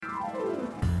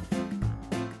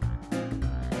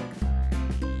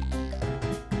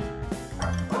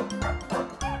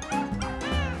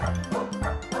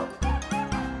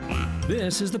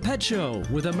This is The Pet Show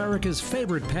with America's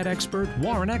favorite pet expert,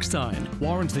 Warren Eckstein.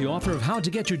 Warren's the author of How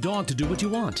to Get Your Dog to Do What You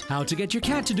Want, How to Get Your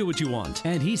Cat to Do What You Want,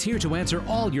 and he's here to answer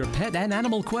all your pet and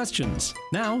animal questions.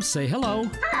 Now, say hello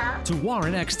to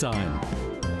Warren Eckstein.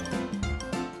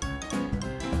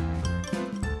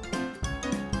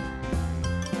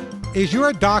 Is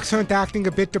your dachshund acting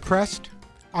a bit depressed?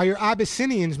 Are your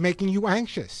Abyssinians making you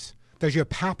anxious? Does your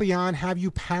Papillon have you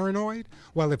paranoid?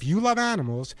 Well, if you love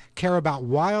animals, care about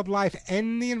wildlife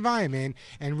and the environment,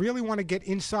 and really want to get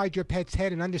inside your pet's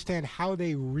head and understand how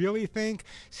they really think,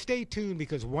 stay tuned,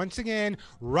 because once again,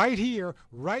 right here,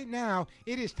 right now,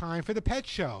 it is time for The Pet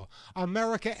Show,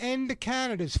 America and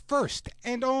Canada's first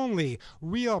and only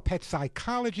real pet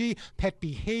psychology, pet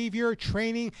behavior,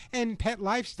 training, and pet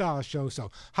lifestyle show.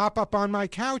 So hop up on my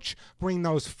couch, bring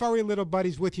those furry little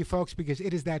buddies with you, folks, because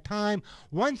it is that time,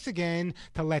 once again,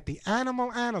 to let the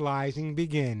animal analyzing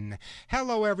begin.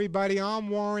 Hello, everybody. I'm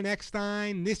Warren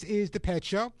Eckstein. This is The Pet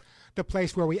Show, the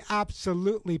place where we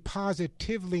absolutely,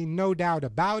 positively, no doubt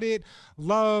about it,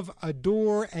 love,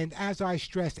 adore, and as I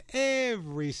stress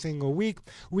every single week,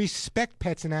 respect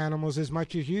pets and animals as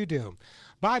much as you do.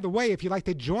 By the way, if you'd like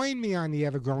to join me on the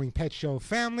ever-growing Pet Show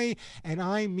family, and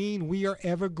I mean we are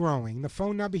ever-growing, the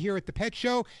phone number here at The Pet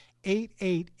Show,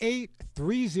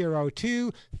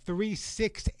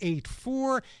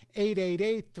 888-302-3684,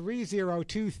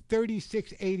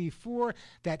 888-302-3684.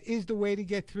 That is the way to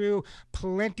get through.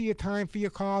 Plenty of time for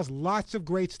your calls. Lots of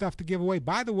great stuff to give away.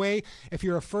 By the way, if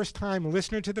you're a first-time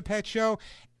listener to The Pet Show,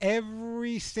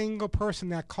 every single person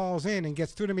that calls in and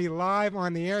gets through to me live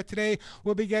on the air today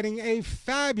will be getting a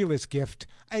fabulous gift.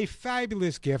 A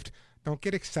fabulous gift. Don't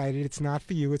get excited. It's not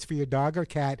for you. It's for your dog or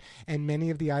cat. And many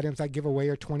of the items I give away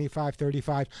are $25,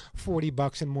 $35,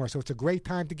 $40 and more. So it's a great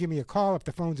time to give me a call. If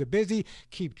the phones are busy,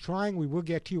 keep trying. We will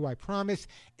get to you, I promise.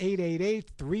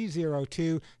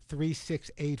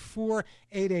 888-302-3684.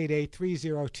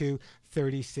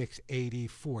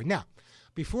 888-302-3684. Now,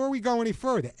 before we go any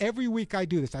further, every week I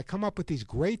do this. I come up with these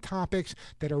great topics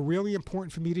that are really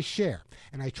important for me to share.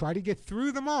 And I try to get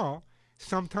through them all.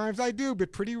 Sometimes I do,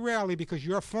 but pretty rarely, because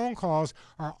your phone calls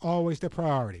are always the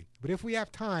priority. But if we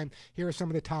have time, here are some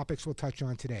of the topics we'll touch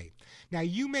on today. Now,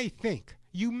 you may think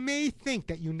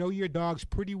that you know your dogs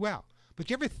pretty well, but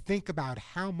you ever think about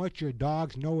how much your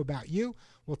dogs know about you?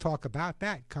 We'll talk about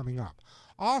that coming up.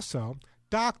 Also,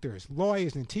 doctors,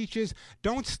 lawyers, and teachers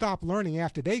don't stop learning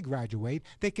after they graduate.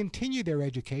 They continue their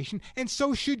education, and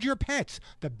so should your pets.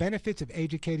 The benefits of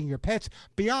educating your pets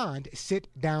beyond sit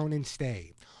down and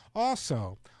stay.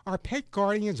 Also, are pet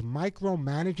guardians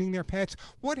micromanaging their pets?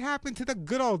 What happened to the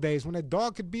good old days when a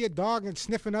dog could be a dog and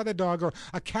sniff another dog, or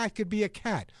a cat could be a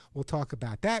cat? We'll talk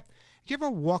about that. Did you ever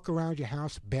walk around your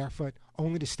house barefoot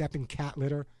only to step in cat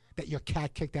litter that your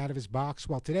cat kicked out of his box?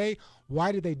 Well, today,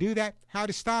 why did they do that? How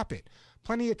to stop it?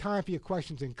 Plenty of time for your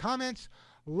questions and comments.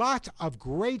 Lots of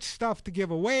great stuff to give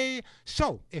away.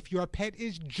 So, if your pet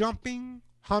is jumping,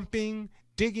 humping,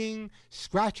 digging,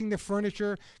 scratching the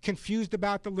furniture, confused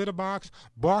about the litter box,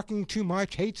 barking too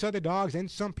much, hates other dogs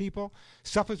and some people,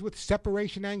 suffers with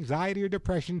separation anxiety or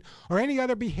depression, or any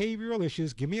other behavioral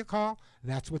issues, give me a call.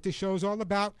 That's what this show's all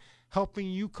about, helping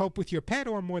you cope with your pet,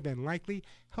 or more than likely,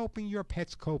 helping your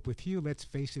pets cope with you. Let's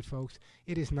face it, folks,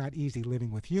 it is not easy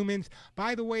living with humans.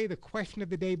 By the way, the question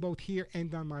of the day, both here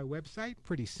and on my website,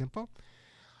 pretty simple.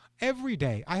 Every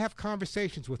day, I have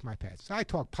conversations with my pets. I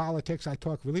talk politics, I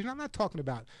talk religion. I'm not talking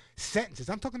about sentences.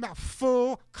 I'm talking about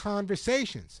full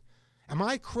conversations. Am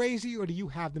I crazy, or do you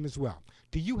have them as well?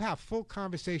 Do you have full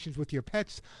conversations with your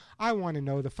pets? I want to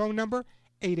know. The phone number,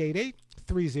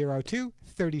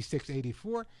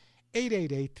 888-302-3684.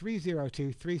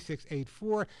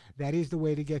 888-302-3684. That is the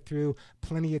way to get through.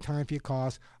 Plenty of time for your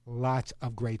calls. Lots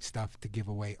of great stuff to give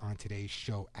away on today's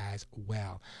show as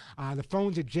well. The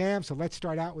phones are jammed, so let's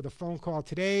start out with a phone call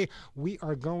today. We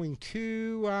are going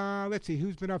to, let's see,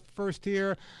 who's been up first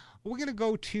here? We're going to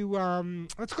go to,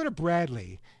 let's go to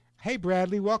Bradley. Hey,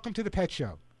 Bradley, welcome to The Pet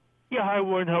Show. Yeah, hi,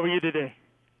 Warren. How are you today?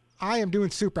 I am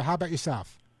doing super. How about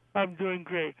yourself? I'm doing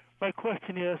great. My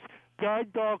question is,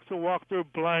 guide dogs who walk their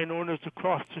blind owners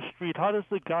across the street, how does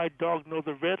the guide dog know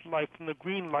the red light from the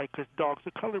green light, because dogs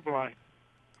are colorblind?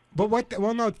 But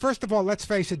well, no, first of all, let's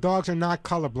face it, dogs are not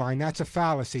colorblind. That's a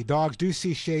fallacy. Dogs do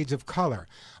see shades of color.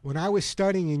 When I was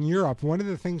studying in Europe, one of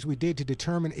the things we did to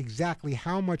determine exactly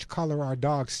how much color our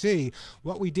dogs see,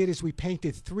 what we did is we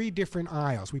painted 3 different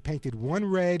aisles. We painted one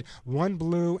red, one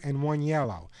blue, and one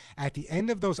yellow. At the end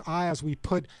of those aisles, we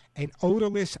put an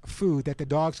odorless food that the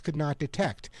dogs could not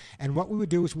detect. And what we would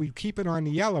do is we'd keep it on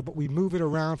the yellow, but we'd move it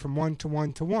around from one to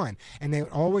one to one. And they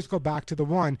would always go back to the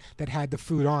one that had the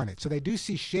food on it. So they do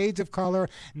see shades of color,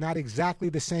 not exactly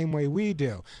the same way we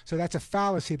do. So that's a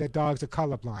fallacy that dogs are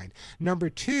colorblind. Number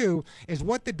two is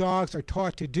what the dogs are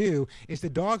taught to do is the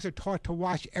dogs are taught to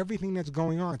watch everything that's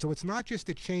going on. So it's not just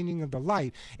the changing of the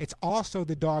light, it's also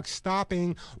the dog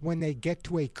stopping when they get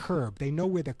to a curb. They know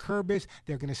where the curb is,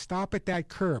 they're going to stop at that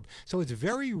curb. So it's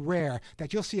very rare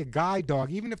that you'll see a guide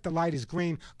dog, even if the light is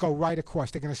green, go right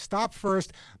across. They're going to stop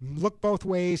first, look both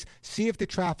ways, see if the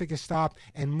traffic is stopped,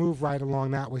 and move right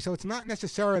along that way. So it's not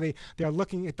necessarily they're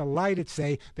looking at the light,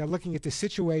 they're looking at the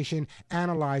situation,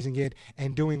 analyzing it,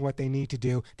 and doing what they need to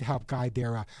do to help guide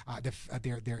their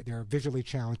visually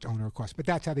challenged owner across. But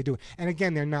that's how they do it. And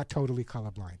again, they're not totally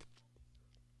colorblind.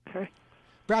 Okay.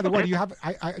 Brother, Okay. what do you have?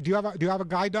 Do you have a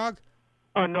guide dog?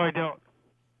 Oh, no, I don't.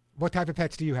 What type of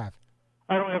pets do you have?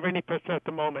 I don't have any pets at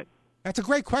the moment. That's a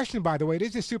great question, by the way. It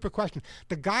is a super question.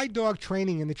 The guide dog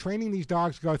training and the training these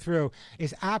dogs go through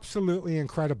is absolutely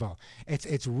incredible.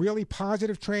 It's really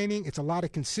positive training. It's a lot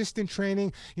of consistent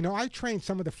training. You know, I trained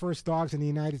some of the first dogs in the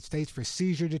United States for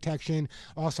seizure detection,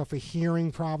 also for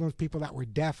hearing problems, people that were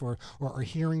deaf or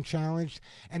hearing challenged.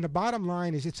 And the bottom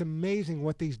line is it's amazing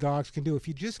what these dogs can do. If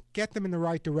you just get them in the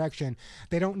right direction,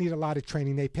 they don't need a lot of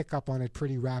training. They pick up on it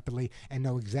pretty rapidly and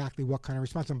know exactly what kind of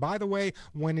response. And by the way,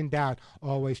 when in doubt,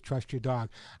 always trust your dog.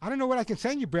 I don't know what I can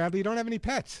send you, Bradley. You don't have any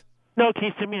pets. No, can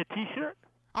you send me a T-shirt?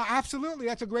 Absolutely.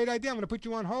 That's a great idea. I'm going to put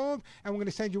you on hold, and we're going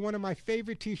to send you one of my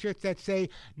favorite T-shirts that say,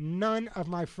 "None of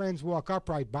my friends walk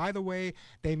upright." By the way,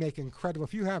 they make incredible.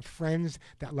 If you have friends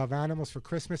that love animals for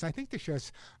Christmas, I think the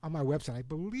shirts on my website, I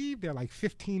believe they're like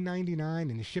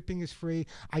 $15.99, and the shipping is free.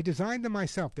 I designed them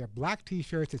myself. They're black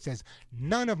T-shirts. It says,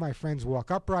 "None of my friends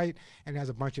walk upright," and has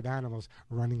a bunch of animals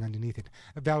running underneath it.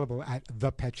 Available at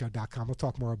thepetshow.com. We'll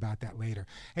talk more about that later.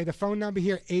 Hey, the phone number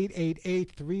here,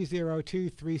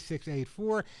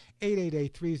 888-302-3684.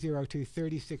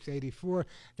 888-302-3684.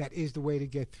 That is the way to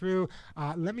get through.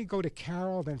 Let me go to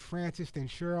Carol, then Francis, then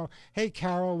Cheryl. Hey,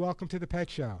 Carol, welcome to the Pet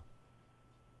Show.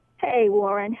 Hey,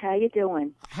 Warren, how you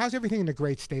doing? How's everything in the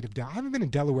great state of Delaware? I haven't been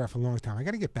in Delaware for a long time. I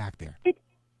got to get back there.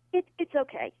 It's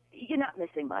okay. You're not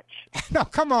missing much. No,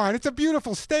 come on. It's a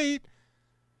beautiful state.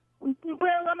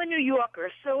 Well, I'm a New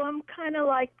Yorker, so I'm kind of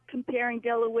like comparing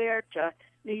Delaware to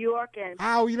New York, and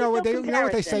you know what they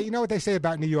comparison. say. You know what they say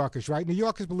about New Yorkers, right? New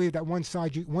Yorkers believe that once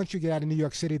you get out of New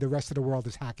York City, the rest of the world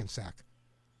is Hackensack.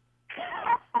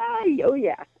 Oh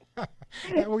yeah.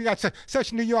 We got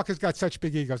such New Yorkers got such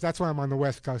big egos. That's why I'm on the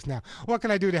West Coast now. What can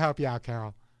I do to help you out,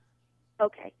 Carol?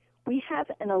 Okay, we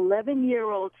have an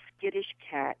 11-year-old skittish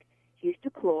cat. He's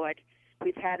deployed.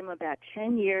 We've had him about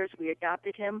 10 years. We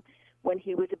adopted him when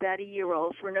he was about a year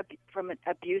old from an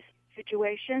abuse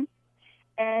situation.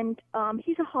 And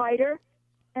he's a hider,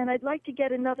 and I'd like to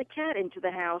get another cat into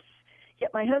the house.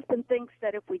 Yet my husband thinks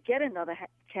that if we get another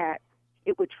cat,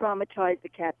 it would traumatize the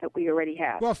cat that we already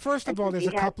have. Well, first of all, there's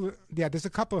a couple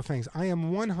of things. I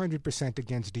am 100%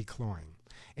 against declawing.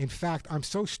 In fact, I'm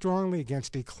so strongly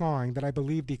against declawing that I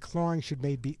believe declawing should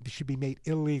be made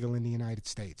illegal in the United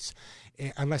States,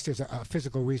 unless there's a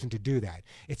physical reason to do that.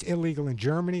 It's illegal in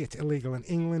Germany, it's illegal in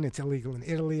England, it's illegal in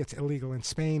Italy, it's illegal in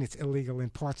Spain, it's illegal in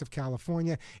parts of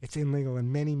California, it's illegal in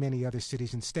many, many other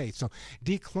cities and states. So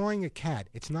declawing a cat,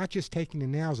 it's not just taking the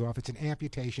nails off, it's an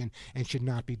amputation and should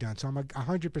not be done. So I'm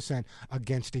 100%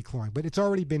 against declawing, but it's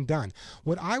already been done.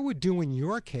 What I would do in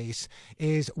your case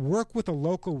is work with a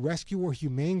local rescue or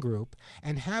humane group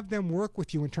and have them work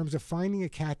with you in terms of finding a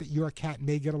cat that your cat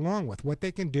may get along with. What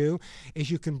they can do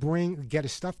is you can get a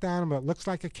stuffed animal that looks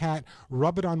like a cat,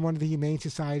 rub it on one of the Humane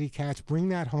Society cats, bring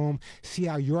that home, see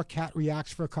how your cat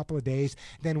reacts for a couple of days,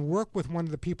 then work with one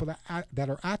of the people that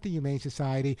are at the Humane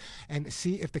Society and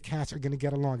see if the cats are going to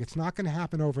get along. It's not going to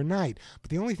happen overnight, but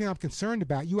the only thing I'm concerned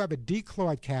about, you have a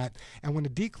declawed cat, and when a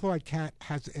declawed cat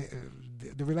has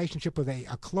the relationship with a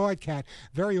clawed cat,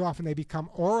 very often they become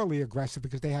orally aggressive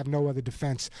because they have no other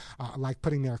defense like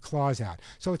putting their claws out.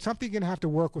 So it's something you're going to have to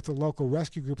work with the local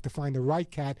rescue group to find the right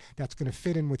cat that's going to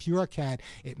fit in with your cat.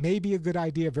 It may be a good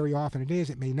idea, very often it is.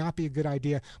 It may not be a good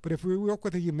idea, but if we work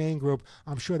with a humane group,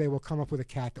 I'm sure they will come up with a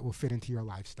cat that will fit into your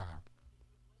lifestyle.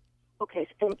 Okay,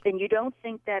 and you don't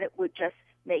think that it would just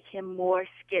make him more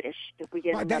skittish if we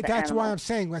get another That's animal. why I'm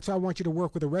saying, that's why I want you to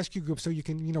work with a rescue group so you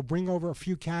can, bring over a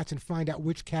few cats and find out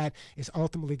which cat is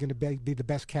ultimately going to be the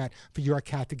best cat for your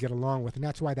cat to get along with. And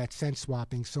that's why that scent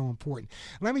swapping is so important.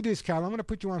 Let me do this, Carol. I'm going to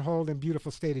put you on hold in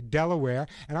beautiful state of Delaware,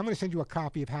 and I'm going to send you a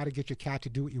copy of How to Get Your Cat to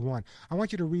Do What You Want. I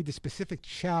want you to read the specific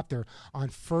chapter on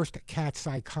first cat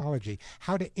psychology,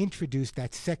 how to introduce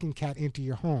that second cat into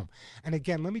your home. And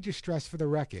again, let me just stress for the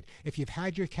record, if you've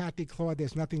had your cat declawed,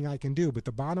 there's nothing I can do. But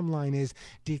the bottom line is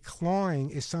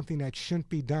declawing is something that shouldn't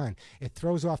be done. It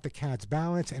throws off the cat's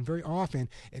balance, and very often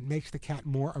it makes the cat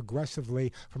more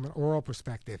aggressively from an oral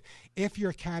perspective. If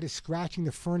your cat is scratching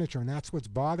the furniture and that's what's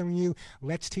bothering you,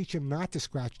 let's teach him not to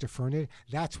scratch the furniture.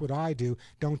 That's what I do.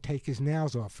 Don't take his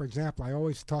nails off. For example, I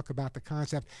always talk about the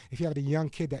concept, if you have a young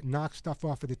kid that knocks stuff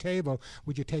off of the table,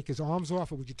 would you take his arms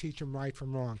off or would you teach him right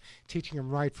from wrong? Teaching him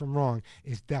right from wrong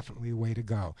is definitely the way to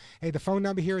go. Hey, the phone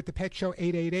number here at the Pet Show,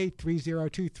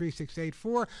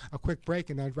 888-302-3684. A quick break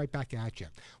and then right back at you.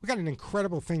 We got an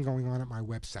incredible thing going on at my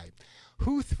website.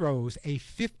 Who throws a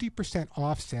 50%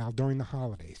 off sale during the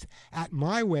holidays? At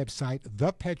my website,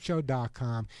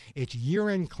 thepetshow.com, it's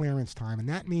year-end clearance time, and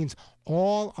that means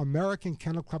all American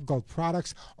Kennel Club Gold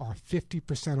products are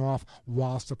 50% off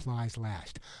while supplies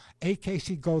last.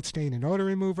 AKC Gold Stain and Odor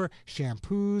Remover,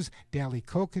 shampoos, daily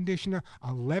co-conditioner,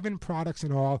 11 products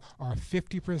in all are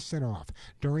 50% off.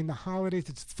 During the holidays,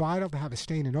 it's vital to have a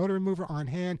stain and odor remover on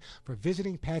hand for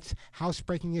visiting pets,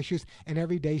 housebreaking issues, and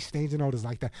everyday stains and odors,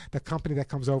 like the company that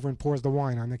comes over and pours the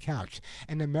wine on the couch.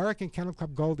 And American Kennel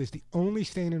Club Gold is the only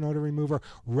stain and odor remover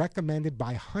recommended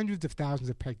by hundreds of thousands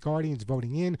of pet guardians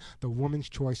voting in the Woman's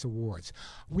Choice Awards.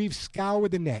 We've scoured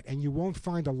the net, and you won't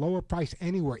find a lower price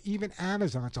anywhere, even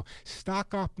Amazon. So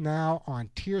stock up now on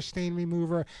tear stain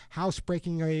remover,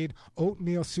 housebreaking aid,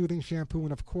 oatmeal soothing shampoo,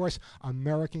 and of course,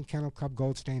 American Kennel Club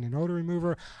Gold Stain and Odor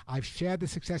Remover. I've shared the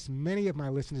success many of my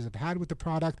listeners have had with the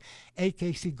product.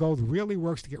 AKC Gold really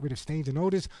works to get rid of stains and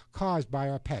odors caused by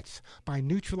our pets by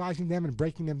neutralizing them and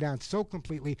breaking them down so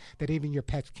completely that even your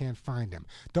pets can't find them.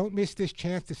 Don't miss this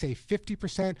chance to save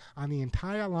 50% on the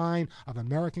entire line of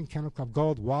American Kennel Club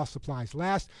Gold while supplies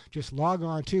last. Just log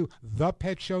on to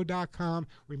thepetshow.com.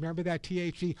 Remember that,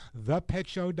 THE,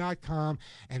 thepetshow.com,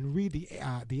 and read the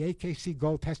AKC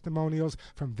Gold testimonials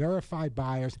from verified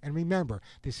buyers. And remember,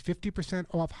 this 50%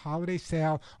 off holiday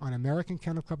sale on American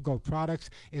Kennel Club Gold products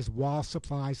is while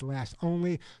supplies last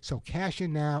only. So cash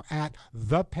in now at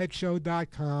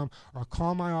thepetshow.com or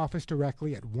call my office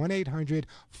directly at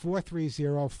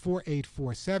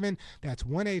 1-800-430-4847. That's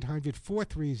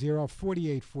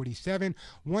 1-800-430-4847,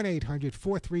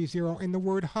 1-800-430, and the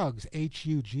word HUGS,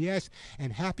 H-U-G-S,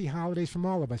 and happy holidays from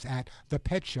all of us at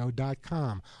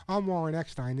thepetshow.com. I'm Warren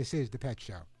Eckstein. This is The Pet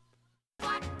Show.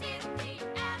 What did the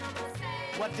animal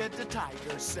say? What did the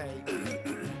tiger say?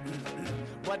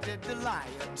 What did the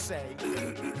lion say?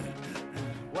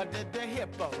 What did the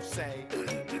hippo say?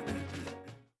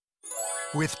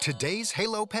 With today's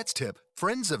Halo Pets tip,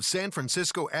 friends of San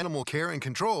Francisco Animal Care and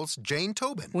Control's Jane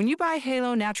Tobin. When you buy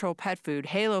Halo Natural Pet Food,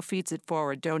 Halo feeds it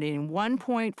forward, donating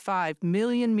 1.5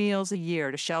 million meals a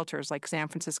year to shelters like San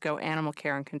Francisco Animal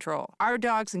Care and Control. Our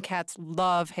dogs and cats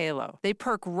love Halo. They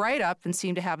perk right up and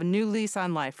seem to have a new lease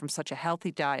on life from such a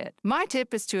healthy diet. My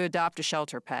tip is to adopt a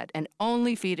shelter pet and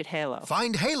only feed it Halo.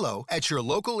 Find Halo at your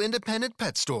local independent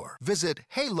pet store. Visit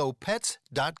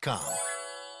halopets.com.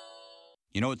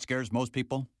 You know what scares most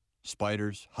people?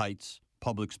 Spiders, heights,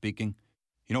 public speaking.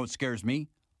 You know what scares me?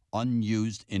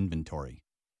 Unused inventory.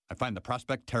 I find the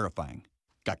prospect terrifying.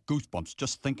 Got goosebumps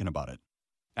just thinking about it.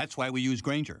 That's why we use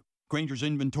Grainger. Grainger's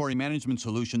inventory management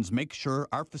solutions make sure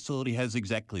our facility has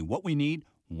exactly what we need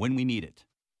when we need it.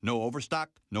 No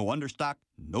overstock, no understock,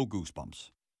 no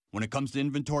goosebumps. When it comes to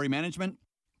inventory management,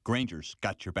 Grainger's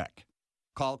got your back.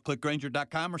 Call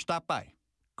clickgrainger.com or stop by.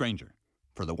 Grainger,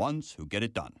 for the ones who get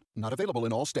it done. Not available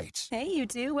in all states. Hey, you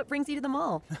two. What brings you to the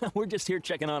mall? We're just here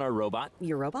checking on our robot.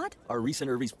 Your robot? Our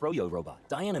recent Irvy's Froyo robot.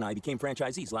 Diane and I became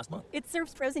franchisees last month. It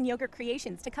serves frozen yogurt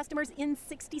creations to customers in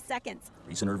 60 seconds.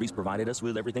 Recent Irvy's provided us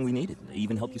with everything we needed. They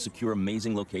even help you secure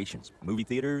amazing locations. Movie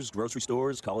theaters, grocery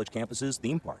stores, college campuses,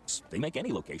 theme parks. They make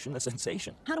any location a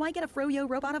sensation. How do I get a Froyo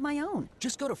robot of my own?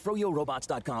 Just go to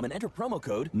froyorobots.com and enter promo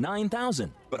code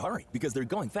 9000. But hurry, because they're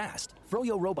going fast.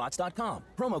 froyorobots.com.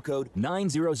 Promo code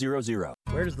 9000.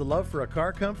 Where does the love for a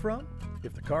car come from?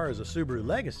 If the car is a Subaru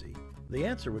Legacy, the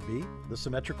answer would be the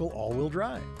symmetrical all-wheel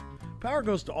drive. Power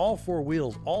goes to all four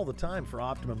wheels all the time for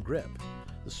optimum grip.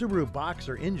 The Subaru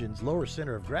Boxer engine's lower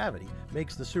center of gravity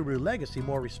makes the Subaru Legacy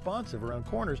more responsive around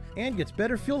corners and gets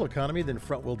better fuel economy than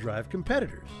front-wheel drive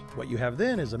competitors. What you have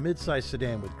then is a mid-size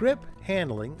sedan with grip,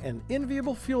 handling, and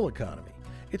enviable fuel economy.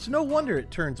 It's no wonder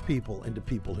it turns people into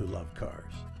people who love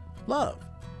cars. Love,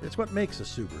 it's what makes a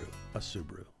Subaru a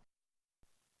Subaru.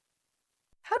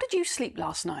 How did you sleep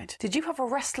last night? Did you have a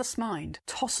restless mind,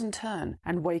 toss and turn,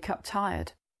 and wake up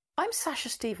tired? I'm Sasha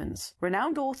Stevens,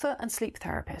 renowned author and sleep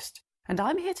therapist, and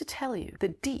I'm here to tell you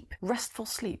that deep, restful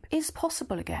sleep is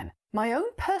possible again. My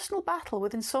own personal battle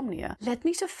with insomnia led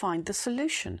me to find the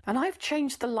solution, and I've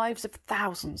changed the lives of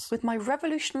thousands with my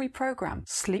revolutionary program,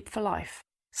 Sleep for Life.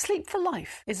 Sleep for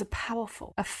Life is a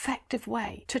powerful, effective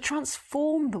way to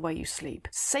transform the way you sleep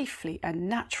safely and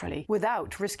naturally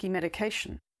without risky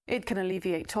medication. It can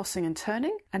alleviate tossing and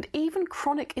turning and even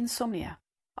chronic insomnia.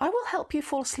 I will help you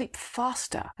fall asleep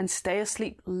faster and stay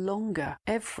asleep longer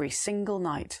every single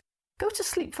night. Go to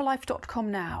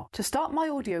sleepforlife.com now to start my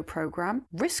audio program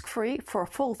risk-free for a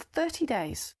full 30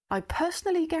 days. I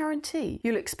personally guarantee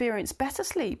you'll experience better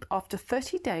sleep after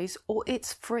 30 days or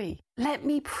it's free. Let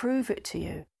me prove it to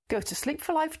you. Go to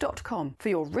sleepforlife.com for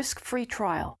your risk-free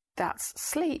trial. That's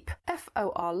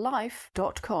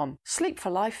sleepforlife.com.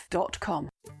 Sleepforlife.com.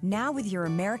 Now with your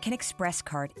American Express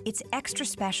card, it's extra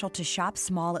special to shop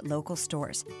small at local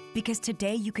stores because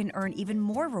today you can earn even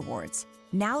more rewards.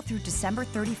 Now through December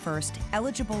 31st,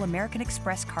 eligible American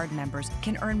Express card members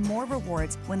can earn more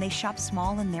rewards when they shop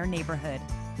small in their neighborhood.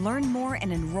 Learn more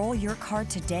and enroll your card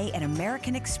today at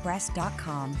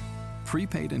americanexpress.com.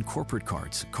 Prepaid and corporate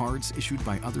cards, cards issued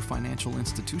by other financial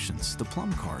institutions, the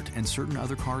Plum Card, and certain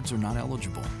other cards are not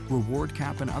eligible. Reward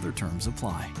cap and other terms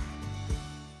apply.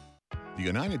 The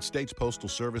United States Postal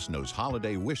Service knows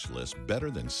holiday wish lists better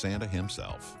than Santa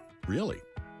himself. Really?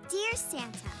 Dear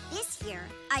Santa, this year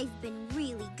I've been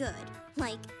really good.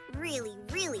 Like, really,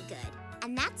 really good.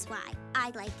 And that's why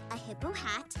I'd like a hippo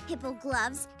hat, hippo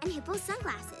gloves, and hippo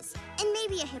sunglasses. And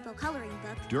maybe a hippo coloring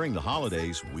book. During the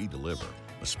holidays, we deliver,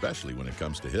 especially when it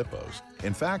comes to hippos.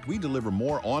 In fact, we deliver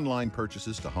more online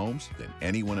purchases to homes than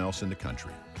anyone else in the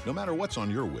country. No matter what's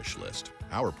on your wish list,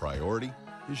 our priority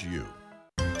is you.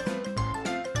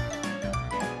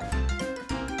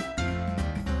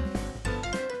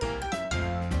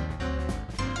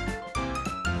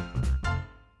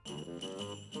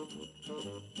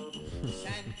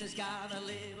 Santa's got a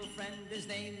little friend, his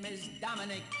name is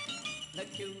Dominic. The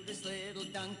cutest little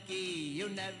donkey, you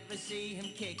never see him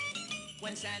kick.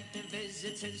 When Santa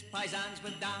visits his paisans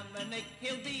with Dominic,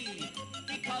 he'll be,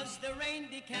 because the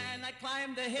reindeer cannot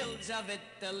climb the hills of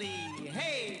Italy.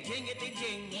 Hey,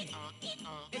 jingity-jing,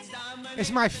 it's Dominic.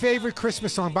 It's my favorite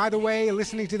Christmas song. By the way,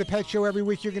 listening to the Pet Show every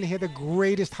week, you're going to hear the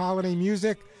greatest holiday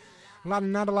music. Not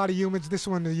a lot of humans. This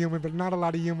one is human, but not a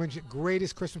lot of humans.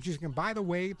 Greatest Christmas music. And by the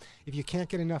way, if you can't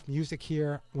get enough music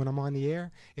here when I'm on the air,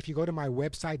 if you go to my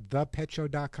website,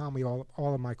 thepetshow.com, we all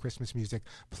of my Christmas music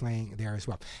playing there as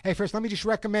well. Hey, first, let me just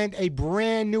recommend a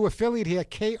brand new affiliate here,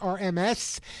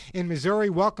 KRMS in Missouri.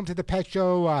 Welcome to the Pet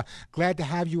Show. Glad to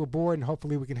have you aboard, and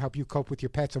hopefully we can help you cope with your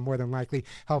pets, or more than likely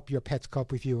help your pets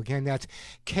cope with you. Again, that's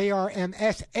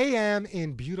KRMS AM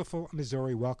in beautiful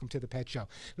Missouri. Welcome to the Pet Show.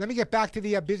 Let me get back to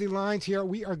the busy line here.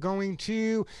 We are going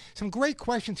to some great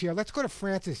questions here. Let's go to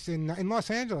Francis in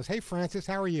Los Angeles. Hey, Francis,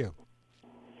 how are you?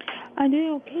 I'm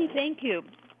doing okay, thank you.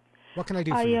 What can I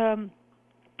do for you?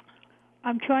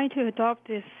 I'm trying to adopt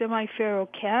this semi-feral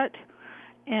cat,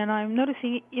 and I'm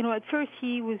noticing, at first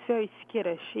he was very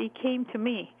skittish. He came to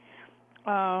me.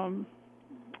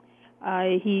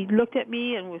 He looked at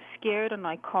me and was scared, and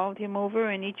I called him over,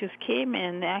 and he just came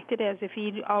and acted as if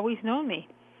he'd always known me,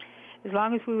 as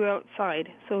long as we were outside.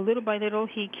 So little by little,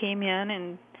 he came in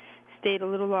and stayed a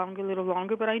little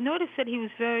longer. But I noticed that he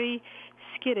was very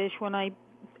skittish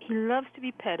he loves to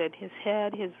be petted, his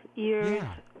head, his ears.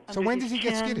 Yeah. So when does he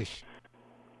get skittish?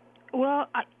 Well,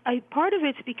 part of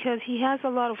it's because he has a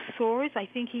lot of sores. I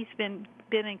think he's been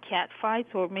in cat fights,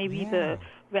 or maybe the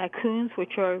raccoons,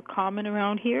 which are common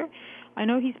around here. I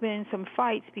know he's been in some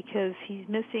fights because he's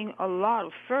missing a lot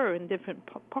of fur in different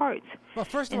parts. Well,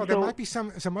 first of all, there might be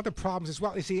some other problems as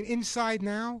well. Is he inside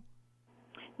now?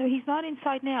 No, he's not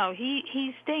inside now.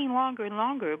 He's staying longer and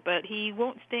longer, but he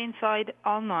won't stay inside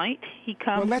all night. He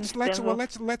comes. Let's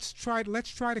try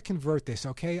to convert this,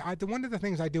 okay? One of the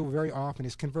things I do very often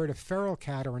is convert a feral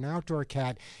cat or an outdoor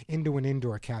cat into an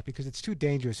indoor cat, because it's too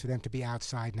dangerous for them to be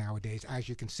outside nowadays, as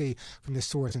you can see from the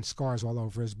sores and scars all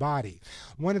over his body.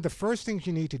 One of the first things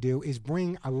you need to do is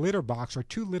bring a litter box or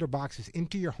 2 litter boxes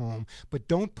into your home, but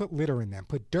don't put litter in them.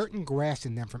 Put dirt and grass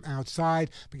in them from outside,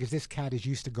 because this cat is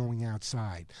used to going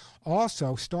outside.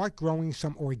 Also, start growing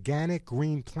some organic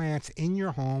green plants in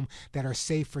your home that are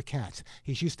safe for cats.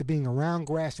 He's used to being around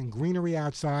grass and greenery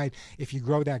outside. If you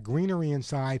grow that greenery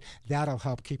inside, that'll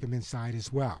help keep him inside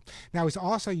as well. Now, he's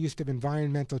also used to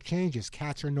environmental changes.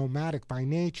 Cats are nomadic by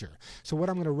nature. So what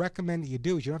I'm going to recommend that you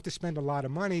do is you don't have to spend a lot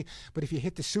of money, but if you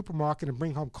hit the supermarket and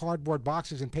bring home cardboard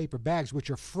boxes and paper bags, which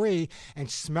are free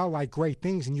and smell like great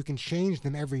things, and you can change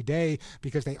them every day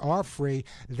because they are free,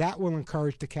 that will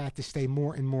encourage the cat to stay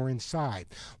more and more inside.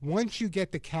 Once you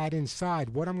get the cat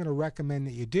inside, what I'm going to recommend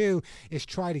that you do is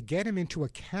try to get him into a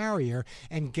carrier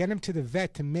and get him to the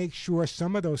vet to make sure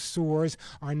some of those sores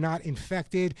are not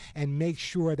infected and make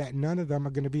sure that none of them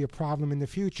are going to be a problem in the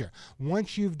future.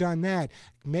 Once you've done that,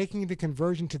 making the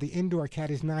conversion to the indoor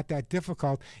cat is not that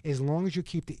difficult as long as you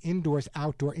keep the indoors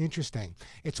outdoor interesting.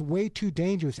 It's way too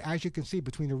dangerous, as you can see,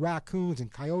 between the raccoons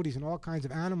and coyotes and all kinds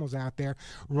of animals out there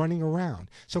running around.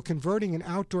 So converting an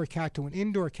outdoor cat to an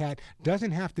indoor cat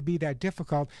doesn't have to be that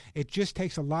difficult. It just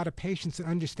takes a lot of patience and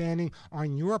understanding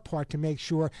on your part to make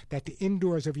sure that the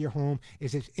indoors of your home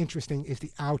is as interesting as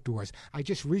the outdoors. I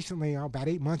just recently, about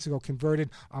 8 months ago,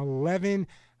 converted 11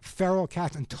 feral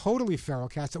cats and totally feral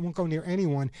cats that won't go near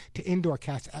anyone to indoor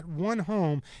cats at one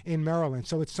home in Maryland.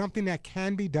 So it's something that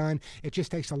can be done. It just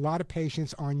takes a lot of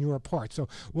patience on your part. So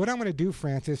what I'm going to do,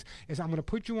 Francis, is I'm going to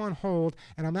put you on hold,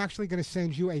 and I'm actually going to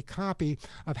send you a copy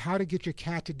of how to get your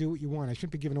cat to do what you want. I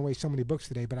shouldn't be giving away so many books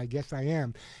today, but I guess I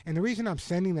am. And the reason I'm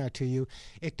sending that to you,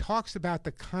 it talks about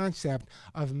the concept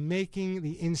of making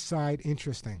the inside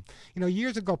interesting. You know,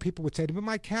 years ago, people would say, but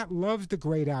my cat loves the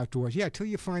great outdoors. Yeah, till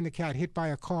you find the cat hit by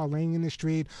a car laying in the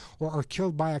street, or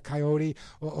killed by a coyote,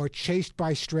 or chased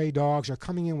by stray dogs, or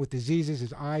coming in with diseases,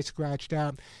 his eyes scratched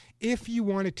out. If you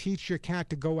want to teach your cat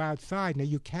to go outside, now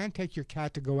you can take your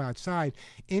cat to go outside.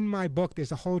 In my book,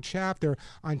 there's a whole chapter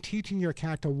on teaching your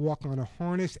cat to walk on a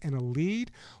harness and a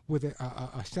lead. With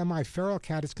a semi-feral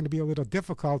cat, it's going to be a little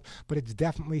difficult, but it's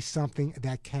definitely something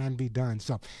that can be done.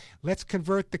 So let's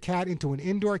convert the cat into an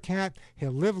indoor cat. He'll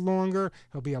live longer,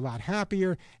 he'll be a lot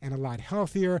happier and a lot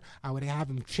healthier. I would have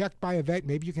him checked by a vet.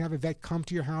 Maybe you can have a vet come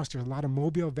to your house. There's a lot of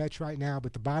mobile vets right now,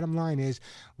 but the bottom line is,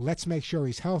 let's make sure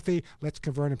he's healthy. Let's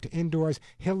convert him to indoors.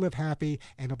 He'll live happy,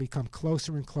 and he'll become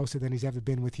closer and closer than he's ever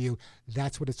been with you.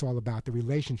 That's what it's all about, the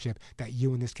relationship that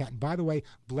you and this cat. And by the way,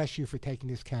 bless you for taking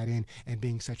this cat in and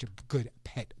being such a good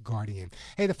pet guardian.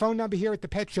 Hey, the phone number here at the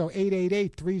Pet Show,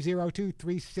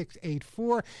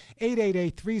 888-302-3684,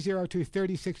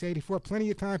 888-302-3684. Plenty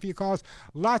of time for your calls.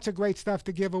 Lots of great stuff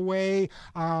to give away.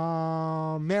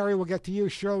 Mary will get to you.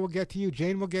 Cheryl will get to you.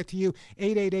 Jane will get to you.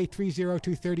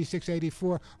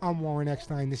 888-302-3684. I'm Warren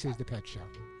Eckstein. This is the Pet Show.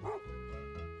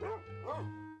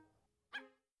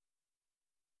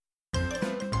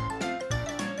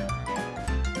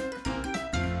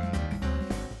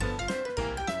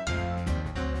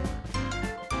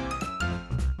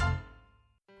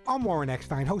 I'm Warren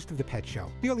Eckstein, host of The Pet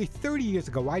Show. Nearly 30 years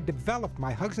ago, I developed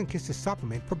my Hugs and Kisses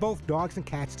supplement for both dogs and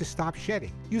cats to stop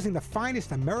shedding. Using the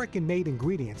finest American-made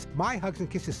ingredients, my Hugs and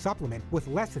Kisses supplement with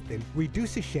lecithin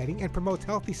reduces shedding and promotes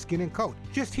healthy skin and coat.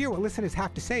 Just hear what listeners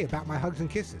have to say about my Hugs and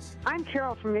Kisses. I'm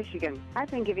Carol from Michigan.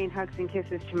 I've been giving Hugs and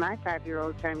Kisses to my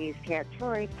 5-year-old Siamese cat,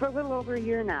 Tori, for a little over a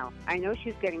year now. I know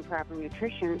she's getting proper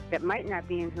nutrition that might not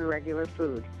be in her regular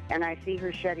food, and I see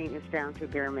her shedding is down to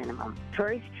bare minimum.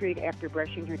 Tori's treat after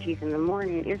brushing her teeth in the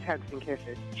morning is Hugs and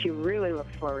Kisses. She really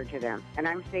looks forward to them, and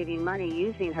I'm saving money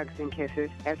using Hugs and Kisses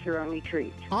as her only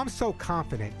treat. I'm so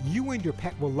confident you and your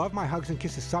pet will love my Hugs and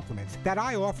Kisses supplements that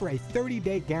I offer a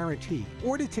 30-day guarantee.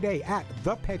 Order today at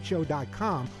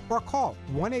thepetshow.com or call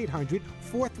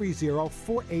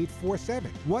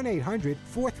 1-800-430-4847.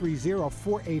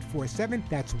 1-800-430-4847.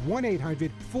 That's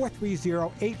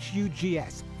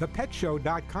 1-800-430-HUGS.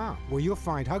 Thepetshow.com, where you'll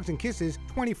find Hugs and Kisses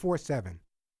 24/7.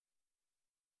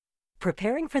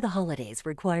 Preparing for the holidays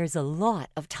requires a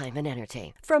lot of time and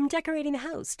energy. From decorating the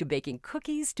house to baking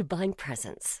cookies to buying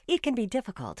presents. It can be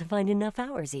difficult to find enough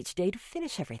hours each day to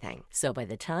finish everything. So by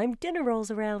the time dinner rolls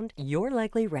around, you're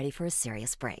likely ready for a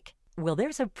serious break. Well,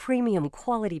 there's a premium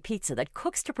quality pizza that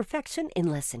cooks to perfection in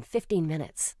less than 15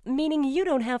 minutes, meaning you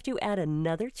don't have to add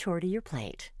another chore to your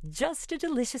plate. Just a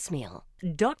delicious meal.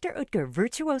 Dr. Oetker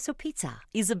Virtuoso Pizza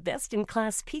is a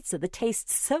best-in-class pizza that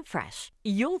tastes so fresh,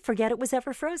 you'll forget it was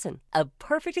ever frozen. A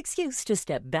perfect excuse to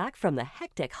step back from the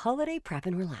hectic holiday prep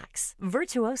and relax.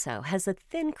 Virtuoso has a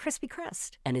thin, crispy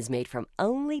crust and is made from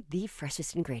only the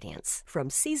freshest ingredients, from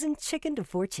seasoned chicken to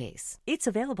 4 cheese. It's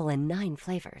available in 9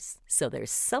 flavors, so there's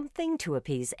something to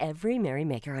appease every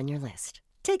merrymaker on your list.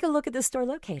 Take a look at the store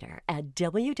locator at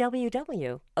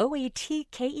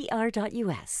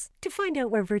www.oetker.us to find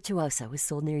out where Virtuoso is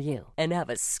sold near you and have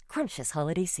a scrumptious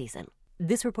holiday season.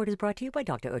 This report is brought to you by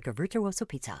Dr. Oetker Virtuoso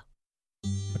Pizza.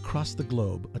 Across the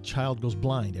globe, a child goes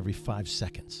blind every 5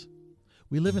 seconds.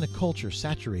 We live in a culture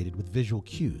saturated with visual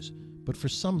cues, but for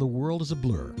some the world is a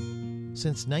blur.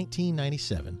 Since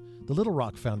 1997, the Little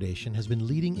Rock Foundation has been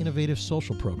leading innovative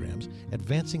social programs,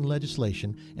 advancing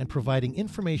legislation, and providing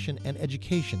information and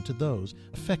education to those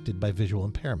affected by visual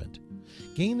impairment.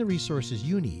 Gain the resources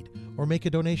you need or make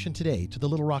a donation today to the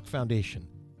Little Rock Foundation.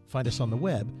 Find us on the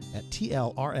web at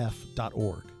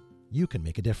tlrf.org. You can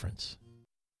make a difference.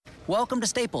 Welcome to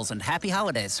Staples and happy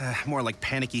holidays. More like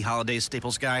panicky holidays,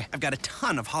 Staples guy. I've got a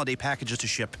ton of holiday packages to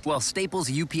ship. Well,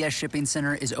 Staples UPS Shipping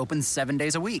Center is open 7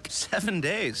 days a week. 7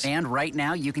 days? And right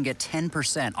now, you can get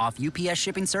 10% off UPS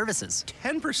shipping services.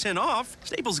 10% off?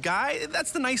 Staples guy,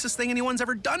 that's the nicest thing anyone's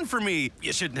ever done for me.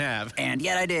 You shouldn't have. And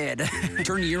yet I did.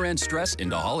 Turn year-end stress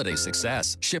into holiday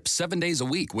success. Ship 7 days a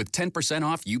week with 10%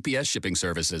 off UPS shipping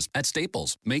services. At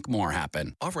Staples, make more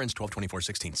happen. Offer ends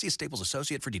 12/24/16. See a Staples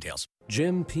associate for details.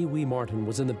 Jim Pee Wee Martin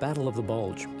was in the Battle of the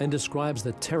Bulge and describes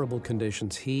the terrible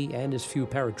conditions he and his few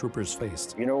paratroopers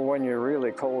faced. You know, when you're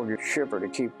really cold, you shiver to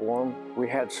keep warm. We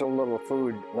had so little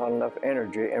food, not enough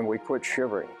energy, and we quit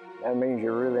shivering. That means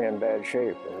you're really in bad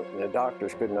shape, and the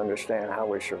doctors couldn't understand how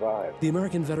we survived. The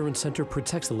American Veterans Center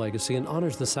protects the legacy and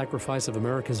honors the sacrifice of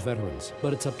America's veterans,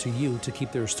 but it's up to you to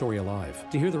keep their story alive.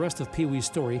 To hear the rest of Pee Wee's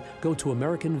story, go to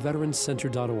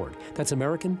AmericanVeteransCenter.org. That's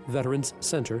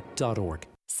AmericanVeteransCenter.org.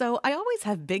 So I always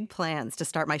have big plans to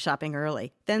start my shopping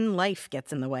early. Then life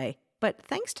gets in the way. But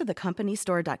thanks to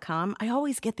theCompanyStore.com, I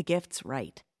always get the gifts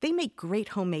right. They make great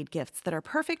homemade gifts that are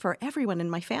perfect for everyone in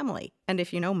my family. And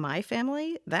if you know my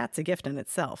family, that's a gift in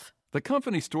itself.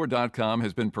 TheCompanyStore.com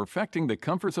has been perfecting the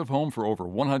comforts of home for over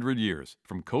 100 years,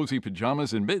 from cozy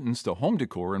pajamas and mittens to home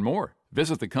decor and more.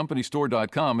 Visit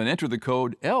TheCompanyStore.com and enter the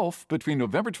code ELF between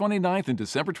November 29th and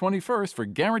December 21st for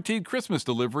guaranteed Christmas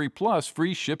delivery plus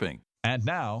free shipping. And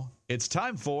now, it's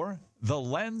time for The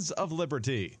Lens of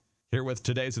Liberty. Here with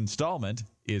today's installment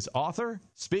is author,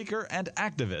 speaker, and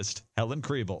activist Helen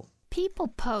Kriebel. People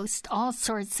post all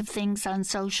sorts of things on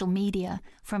social media,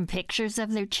 from pictures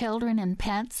of their children and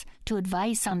pets to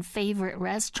advice on favorite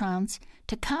restaurants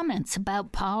to comments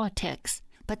about politics.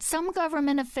 But some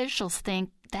government officials think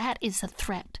that is a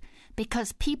threat,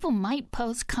 because people might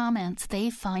post comments they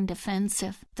find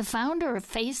offensive. The founder of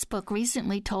Facebook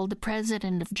recently told the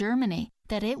president of Germany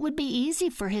that it would be easy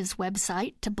for his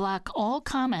website to block all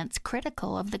comments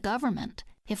critical of the government.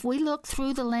 If we look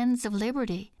through the lens of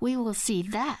liberty, we will see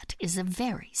that is a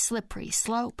very slippery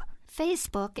slope.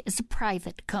 Facebook is a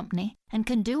private company and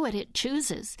can do what it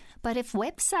chooses, but if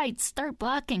websites start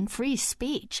blocking free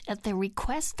speech at the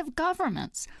request of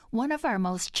governments, one of our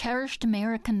most cherished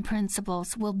American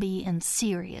principles will be in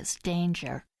serious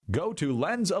danger. Go to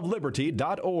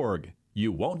lensofliberty.org.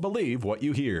 You won't believe what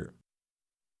you hear.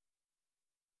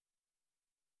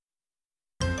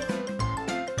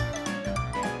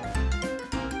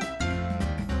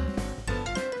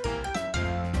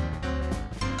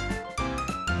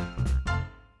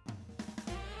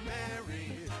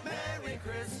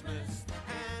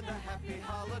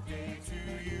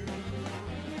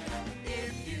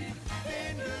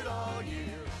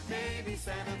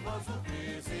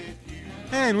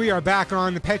 And we are back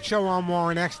on the Pet Show. I'm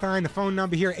Warren Eckstein. The phone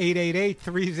number here,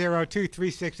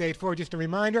 888-302-3684. Just a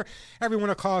reminder, everyone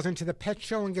who calls into the Pet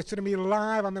Show and gets to me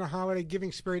live, I'm in a holiday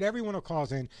giving spirit. Everyone who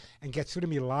calls in and gets to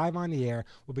me live on the air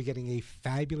will be getting a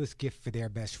fabulous gift for their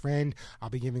best friend. I'll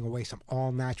be giving away some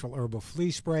all-natural herbal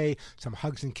flea spray, some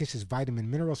Hugs and Kisses vitamin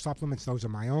mineral supplements. Those are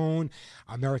my own.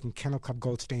 American Kennel Club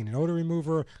Gold Stain and Odor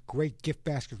Remover, great gift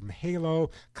basket from Halo,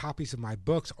 copies of my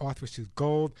books, Author Suit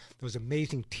Gold, those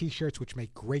amazing T-shirts which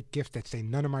make great gifts that say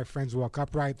none of my friends walk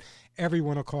upright.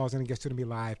 Everyone who calls in and gets to me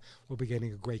live will be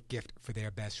getting a great gift for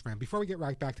their best friend. Before we get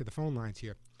right back to the phone lines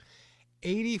here,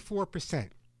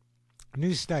 84%,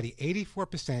 new study,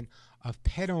 84% of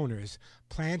pet owners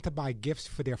plan to buy gifts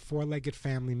for their four-legged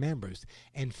family members,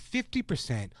 and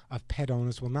 50% of pet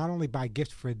owners will not only buy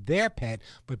gifts for their pet,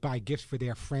 but buy gifts for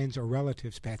their friends or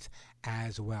relatives' pets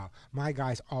as well. My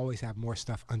guys always have more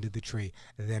stuff under the tree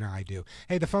than I do.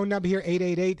 Hey, the phone number here,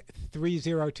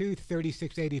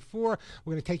 888-302-3684. We're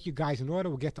going to take you guys in order.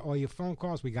 We'll get to all your phone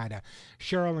calls. We got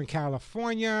Cheryl in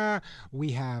California.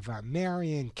 We have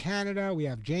Mary in Canada. We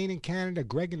have Jane in Canada.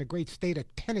 Greg in the great state of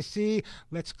Tennessee.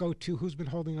 Let's go to who's been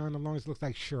holding on the longest. Looks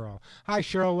like Cheryl. Hi,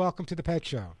 Cheryl. Welcome to the Pet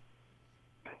Show.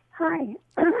 Hi.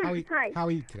 How are you Hi. today? How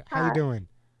are you doing?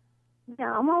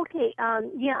 Yeah, I'm okay.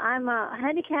 Yeah, I'm a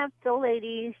handicapped old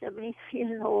lady, 73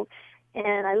 years old,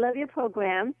 and I love your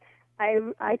program.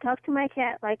 I talk to my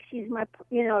cat like she's my,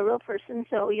 a real person,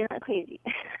 so you're not crazy.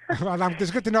 Well, it's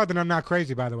good to know that I'm not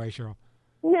crazy, by the way, Cheryl.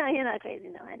 No, you're not crazy.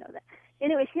 No, I know that.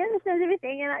 Anyway, she understands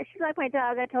everything, and she's like my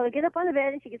dog. I tell her, get up on the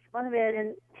bed, and she gets up on the bed,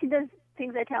 and she does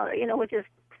things I tell her, which is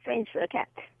strange for a cat.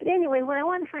 But anyway, what I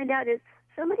want to find out is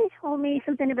somebody told me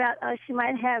something about she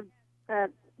might have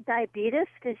diabetes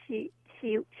because she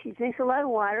drinks a lot of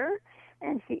water,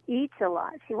 and she eats a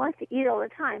lot. She wants to eat all the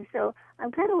time, so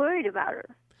I'm kind of worried about her.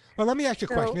 Well, let me ask you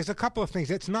a question. There's a couple of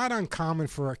things. It's not uncommon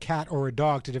for a cat or a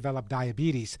dog to develop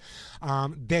diabetes.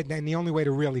 Then the only way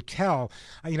to really tell,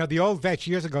 the old vets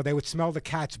years ago, they would smell the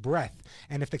cat's breath.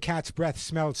 And if the cat's breath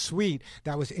smelled sweet,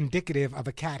 that was indicative of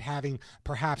a cat having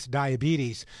perhaps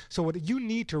diabetes. So what you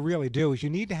need to really do is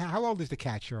how old is the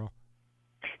cat, Cheryl?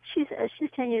 She's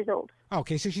 10 years old.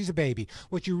 Okay, so she's a baby.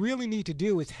 What you really need to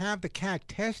do is have the cat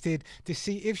tested to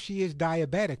see if she is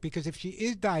diabetic, because if she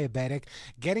is diabetic,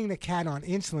 getting the cat on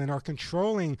insulin or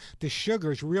controlling the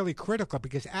sugar is really critical,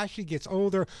 because as she gets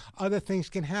older, other things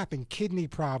can happen. Kidney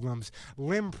problems,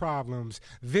 limb problems,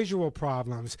 visual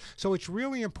problems. So it's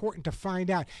really important to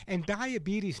find out. And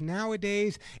diabetes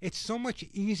nowadays, it's so much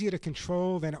easier to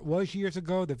control than it was years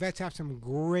ago. The vets have some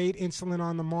great insulin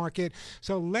on the market.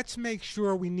 So let's make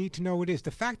sure we need to know what it is.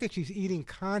 The fact that she's eating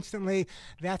constantly,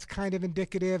 that's kind of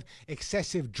indicative.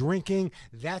 Excessive drinking,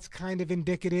 that's kind of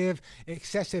indicative.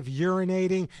 Excessive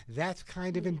urinating, that's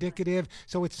kind of indicative.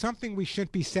 So it's something we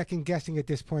shouldn't be second guessing at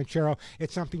this point, Cheryl.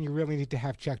 It's something you really need to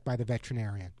have checked by the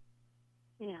veterinarian.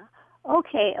 Yeah.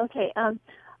 Okay.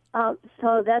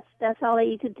 So that's all that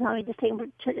you could tell me. Just take her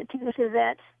to the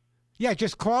vet. Yeah,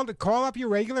 just call up your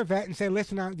regular vet and say,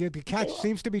 listen, the cat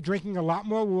seems to be drinking a lot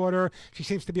more water. She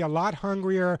seems to be a lot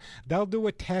hungrier. They'll do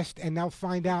a test, and they'll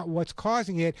find out what's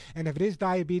causing it. And if it is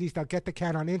diabetes, they'll get the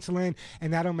cat on insulin,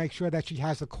 and that'll make sure that she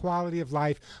has the quality of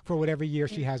life for whatever year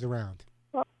she has around.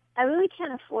 Well, I really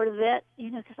can't afford a vet,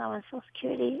 because I'm on Social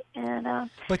Security. And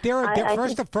but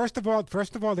first of all,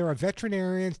 there are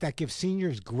veterinarians that give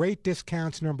seniors great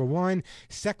discounts. Number one.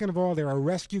 Second of all, there are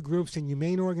rescue groups and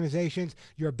humane organizations.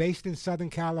 You're based in Southern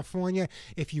California.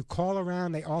 If you call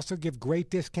around, they also give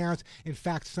great discounts. In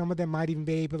fact, some of them might even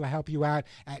be able to help you out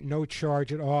at no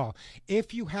charge at all.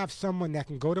 If you have someone that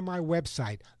can go to my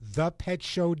website,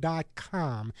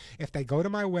 thepetshow.com, if they go to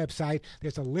my website,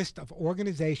 there's a list of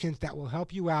organizations that will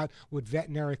help you out with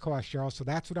veterinary costs, Cheryl. So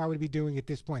that's what I would be doing at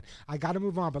this point. I got to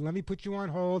move on, but let me put you on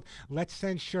hold. Let's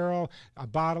send Cheryl a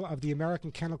bottle of the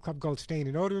American Kennel Club Gold Stain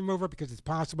and Odor Remover, because it's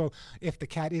possible if the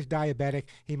cat is diabetic,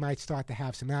 he might start to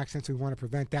have some accents. We want to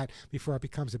prevent that before it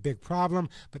becomes a big problem.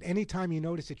 But anytime you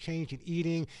notice a change in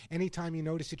eating, anytime you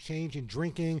notice a change in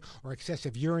drinking or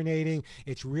excessive urinating,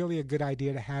 it's really a good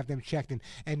idea to have them checked.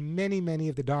 And many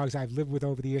of the dogs I've lived with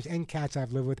over the years and cats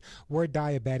I've lived with were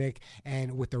diabetic,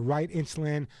 and with the right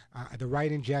insulin, the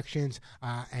right injections,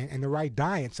 and the right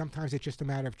diet, sometimes it's just a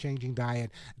matter of changing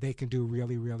diet, they can do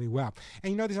really, really well.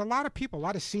 And there's a lot of people, a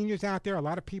lot of seniors out there, a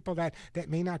lot of people that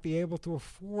may not be able to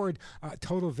afford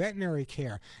total veterinary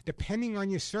care. Depending on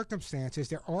your circumstances,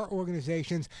 there are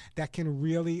organizations that can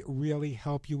really, really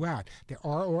help you out. There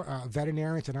are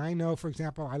veterinarians, and I know, for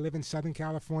example, I live in Southern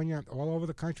California, all over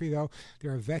the country though,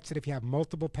 there are vets that if you have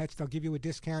multiple pets, they'll give you a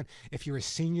discount. If you're a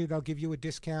senior, they'll give you a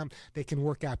discount. They can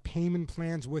work out payment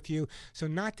plans with you. So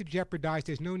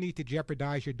there's no need to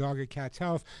jeopardize your dog or cat's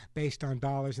health based on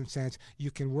dollars and cents.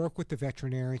 You can work with the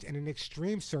veterinarians, and in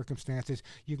extreme circumstances,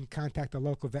 you can contact the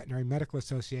local veterinary medical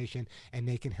association, and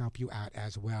they can help you out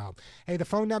as well. Hey, the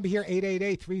phone number here,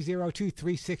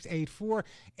 888-302-3684,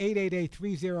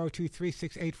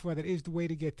 888-302-3684. That is the way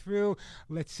to get through.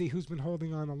 Let's see who's been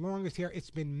holding on the longest here. It's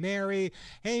been Mary.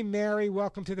 Hey, Mary,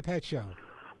 welcome to the Pet Show.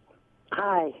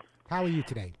 Hi. How are you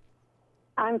today?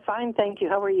 I'm fine, thank you.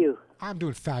 How are you? I'm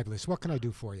doing fabulous. What can I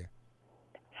do for you?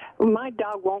 My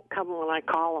dog won't come when I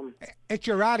call him. It's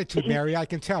your attitude, Mary. I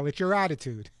can tell. It's your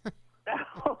attitude.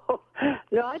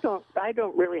 No, I don't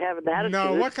really have an attitude.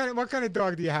 No, what kind of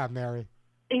dog do you have, Mary?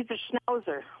 He's a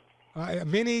schnauzer.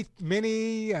 Mini,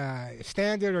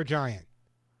 standard, or giant?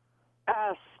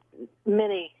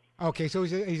 Mini. Okay, so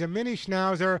he's a mini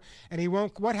schnauzer, and he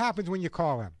won't. What happens when you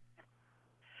call him?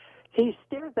 He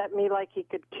stares at me like he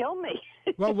could kill me.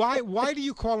 Well, why do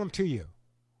you call him to you?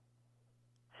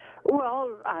 Well,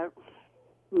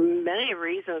 many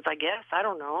reasons, I guess. I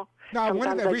don't know. No,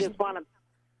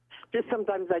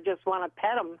 sometimes I just want to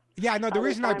pet him. Yeah, no, the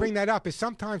reason I bring that up is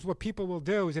sometimes what people will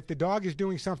do is if the dog is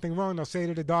doing something wrong, they'll say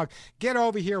to the dog, get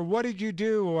over here, what did you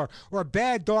do? Or a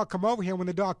bad dog, come over here. When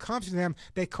the dog comes to them,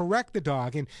 they correct the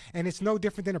dog. And it's no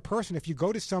different than a person. If you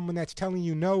go to someone that's telling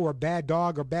you no, or bad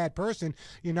dog or bad person,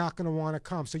 you're not going to want to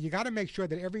come. So you got to make sure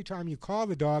that every time you call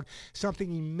the dog,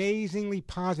 something amazingly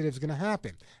positive is going to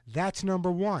happen. That's number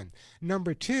one.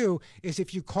 Number two is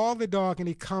if you call the dog and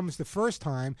he comes the first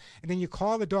time, and then you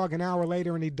call the dog an hour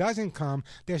later and he doesn't come,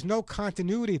 there's no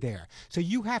continuity there. So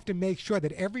you have to make sure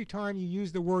that every time you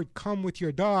use the word come with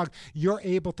your dog, you're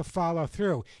able to follow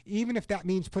through, even if that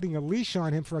means putting a leash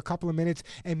on him for a couple of minutes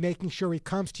and making sure he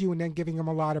comes to you and then giving him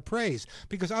a lot of praise.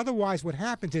 Because otherwise what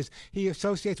happens is he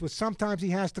associates with sometimes he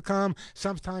has to come,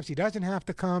 sometimes he doesn't have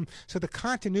to come. So the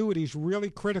continuity is really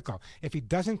critical. If he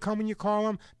doesn't come when you call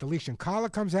him, the leash and collar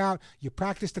comes out, you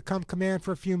practice the come command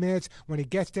for a few minutes. When he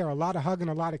gets there, a lot of hugging,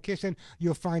 a lot of kissing,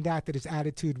 you'll find out that his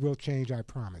attitude will change, I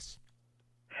promise.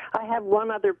 I have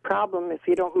one other problem, if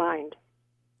you don't mind.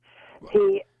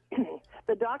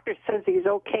 The doctor says he's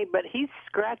okay, but he's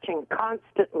scratching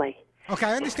constantly. Okay,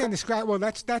 I understand the scratch. Well,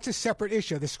 that's a separate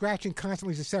issue. The scratching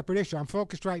constantly is a separate issue. I'm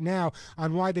focused right now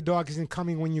on why the dog isn't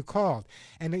coming when you called.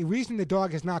 And the reason the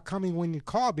dog is not coming when you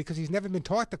called, because he's never been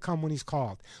taught to come when he's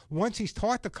called. Once he's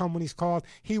taught to come when he's called,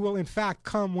 he will in fact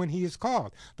come when he is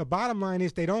called. The bottom line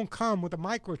is they don't come with a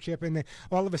microchip and then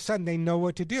all of a sudden they know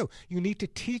what to do. You need to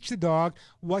teach the dog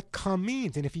what come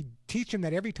means. And if you teach him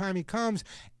that every time he comes,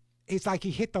 it's like he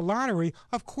hit the lottery,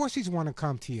 of course he's want to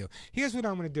come to you. Here's what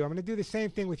I'm going to do. I'm going to do the same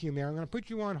thing with you, Mary. I'm going to put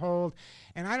you on hold,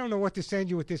 and I don't know what to send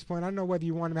you at this point. I don't know whether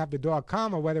you want to have the dog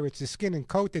come or whether it's the skin and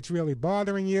coat that's really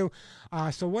bothering you.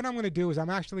 So what I'm going to do is I'm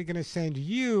actually going to send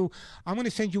you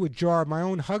a jar of my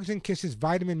own Hugs and Kisses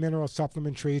vitamin mineral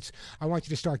supplement treats. I want you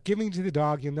to start giving to the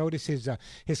dog. You'll notice his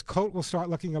coat will start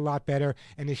looking a lot better,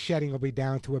 and his shedding will be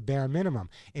down to a bare minimum.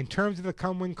 In terms of the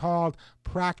come when called,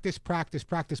 practice, practice,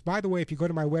 practice. By the way, if you go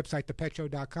to my website,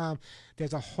 thepetshow.com,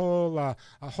 there's a whole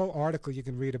article you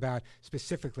can read about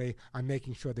specifically on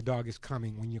making sure the dog is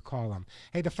coming when you call him.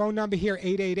 Hey, the phone number here,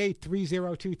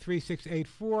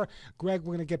 888-302-3684. Greg,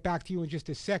 we're going to get back to you in just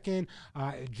a second.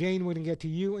 Jane, we're going to get to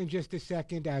you in just a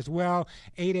second as well,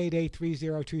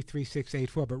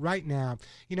 888-302-3684. But right now,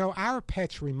 our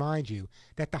pets remind you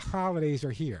that the holidays are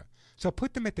here. So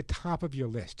put them at the top of your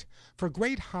list. For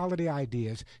great holiday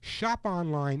ideas, shop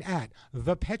online at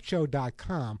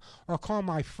thepetshow.com or call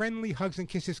my friendly Hugs and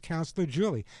Kisses counselor,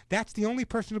 Julie. That's the only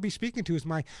person to be speaking to is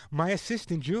my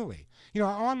assistant, Julie. Our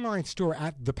online store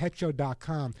at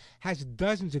thepetshow.com has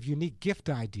dozens of unique gift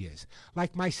ideas,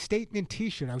 like my statement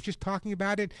T-shirt. I was just talking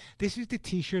about it. This is the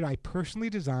T-shirt I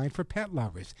personally designed for pet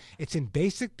lovers. It's in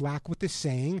basic black with the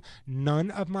saying,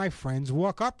 "None of my friends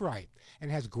walk upright,"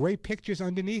 and has great pictures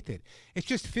underneath it. It's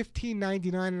just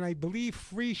 $15.99 and I believe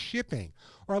free shipping.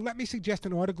 Or let me suggest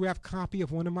an autographed copy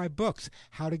of one of my books,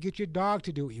 How to Get Your Dog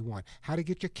to Do What You Want, How to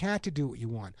Get Your Cat to Do What You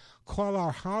Want. Call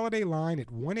our holiday line at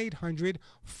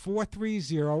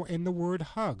 1-800-430 in the word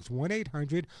HUGS,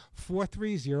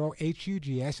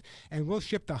 1-800-430-HUGS, and we'll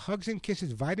ship the Hugs and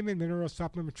Kisses vitamin mineral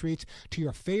supplement treats to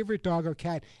your favorite dog or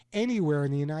cat anywhere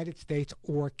in the United States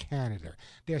or Canada.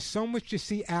 There's so much to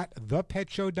see at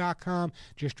thepetshow.com.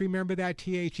 Just remember that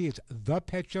THE, it's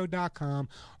thepetshow.com,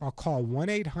 or call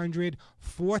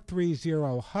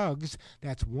 1-800-430-HUGS.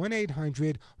 That's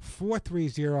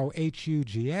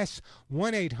 1-800-430-HUGS,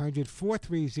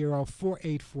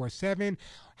 1-800-430-4847.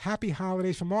 Happy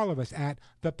holidays from all of us at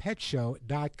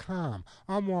thepetshow.com.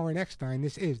 I'm Warren Eckstein.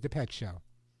 This is The Pet Show.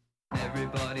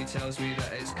 Everybody tells me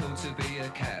that it's cool to be a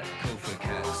cat, cool for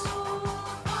cats.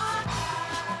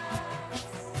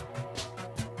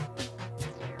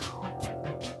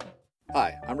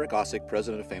 Hi, I'm Rick Ossick,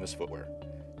 president of Famous Footwear.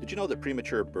 Did you know that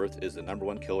premature birth is the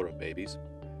 #1 killer of babies?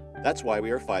 That's why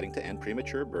we are fighting to end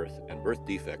premature birth and birth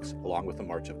defects along with the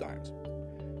March of Dimes.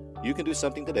 You can do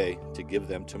something today to give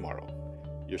them tomorrow.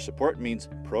 Your support means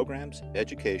programs,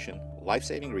 education,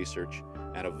 life-saving research,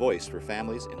 and a voice for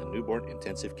families in the newborn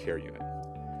intensive care unit.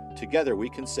 Together we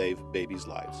can save babies'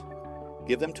 lives.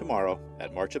 Give them tomorrow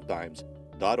at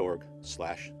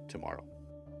marchofdimes.org/tomorrow.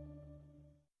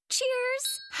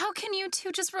 Cheers! How can you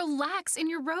two just relax in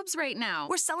your robes right now?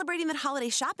 We're celebrating that holiday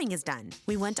shopping is done.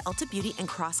 We went to Ulta Beauty and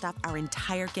crossed off our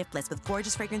entire gift list with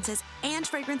gorgeous fragrances and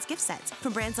fragrance gift sets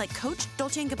from brands like Coach,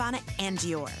 Dolce & Gabbana, and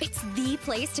Dior. It's the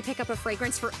place to pick up a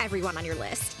fragrance for everyone on your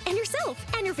list. And yourself,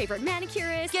 and your favorite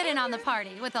manicurist. Get in on the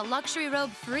party with a luxury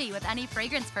robe free with any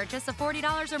fragrance purchase of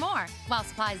 $40 or more, while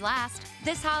supplies last.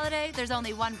 This holiday, there's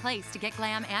only one place to get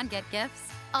glam and get gifts.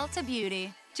 Ulta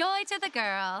Beauty. Joy to the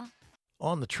girl.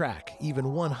 On the track,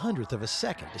 even 1/100th of a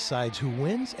second decides who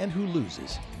wins and who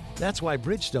loses. That's why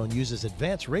Bridgestone uses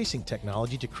advanced racing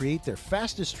technology to create their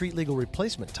fastest street-legal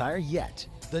replacement tire yet,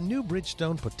 the new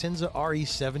Bridgestone Potenza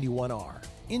RE71R.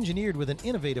 Engineered with an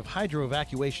innovative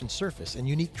hydro-evacuation surface and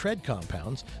unique tread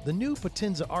compounds, the new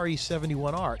Potenza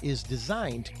RE71R is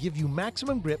designed to give you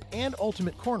maximum grip and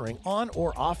ultimate cornering on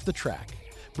or off the track.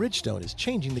 Bridgestone is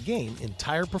changing the game in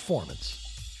tire performance.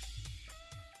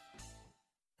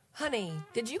 Honey,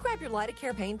 did you grab your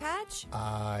Lidocare pain patch?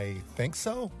 I think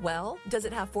so. Well, does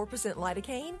it have 4%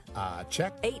 lidocaine?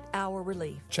 Check. 8-hour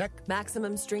relief? Check.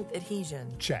 Maximum strength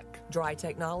adhesion? Check. Dry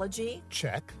technology?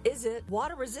 Check. Is it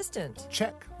water resistant?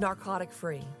 Check. Narcotic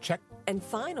free? Check. And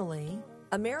finally,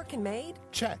 American made?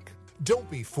 Check. Don't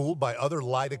be fooled by other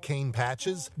lidocaine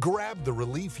patches. Grab the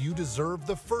relief you deserve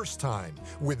the first time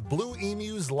with Blue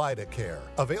Emu's Lidocare.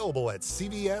 Available at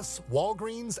CVS,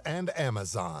 Walgreens, and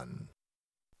Amazon.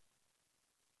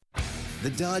 The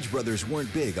Dodge brothers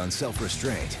weren't big on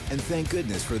self-restraint, and thank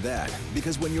goodness for that,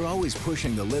 because when you're always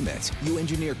pushing the limits, you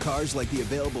engineer cars like the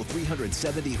available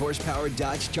 370-horsepower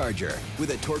Dodge Charger with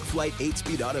a TorqueFlite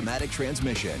 8-speed automatic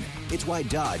transmission. It's why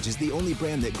Dodge is the only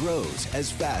brand that grows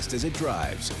as fast as it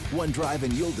drives. One drive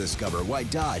and you'll discover why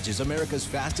Dodge is America's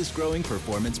fastest-growing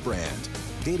performance brand.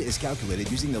 Data is calculated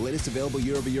using the latest available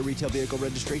year-over-year retail vehicle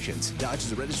registrations. Dodge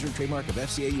is a registered trademark of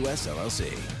FCA US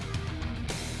LLC.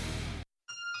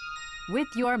 With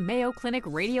your Mayo Clinic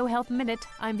Radio Health Minute,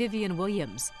 I'm Vivian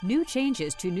Williams. New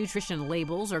changes to nutrition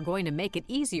labels are going to make it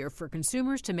easier for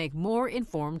consumers to make more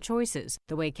informed choices.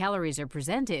 The way calories are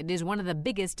presented is one of the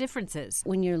biggest differences.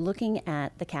 When you're looking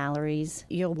at the calories,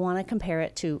 you'll want to compare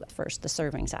it to, first, the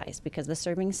serving size, because the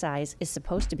serving size is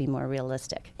supposed to be more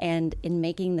realistic. And in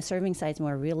making the serving size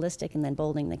more realistic and then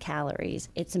bolding the calories,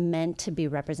 it's meant to be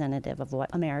representative of what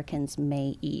Americans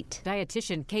may eat.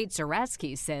 Dietitian Kate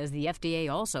Zaratsky says the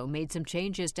FDA also made some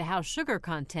changes to how sugar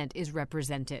content is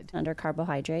represented. Under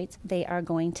carbohydrates, they are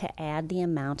going to add the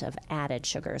amount of added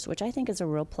sugars, which I think is a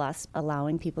real plus,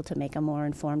 allowing people to make a more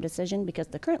informed decision, because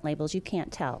the current labels you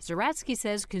can't tell. Zaratsky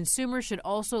says consumers should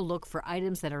also look for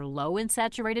items that are low in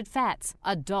saturated fats.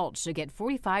 Adults should get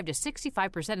 45 to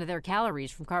 65% of their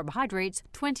calories from carbohydrates,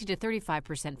 20 to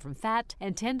 35% from fat,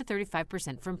 and 10 to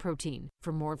 35% from protein.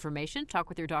 For more information, talk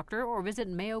with your doctor or visit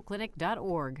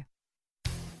mayoclinic.org.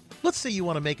 Let's say you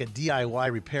want to make a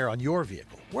DIY repair on your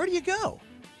vehicle. Where do you go?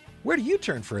 Where do you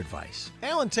turn for advice?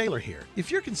 Alan Taylor here. If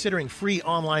you're considering free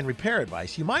online repair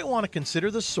advice, you might want to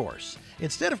consider The Source.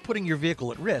 Instead of putting your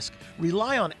vehicle at risk,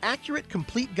 rely on accurate,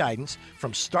 complete guidance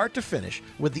from start to finish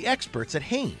with the experts at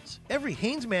Haynes. Every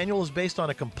Haynes manual is based on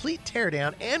a complete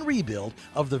teardown and rebuild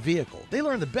of the vehicle. They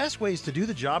learn the best ways to do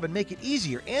the job and make it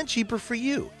easier and cheaper for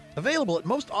you. Available at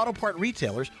most auto part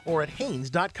retailers or at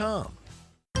Haynes.com.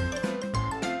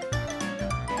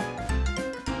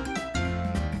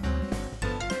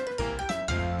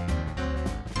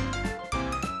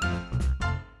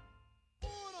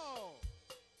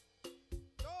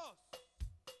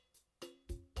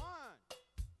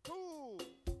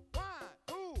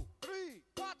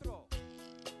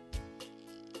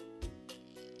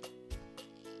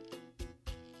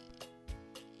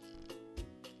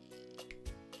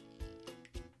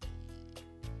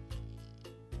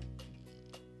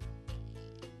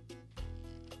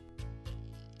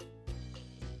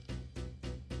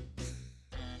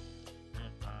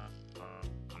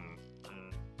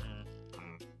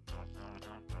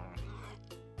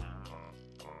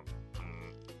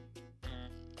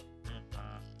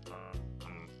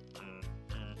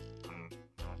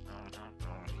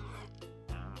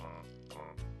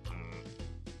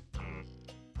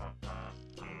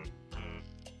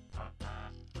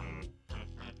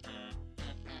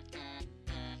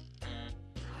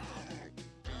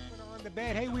 The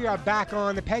bed. Hey, we are back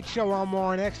on the Pet Show. I'm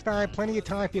Warren Eckstein. Plenty of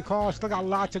time for your calls. Still got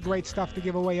lots of great stuff to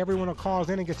give away. Everyone who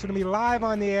calls in and gets to me live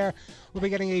on the air will be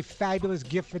getting a fabulous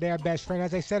gift for their best friend.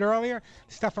 As I said earlier,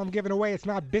 the stuff I'm giving away, it's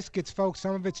not biscuits, folks.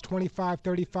 Some of it's $25,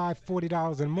 $35,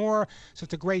 $40 and more. So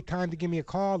it's a great time to give me a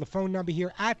call. The phone number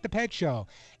here at the Pet Show,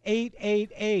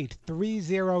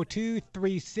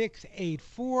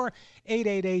 888-302-3684,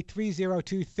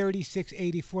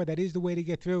 888-302-3684. That is the way to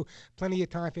get through. Plenty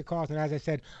of time for your calls. And as I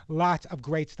said, lots of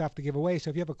great stuff to give away. So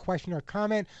if you have a question or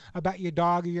comment about your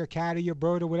dog or your cat or your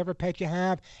bird or whatever pet you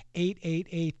have,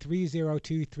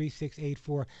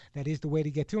 888-302-3684. That is the way to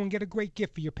get through and get a great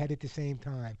gift for your pet at the same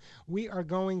time. We are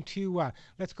going to,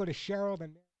 let's go to Cheryl.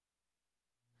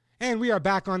 And we are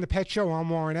back on the Pet Show. I'm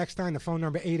Warren Eckstein. The phone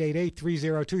number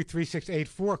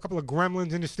 888-302-3684. A couple of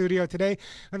gremlins in the studio today.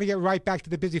 Let me get right back to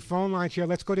the busy phone lines here.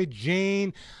 Let's go to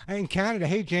Jane in Canada.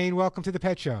 Hey, Jane, welcome to the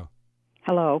Pet Show.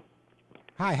 Hello.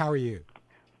 Hi, how are you?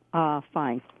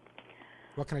 Fine.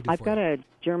 What can I do I've for got you? a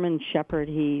German Shepherd.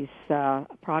 He's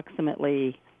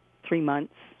approximately 3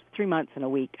 months and a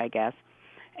week, I guess,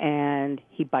 and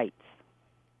he bites.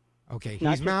 Okay,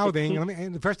 Not he's just mouthing.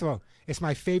 And first of all, it's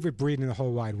my favorite breed in the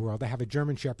whole wide world. I have a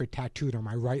German Shepherd tattooed on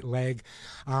my right leg.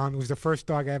 It was the first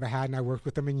dog I ever had, and I worked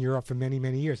with them in Europe for many,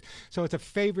 many years. So it's a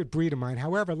favorite breed of mine.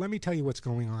 However, let me tell you what's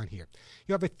going on here.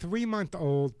 You have a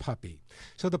 3-month-old puppy.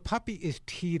 So the puppy is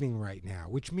teething right now,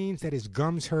 which means that his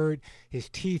gums hurt, his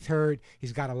teeth hurt,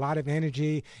 he's got a lot of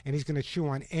energy, and he's going to chew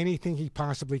on anything he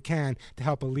possibly can to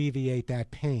help alleviate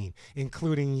that pain,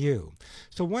 including you.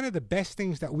 So one of the best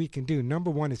things that we can do, number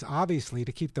one, is obviously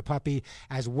to keep the puppy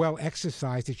as well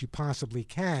exercised as you possibly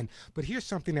can. But here's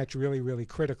something that's really, really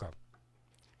critical.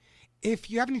 If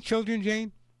you have any children,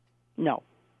 Jane? No.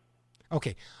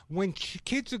 Okay, when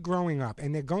kids are growing up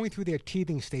and they're going through their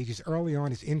teething stages early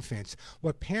on as infants,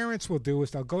 what parents will do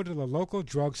is they'll go to the local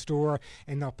drugstore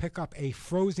and they'll pick up a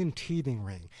frozen teething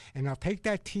ring. And they'll take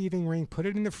that teething ring, put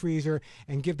it in the freezer,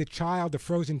 and give the child the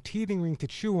frozen teething ring to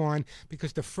chew on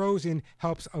because the frozen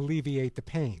helps alleviate the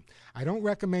pain. I don't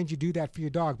recommend you do that for your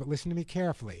dog, but listen to me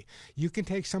carefully. You can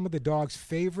take some of the dog's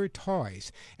favorite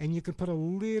toys and you can put a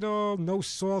little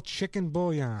no-salt chicken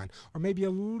bouillon or maybe a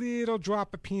little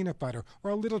drop of peanut butter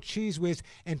or a little cheese whiz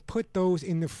and put those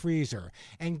in the freezer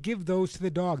and give those to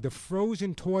the dog. The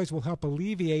frozen toys will help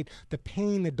alleviate the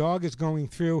pain the dog is going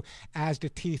through as the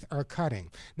teeth are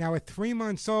cutting. Now at 3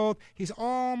 months old, he's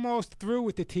almost through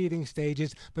with the teething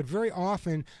stages, but very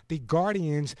often the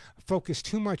guardians focus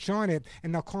too much on it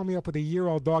and they'll call me up with a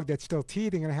year-old dog that's still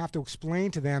teething and I have to explain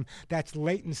to them that's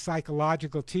latent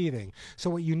psychological teething.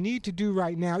 So what you need to do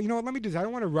right now, you know what, let me do this. I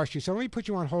don't want to rush you, so let me put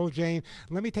you on hold, Jane.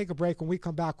 Let me take a break. When we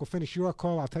come back, we'll finish your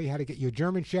call. I'll tell you how to get your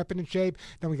German Shepherd in shape.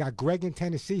 Then we got Greg in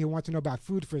Tennessee who wants to know about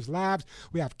food for his labs.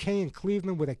 We have Kay in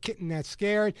Cleveland with a kitten that's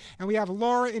scared. And we have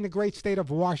Laura in the great state of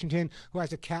Washington who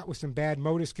has a cat with some bad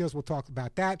motor skills. We'll talk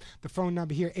about that. The phone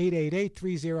number here,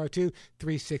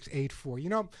 888-302-3684. You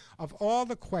know, of all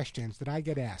the questions that I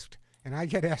get asked, and I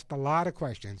get asked a lot of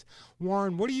questions,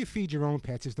 Warren, what do you feed your own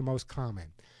pets is the most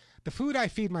common. The food I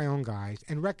feed my own guys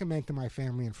and recommend to my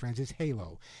family and friends is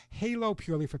Halo. Halo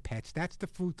Purely for Pets. That's the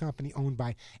food company owned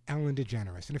by Ellen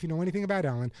DeGeneres. And if you know anything about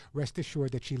Ellen, rest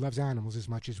assured that she loves animals as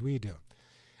much as we do.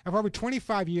 For over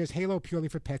 25 years, Halo Purely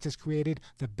for Pets has created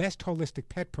the best holistic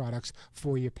pet products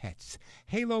for your pets.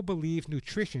 Halo believes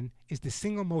nutrition is the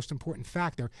single most important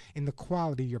factor in the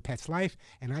quality of your pet's life,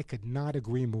 and I could not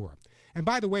agree more. And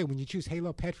by the way, when you choose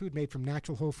Halo pet food made from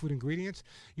natural whole food ingredients,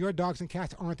 your dogs and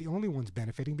cats aren't the only ones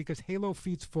benefiting because Halo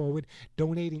feeds forward,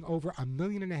 donating over 1.5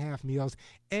 million meals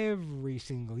every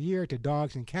single year to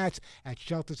dogs and cats at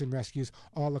shelters and rescues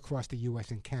all across the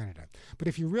U.S. and Canada. But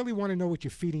if you really want to know what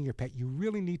you're feeding your pet, you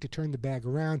really need to turn the bag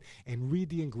around and read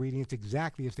the ingredients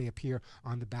exactly as they appear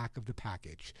on the back of the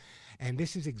package. And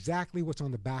this is exactly what's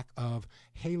on the back of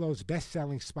Halo's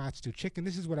best-selling Spot Stew Chicken.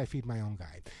 This is what I feed my own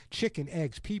guy. Chicken,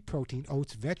 eggs, pea protein,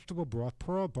 oats, vegetable broth,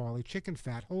 pearl barley, chicken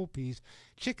fat, whole peas,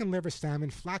 chicken liver, salmon,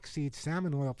 flax seeds,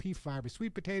 salmon oil, pea fiber,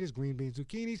 sweet potatoes, green beans,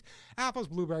 zucchinis, apples,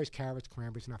 blueberries, carrots,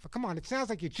 cranberries, and come on, it sounds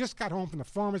like you just got home from the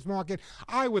farmer's market.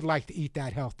 I would like to eat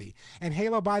that healthy. And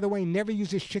Halo, by the way, never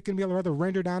uses chicken meal or other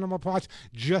rendered animal parts,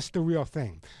 just the real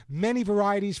thing. Many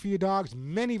varieties for your dogs,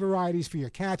 many varieties for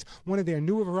your cats. One of their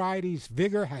newer varieties,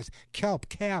 Vigor, has kelp,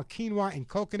 kale, quinoa, and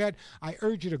coconut. I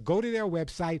urge you to go to their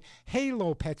website,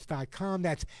 halopets.com.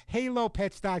 That's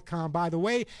halopets.com. By the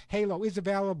way, Halo is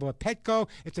available at Petco.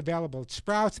 It's available at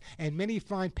Sprouts and many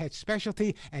fine pet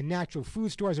specialty and natural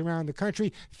food stores around the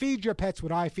country. Feed your pets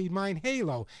what I feed mine.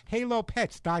 Halo,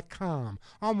 halopets.com.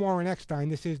 I'm Warren Eckstein.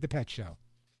 This is The Pet Show.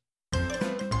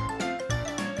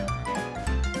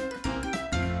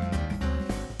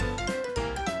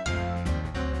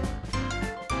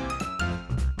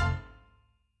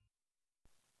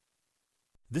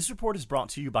 This report is brought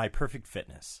to you by Perfect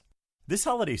Fitness. This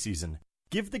holiday season,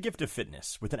 give the gift of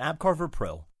fitness with an AbCarver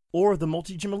Pro or the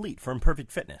Multi-Gym Elite from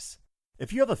Perfect Fitness.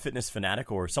 If you have a fitness fanatic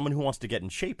or someone who wants to get in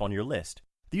shape on your list,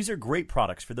 these are great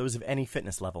products for those of any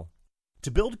fitness level.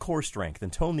 To build core strength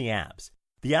and tone the abs,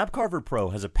 the AbCarver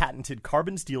Pro has a patented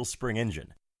carbon steel spring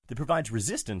engine that provides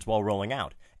resistance while rolling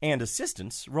out and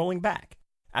assistance rolling back,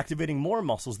 activating more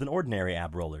muscles than ordinary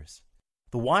ab rollers.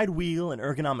 The wide wheel and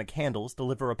ergonomic handles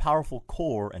deliver a powerful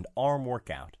core and arm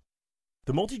workout.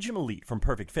 The Multi-Gym Elite from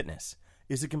Perfect Fitness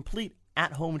is a complete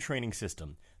at-home training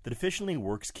system that efficiently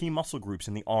works key muscle groups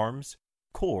in the arms,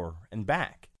 core, and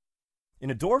back.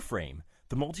 In a door frame,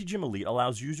 the Multi-Gym Elite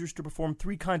allows users to perform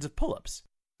 3 kinds of pull-ups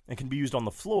and can be used on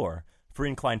the floor for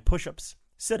inclined push-ups,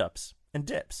 sit-ups, and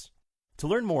dips. To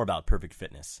learn more about Perfect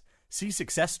Fitness, see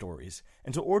success stories,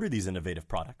 and to order these innovative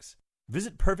products,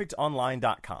 Visit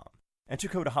perfectonline.com. Enter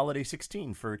code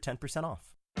HOLIDAY16 for 10%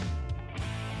 off.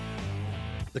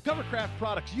 The Covercraft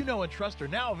products you know and trust are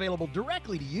now available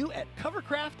directly to you at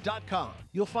covercraft.com.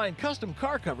 You'll find custom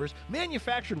car covers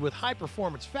manufactured with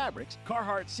high-performance fabrics,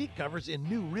 Carhartt seat covers in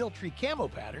new Realtree camo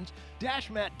patterns, Dash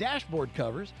Mat dashboard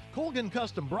covers, Colgan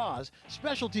custom bras,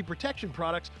 specialty protection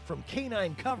products from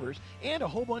K9 Covers, and a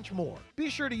whole bunch more. Be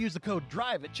sure to use the code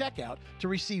DRIVE at checkout to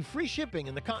receive free shipping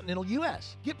in the continental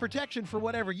U.S. Get protection for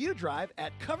whatever you drive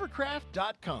at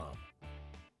covercraft.com.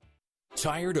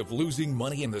 Tired of losing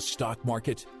money in the stock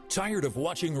market? Tired of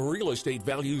watching real estate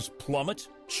values plummet?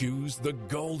 Choose the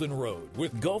Golden Road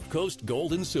with Gulf Coast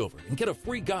Gold and Silver and get a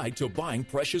free guide to buying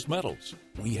precious metals.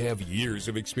 We have years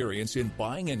of experience in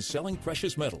buying and selling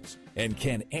precious metals and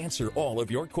can answer all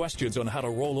of your questions on how to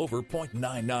roll over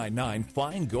 0.999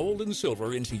 fine gold and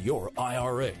silver into your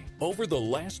IRA. Over the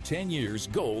last 10 years,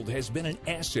 gold has been an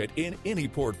asset in any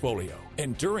portfolio.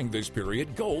 And during this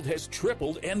period, gold has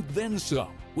tripled and then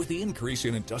some. With the increase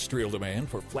in industrial demand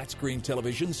for flat-screen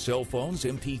televisions, cell phones,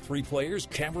 MP3 players,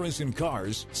 cameras, and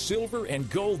cars, silver and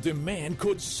gold demand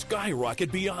could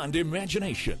skyrocket beyond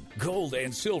imagination. Gold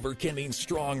and silver can mean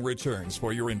strong returns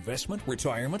for your investment,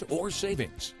 retirement, or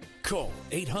savings. Call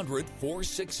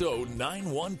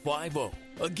 800-460-9150.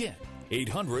 Again,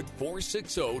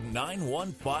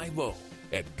 800-460-9150.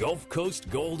 At Gulf Coast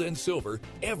Gold and Silver,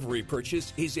 every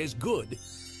purchase is as good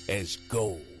as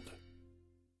gold.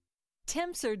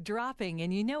 Temps are dropping,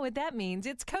 and you know what that means.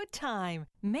 It's coat time.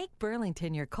 Make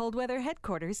Burlington your cold weather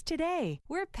headquarters today.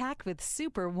 We're packed with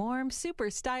super warm, super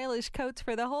stylish coats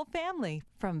for the whole family.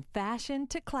 From fashion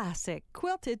to classic,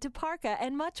 quilted to parka,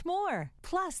 and much more.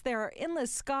 Plus, there are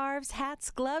endless scarves, hats,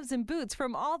 gloves, and boots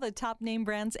from all the top name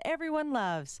brands everyone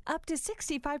loves. Up to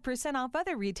 65% off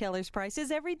other retailers'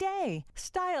 prices every day.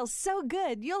 Style's so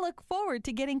good, you'll look forward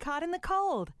to getting caught in the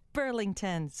cold.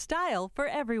 Burlington, style for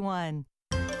everyone.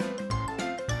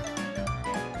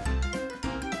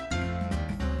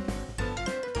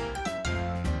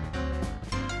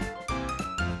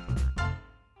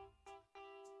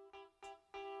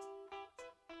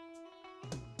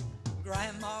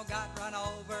 Grandma got run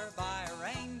over by a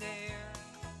reindeer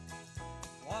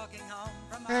walking home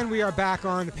from... And we are back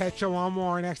on the Pet Show on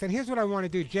Warren Eckstein. And here's what I want to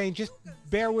do, Jane. Just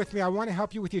bear with me. I want to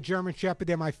help you with your German Shepherd.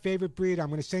 They're my favorite breed. I'm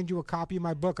going to send you a copy of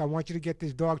my book. I want you to get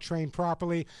this dog trained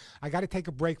properly. I got to take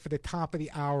a break for the top of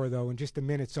the hour, though, in just a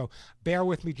minute. So bear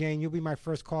with me, Jane. You'll be my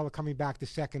first caller coming back the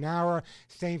second hour.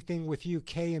 Same thing with you,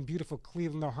 Kay, in beautiful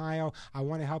Cleveland, Ohio. I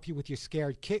want to help you with your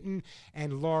scared kitten.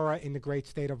 And Laura in the great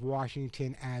state of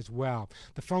Washington as well.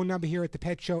 The phone number here at the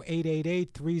Pet Show,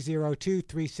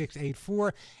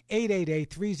 888-302-3684.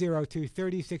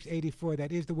 888-302-3684.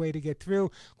 That is the way to get through.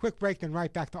 Quick break, then right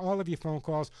back to all of your phone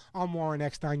calls on Warren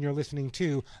Eckstein. You're listening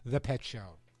to The Pet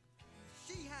Show.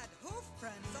 She had hoof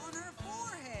prints on her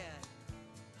forehead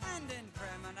and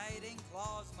incriminating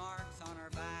claws marks on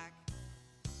her back.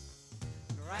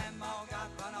 Grandma got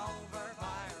run over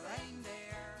by a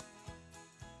reindeer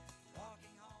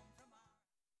walking home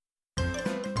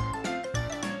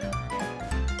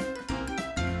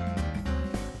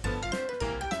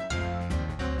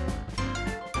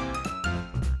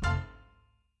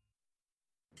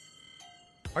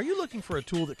Are you looking for a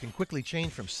tool that can quickly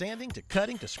change from sanding to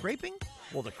cutting to scraping?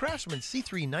 Well, the Craftsman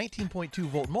C3 19.2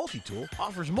 volt multi-tool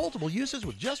offers multiple uses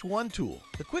with just one tool.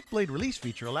 The quick blade release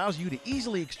feature allows you to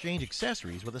easily exchange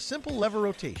accessories with a simple lever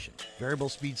rotation. Variable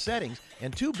speed settings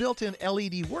and two built-in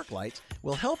LED work lights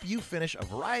will help you finish a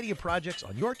variety of projects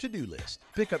on your to-do list.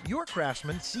 Pick up your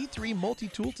Craftsman C3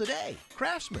 multi-tool today.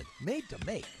 Craftsman, made to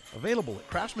make. Available at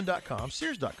craftsman.com,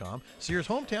 sears.com, Sears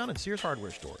Hometown, and Sears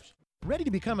Hardware stores. Ready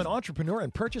to become an entrepreneur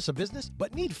and purchase a business,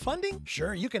 but need funding?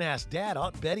 Sure, you can ask Dad,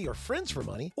 Aunt Betty, or friends for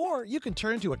money, or you can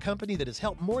turn to a company that has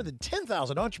helped more than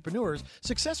 10,000 entrepreneurs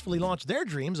successfully launch their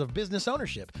dreams of business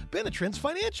ownership, Benetrends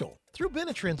Financial. Through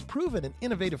Benetrends' proven and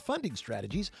innovative funding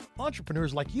strategies,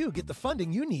 entrepreneurs like you get the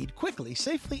funding you need quickly,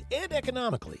 safely, and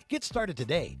economically. Get started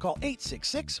today. Call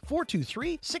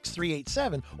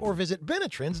 866-423-6387 or visit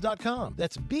Benetrends.com.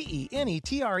 That's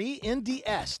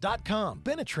Benetrends.com.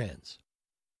 Benetrends.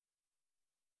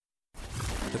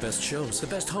 The best shows, the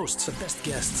best hosts, the best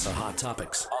guests, the hot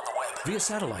topics. On the web, via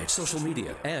satellite, social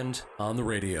media, and on the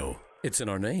radio. It's in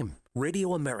our name,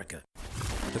 Radio America.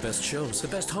 The best shows, the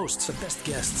best hosts, the best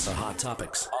guests, the hot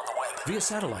topics. On the web, via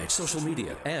satellite, social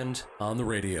media, and on the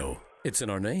radio. It's in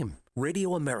our name,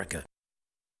 Radio America.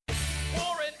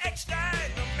 Warren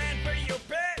Eckstein, the man for your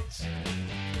pets.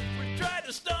 We tried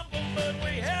to stumble, but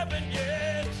we haven't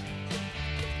yet.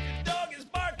 Your dog is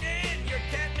barking, your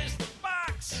cat missed the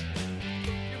box.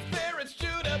 Your ferret's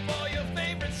chewed up all your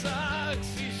favorite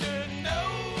socks. You should know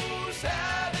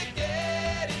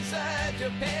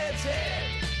your pet's head.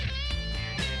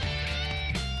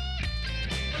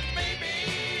 But maybe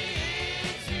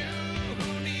it's you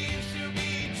who needs to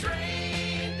be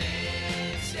trained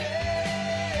instead.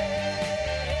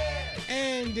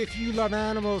 And if you love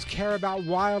animals, care about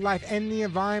wildlife and the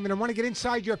environment, and want to get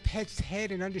inside your pet's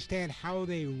head and understand how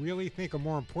they really think, or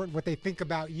more important, what they think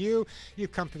about you,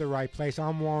 you've come to the right place.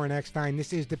 I'm Warren Eckstein.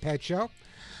 This is The Pet Show.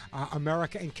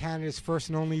 America and Canada's first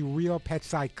and only real pet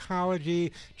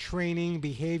psychology, training,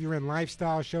 behavior, and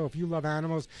lifestyle show. If you love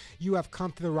animals, you have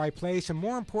come to the right place. And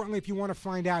more importantly, if you want to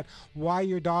find out why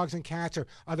your dogs and cats or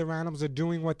other animals are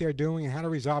doing what they're doing and how to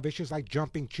resolve issues like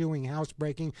jumping, chewing,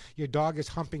 housebreaking, your dog is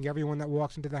humping everyone that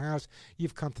walks into the house,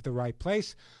 you've come to the right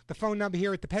place. The phone number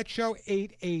here at The Pet Show,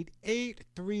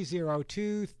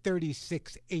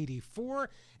 888-302-3684.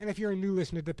 And if you're a new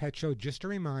listener to The Pet Show, just a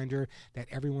reminder that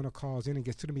everyone who calls in and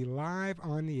gets to be live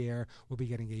on the air will be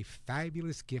getting a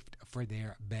fabulous gift for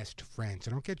their best friend.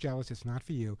 So don't get jealous. It's not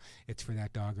for you. It's for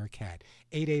that dog or cat.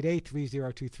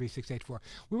 888-302-3684.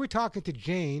 We were talking to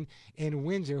Jane in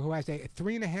Windsor, who has a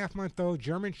 3.5-month-old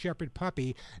German Shepherd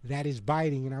puppy that is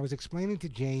biting. And I was explaining to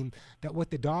Jane that what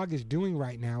the dog is doing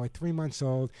right now at 3 months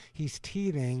old, he's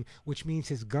teething, which means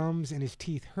his gums and his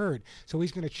teeth hurt. So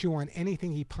he's going to chew on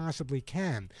anything he possibly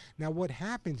can. Now, what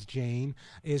happens, Jane,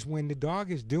 is when the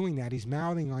dog is doing that, he's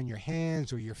mouthing on your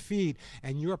hands or your feet,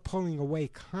 and you're pulling away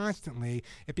constantly,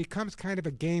 it becomes kind of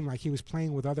a game like he was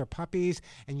playing with other puppies,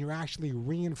 and you're actually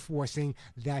reinforcing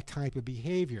that type of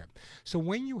behavior. So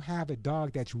when you have a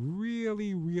dog that's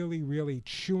really, really, really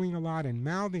chewing a lot and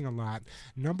mouthing a lot,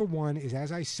 number one is,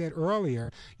 as I said earlier,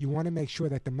 you want to make sure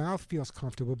that the mouth feels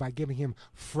comfortable by giving him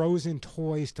frozen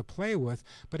toys to play with,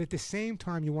 but at the same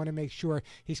time, you want to make sure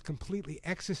he's completely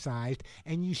exercised,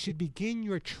 and you should begin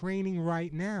your training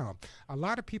right now. A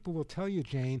lot of people will tell you,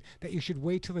 Jane, that you should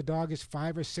wait till the dog is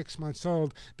 5 or 6 months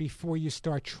old before you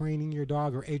start training your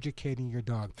dog or educating your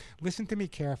dog. Listen to me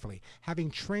carefully. Having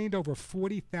trained over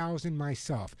 40,000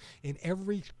 myself in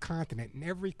every continent, in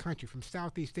every country, from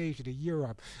Southeast Asia to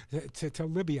Europe to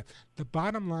Libya, the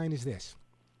bottom line is this.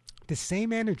 The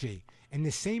same energy and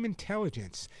the same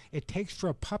intelligence it takes for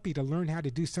a puppy to learn how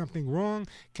to do something wrong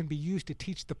can be used to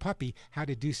teach the puppy how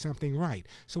to do something right.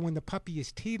 So when the puppy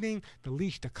is teething, the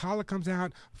leash, the collar comes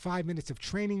out, 5 minutes of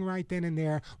training right then and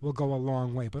there will go a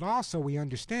long way. But also we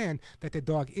understand that the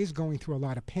dog is going through a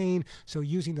lot of pain, so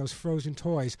using those frozen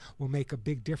toys will make a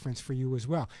big difference for you as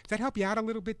well. Does that help you out a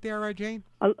little bit there, Jane?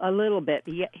 A little bit.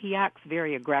 He acts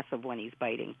very aggressive when he's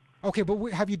biting. Okay,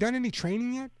 but have you done any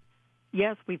training yet?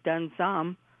 Yes, we've done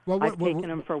some. Well, I've taken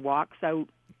him for walks out,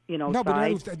 No,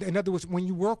 side. but in other words, when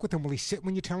you work with him, will he sit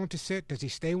when you tell him to sit? Does he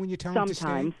stay when you tell him to stay?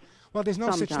 Sometimes. Well, there's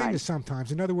no such thing Sometimes. as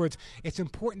sometimes. In other words, it's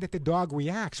important that the dog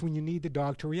reacts when you need the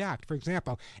dog to react. For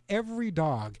example, every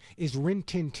dog is Rin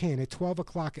Tin Tin at 12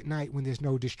 o'clock at night when there's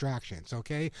no distractions,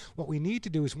 okay? What we need to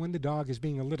do is when the dog is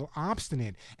being a little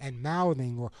obstinate and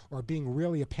mouthing or being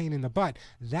really a pain in the butt,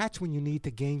 that's when you need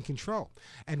to gain control.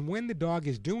 And when the dog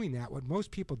is doing that, what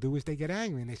most people do is they get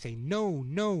angry and they say, no,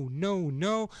 no, no,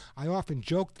 no. I often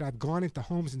joke that I've gone into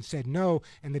homes and said no,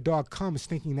 and the dog comes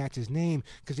thinking that's his name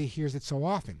because he hears it so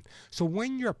often. So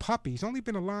when your puppy, he's only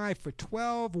been alive for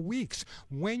 12 weeks,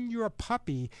 when your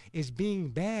puppy is being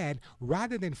bad,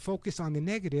 rather than focus on the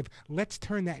negative, let's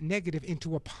turn that negative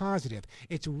into a positive.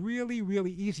 It's really,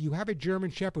 really easy. You have a German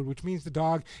Shepherd, which means the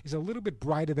dog is a little bit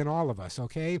brighter than all of us,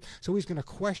 okay? So he's going to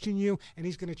question you and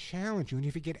he's going to challenge you. And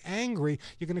if you get angry,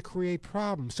 you're going to create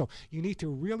problems. So you need to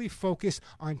really focus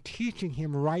on teaching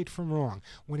him right from wrong.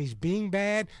 When he's being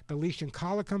bad, the leash and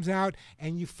collar comes out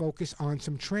and you focus on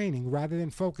some training rather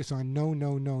than focus on no,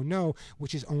 no, no, no,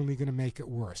 which is only going to make it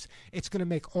worse. It's going to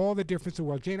make all the difference in the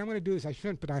world. Jane, I'm going to do this. I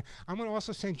shouldn't, but I'm going to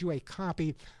also send you a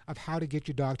copy of how to get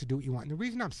your dog to do what you want. And the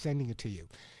reason I'm sending it to you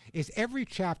is every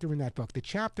chapter in that book, the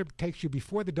chapter takes you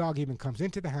before the dog even comes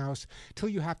into the house till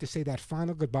you have to say that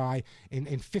final goodbye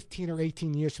in 15 or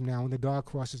 18 years from now when the dog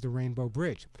crosses the Rainbow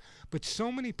Bridge. But so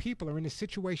many people are in a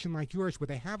situation like yours where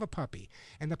they have a puppy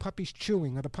and the puppy's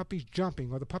chewing or the puppy's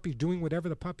jumping or the puppy's doing whatever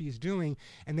the puppy is doing,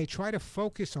 and they try to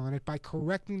focus on it by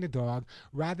correcting the dog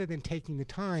rather than taking the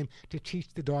time to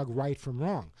teach the dog right from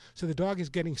wrong. So the dog is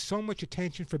getting so much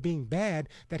attention for being bad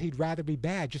that he'd rather be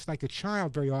bad, just like a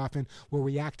child very often will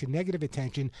react to negative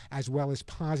attention as well as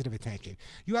positive attention.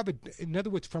 You have in other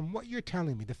words, from what you're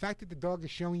telling me, the fact that the dog is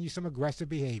showing you some aggressive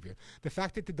behavior, the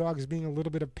fact that the dog is being a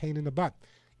little bit of a pain in the butt,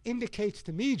 indicates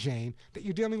to me, Jane, that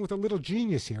you're dealing with a little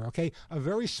genius here, okay? A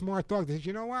very smart dog that says,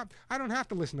 you know what? I don't have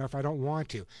to listen to her if I don't want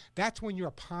to. That's when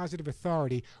your positive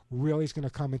authority really is going to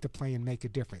come into play and make a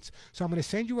difference. So I'm going to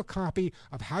send you a copy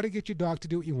of How to Get Your Dog to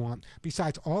Do What You Want.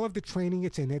 Besides all of the training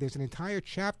it's in there, there's an entire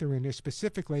chapter in there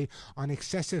specifically on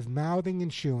excessive mouthing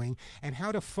and chewing and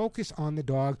how to focus on the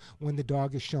dog when the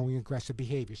dog is showing aggressive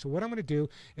behavior. So what I'm going to do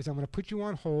is I'm going to put you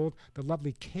on hold. The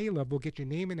lovely Caleb will get your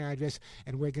name and address,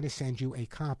 and we're going to send you a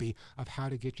copy of How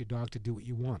to Get Your Dog to Do What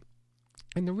You Want.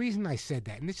 And the reason I said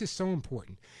that, and this is so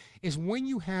important, is when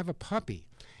you have a puppy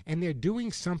and they're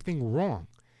doing something wrong,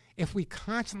 if we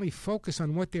constantly focus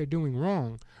on what they're doing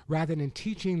wrong rather than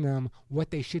teaching them what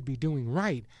they should be doing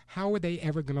right, how are they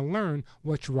ever going to learn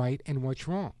what's right and what's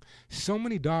wrong? So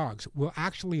many dogs will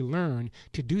actually learn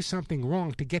to do something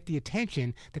wrong to get the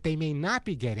attention that they may not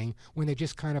be getting when they're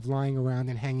just kind of lying around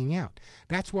and hanging out.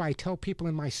 That's why I tell people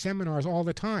in my seminars all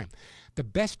the time, the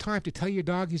best time to tell your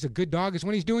dog he's a good dog is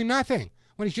when he's doing nothing.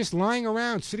 When he's just lying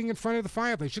around, sitting in front of the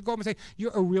fireplace. You should go up and say,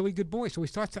 you're a really good boy. So he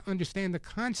starts to understand the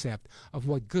concept of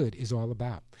what good is all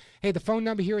about. Hey, the phone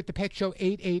number here at the Pet Show,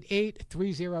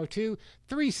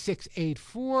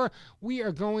 888-302-3684. We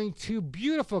are going to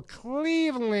beautiful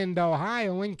Cleveland,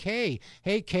 Ohio, and Kay.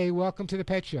 Hey, Kay, welcome to the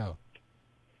Pet Show.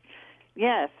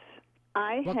 Yes,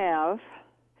 I've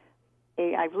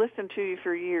listened to you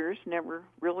for years, never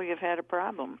really have had a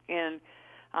problem. And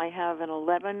I have an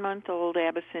 11-month-old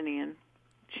Abyssinian.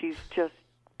 She's just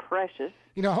precious.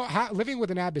 You know, living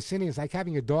with an Abyssinian is like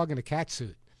having a dog in a cat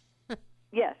suit.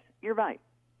 Yes, you're right.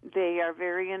 They are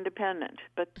very independent.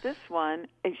 But this one,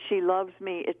 she loves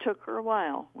me. It took her a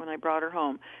while when I brought her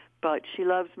home. But she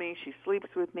loves me. She sleeps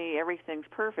with me. Everything's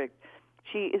perfect.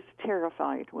 She is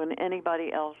terrified when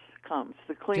anybody else comes.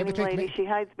 The cleaning lady, she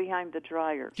hides behind the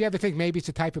dryer. Do you ever think maybe it's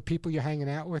the type of people you're hanging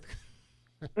out with?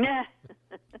 Nah.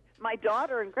 My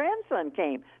daughter and grandson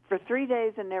came for 3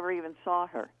 days and never even saw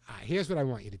her. Here's what I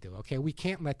want you to do, okay? We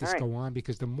can't let this go on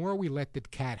because the more we let the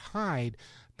cat hide,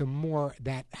 the more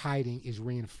that hiding is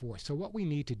reinforced. So what we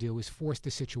need to do is force the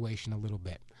situation a little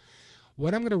bit.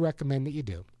 What I'm going to recommend that you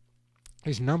do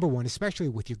is, number one, especially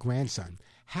with your grandson,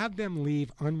 have them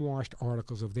leave unwashed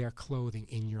articles of their clothing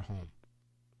in your home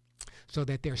so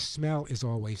that their smell is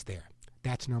always there.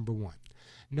 That's number one.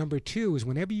 Number two is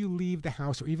whenever you leave the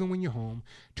house or even when you're home,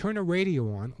 turn a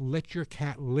radio on, let your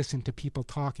cat listen to people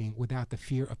talking without the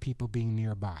fear of people being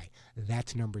nearby.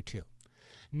 That's number two.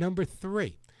 Number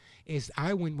three is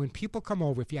when people come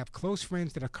over, if you have close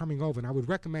friends that are coming over, and I would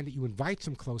recommend that you invite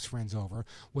some close friends over,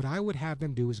 what I would have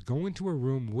them do is go into a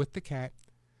room with the cat,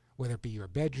 whether it be your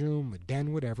bedroom, a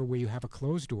den, whatever, where you have a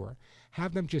closed door,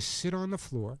 have them just sit on the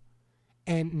floor,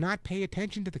 and not pay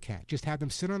attention to the cat. Just have them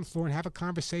sit on the floor and have a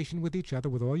conversation with each other,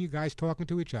 with all you guys talking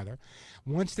to each other.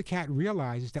 Once the cat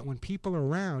realizes that when people are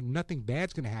around, nothing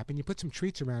bad's going to happen, you put some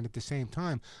treats around at the same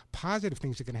time, positive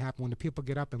things are going to happen when the people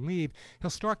get up and leave, he'll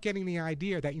start getting the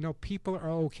idea that, people are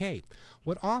okay.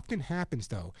 What often happens,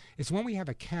 though, is when we have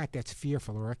a cat that's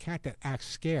fearful or a cat that acts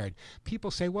scared, people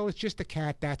say, well, it's just a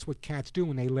cat, that's what cats do,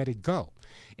 and they let it go.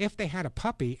 If they had a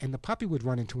puppy and the puppy would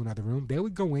run into another room, they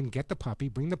would go in, get the puppy,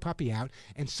 bring the puppy out,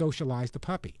 and socialize the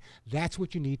puppy. That's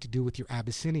what you need to do with your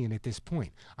Abyssinian at this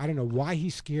point. I don't know why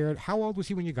he's scared. How old was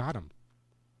he when you got him?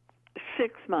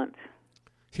 6 months.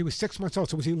 He was 6 months old.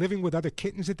 So was he living with other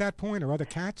kittens at that point or other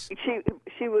cats? She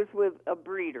was with a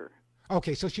breeder.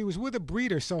 Okay, so she was with a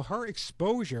breeder, so her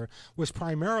exposure was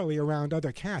primarily around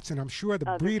other cats, and I'm sure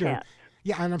the breeder... Cats.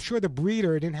 Yeah, and I'm sure the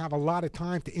breeder didn't have a lot of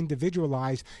time to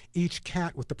individualize each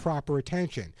cat with the proper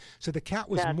attention. So the cat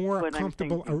was more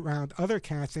comfortable around other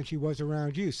cats than she was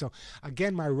around you. So,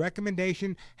 again, my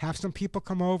recommendation, have some people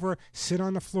come over, sit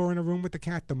on the floor in a room with the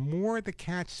cat. The more the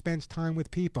cat spends time with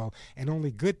people and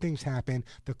only good things happen,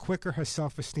 the quicker her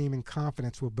self-esteem and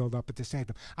confidence will build up at the same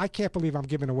time. I can't believe I'm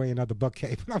giving away another book,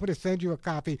 Kate, but I'm going to send you a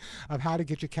copy of How to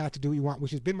Get Your Cat to Do What You Want, which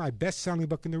has been my best-selling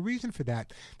book. And the reason for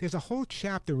that, there's a whole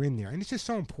chapter in there, and it's just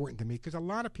so important to me because a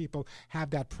lot of people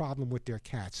have that problem with their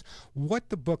cats. What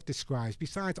the book describes,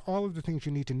 besides all of the things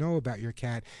you need to know about your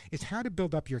cat, is how to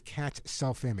build up your cat's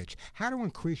self-image, how to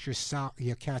increase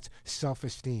your cat's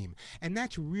self-esteem. And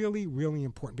that's really, really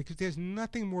important because there's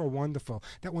nothing more wonderful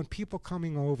than when people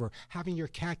coming over, having your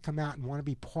cat come out and want to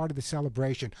be part of the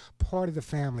celebration, part of the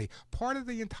family, part of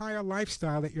the entire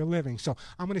lifestyle that you're living. So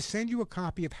I'm going to send you a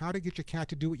copy of How to Get Your Cat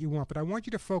to Do What You Want, but I want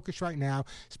you to focus right now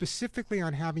specifically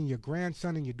on having your grandson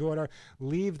grandson and your daughter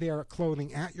leave their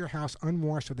clothing at your house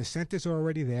unwashed so the scent is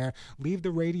already there. Leave the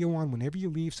radio on whenever you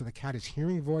leave so the cat is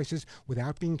hearing voices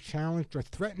without being challenged or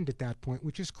threatened at that point,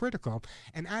 which is critical.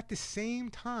 And at the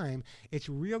same time, it's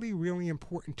really, really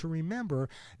important to remember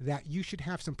that you should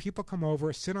have some people come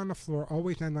over, sit on the floor,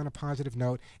 always end on a positive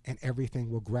note, and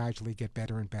everything will gradually get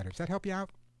better and better. Does that help you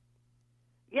out?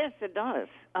 Yes, it does.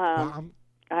 Well,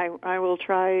 I will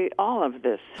try all of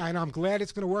this. And I'm glad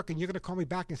it's going to work, and you're going to call me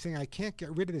back and saying, I can't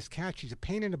get rid of this cat. She's a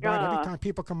pain in the butt. Every time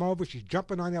people come over, she's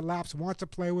jumping on their laps, wants to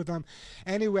play with them.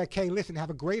 Anyway, Kay, listen, have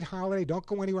a great holiday. Don't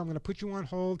go anywhere. I'm going to put you on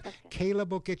hold. Okay.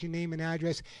 Caleb will get your name and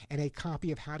address, and a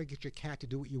copy of How to Get Your Cat to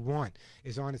Do What You Want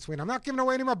is on its way. And I'm not giving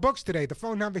away any more books today. The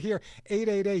phone number here,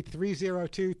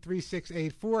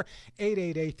 888-302-3684,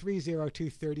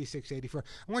 888-302-3684.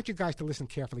 I want you guys to listen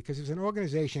carefully because there's an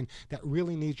organization that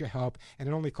really needs your help, and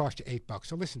it only cost you $8.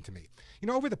 So listen to me. You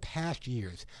know, over the past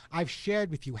years, I've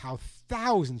shared with you how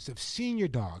thousands of senior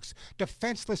dogs,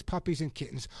 defenseless puppies and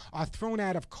kittens, are thrown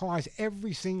out of cars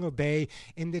every single day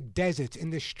in the deserts,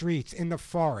 in the streets, in the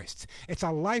forests. It's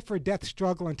a life or death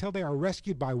struggle until they are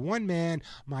rescued by one man,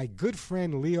 my good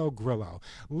friend Leo Grillo.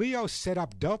 Leo set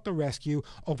up Delta Rescue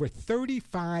over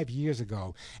 35 years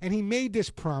ago, and he made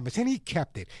this promise, and he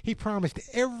kept it. He promised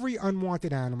every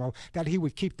unwanted animal that he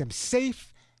would keep them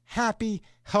safe, happy,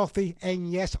 healthy,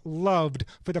 and yes, loved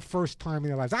for the first time in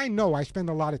their lives. I know I spend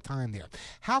a lot of time there.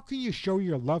 How can you show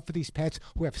your love for these pets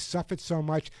who have suffered so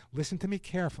much? Listen to me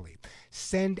carefully.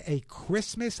 Send a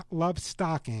Christmas love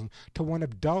stocking to one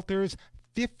of Delta's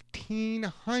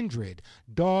 1,500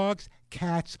 dogs,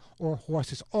 cats, or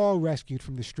horses, all rescued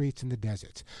from the streets and the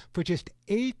deserts. For just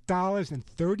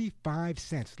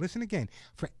 $8.35, listen again,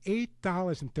 for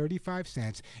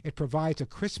 $8.35, it provides a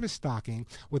Christmas stocking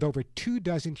with over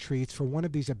 24 treats for one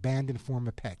of these abandoned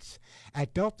former pets.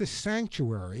 At Delta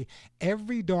Sanctuary,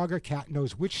 every dog or cat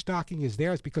knows which stocking is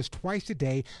theirs because twice a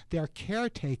day, their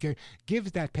caretaker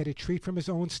gives that pet a treat from his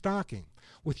own stocking.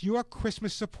 With your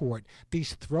Christmas support,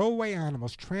 these throwaway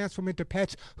animals transform into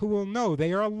pets who will know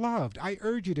they are loved. I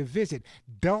urge you to visit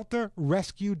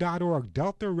deltarescue.org,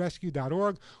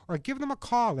 deltarescue.org, or give them a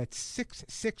call at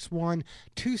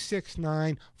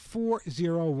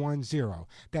 661-269-4010.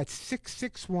 That's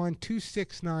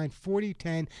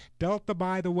 661-269-4010. Delta,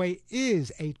 by the way,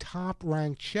 is a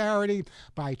top-ranked charity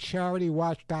by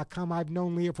CharityWatch.com. I've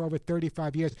known Leah for over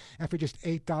 35 years, and for just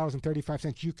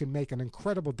 $8.35, you can make an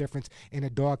incredible difference in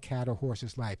a dog, cat, or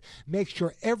horse's life. Make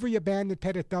sure every abandoned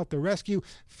pet at Delta Rescue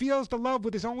feels the love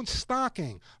with his own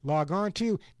stocking. Log on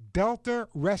to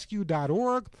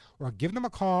deltarescue.org or give them a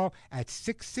call at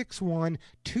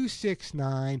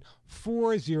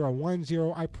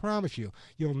 661-269-4010. I promise you,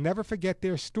 you'll never forget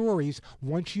their stories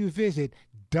once you visit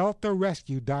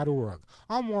deltarescue.org.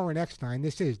 I'm Warren Eckstein.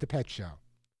 This is The Pet Show.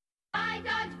 My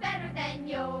dog's better than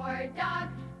your dog.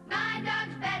 My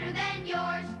dog's better than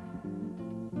yours.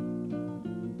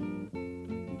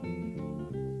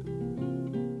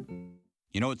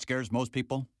 You know what scares most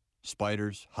people?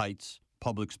 Spiders, heights,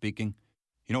 public speaking.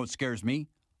 You know what scares me?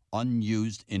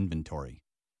 Unused inventory.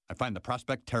 I find the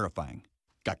prospect terrifying.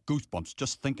 Got goosebumps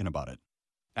just thinking about it.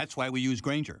 That's why we use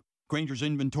Grainger. Grainger's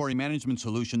inventory management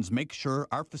solutions make sure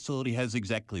our facility has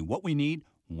exactly what we need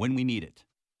when we need it.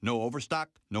 No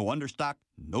overstock, no understock,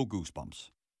 no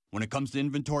goosebumps. When it comes to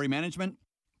inventory management,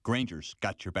 Grainger's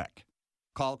got your back.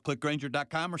 Call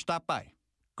clickgrainger.com or stop by.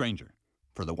 Grainger,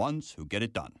 for the ones who get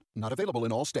it done. Not available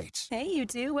in all states. Hey, you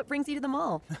two. What brings you to the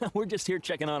mall? We're just here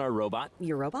checking on our robot.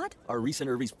 Your robot? Our recent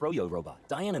Irvy's Froyo robot.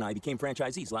 Diane and I became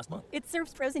franchisees last month. It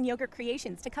serves frozen yogurt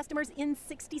creations to customers in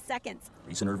 60 seconds.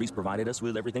 Recent Irvy's provided us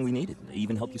with everything we needed. They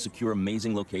even help you secure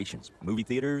amazing locations. Movie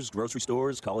theaters, grocery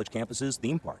stores, college campuses,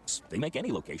 theme parks. They make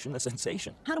any location a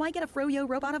sensation. How do I get a Froyo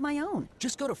robot of my own?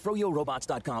 Just go to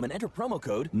froyorobots.com and enter promo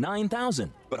code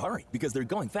 9000. But hurry, because they're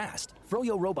going fast.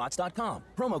 froyorobots.com.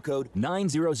 Promo code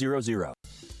 9000.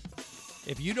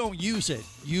 If you don't use it,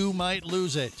 you might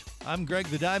lose it. I'm Greg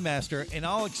the Dive Master, and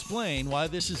I'll explain why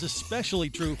this is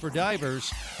especially true for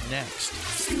divers next.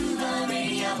 Scuba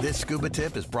Radio. This scuba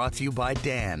tip is brought to you by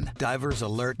DAN, Divers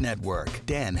Alert Network.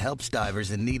 DAN helps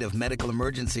divers in need of medical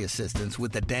emergency assistance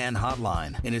with the DAN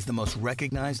hotline and is the most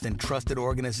recognized and trusted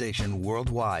organization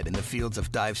worldwide in the fields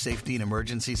of dive safety and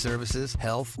emergency services,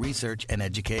 health, research, and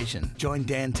education. Join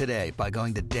DAN today by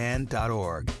going to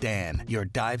dan.org. DAN, your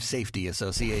dive safety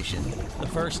association. The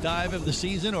first dive of the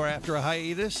season or after a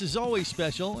hiatus is always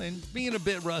special, and being a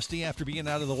bit rusty after being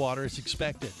out of the water is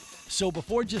expected. So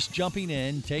before just jumping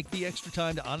in, take the extra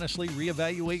time to honestly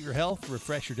reevaluate your health,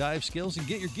 refresh your dive skills, and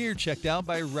get your gear checked out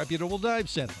by a reputable dive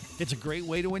center. It's a great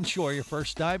way to ensure your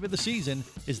first dive of the season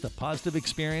is the positive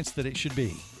experience that it should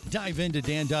be. Dive into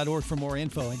Dan.org for more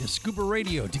info and to Scuba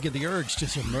Radio to get the urge to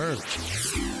submerge.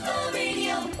 Scuba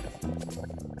Radio.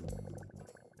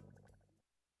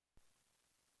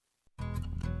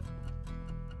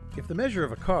 If the measure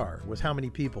of a car was how many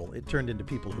people it turned into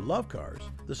people who love cars,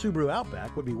 the Subaru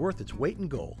Outback would be worth its weight in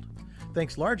gold,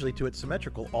 thanks largely to its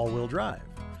symmetrical all-wheel drive.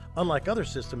 Unlike other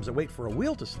systems that wait for a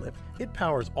wheel to slip, it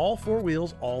powers all four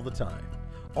wheels all the time,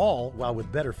 all while with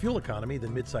better fuel economy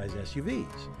than midsize SUVs.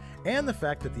 And the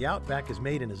fact that the Outback is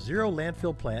made in a zero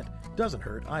landfill plant doesn't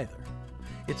hurt either.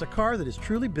 It's a car that is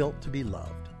truly built to be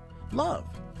loved. Love.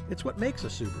 It's what makes a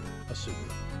Subaru a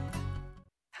Subaru.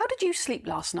 How did you sleep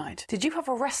last night? Did you have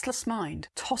a restless mind,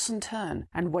 toss and turn,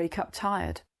 and wake up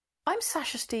tired? I'm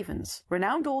Sasha Stevens,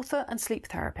 renowned author and sleep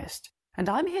therapist, and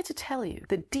I'm here to tell you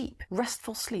that deep,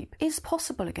 restful sleep is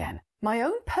possible again. My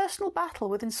own personal battle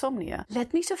with insomnia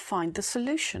led me to find the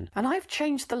solution, and I've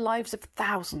changed the lives of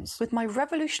thousands with my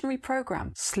revolutionary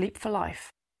program, Sleep for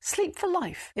Life. Sleep for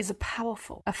Life is a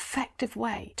powerful, effective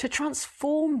way to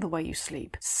transform the way you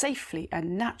sleep safely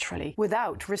and naturally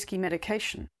without risky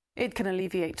medication. It can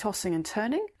alleviate tossing and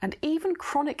turning and even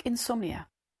chronic insomnia.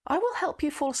 I will help you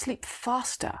fall asleep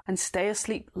faster and stay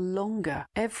asleep longer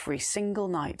every single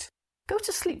night. Go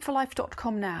to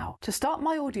sleepforlife.com now to start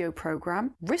my audio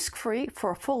program risk-free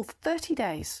for a full 30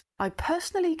 days. I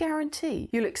personally guarantee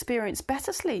you'll experience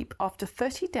better sleep after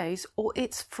 30 days or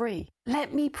it's free.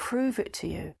 Let me prove it to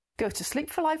you. Go to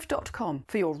sleepforlife.com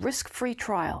for your risk-free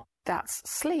trial. That's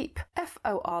sleep.com.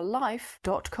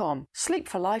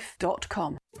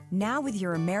 Sleepforlife.com. Now with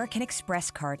your American Express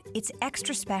card, it's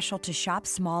extra special to shop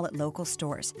small at local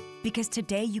stores because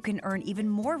today you can earn even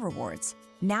more rewards.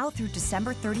 Now through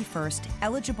December 31st,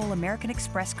 eligible American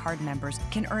Express card members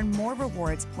can earn more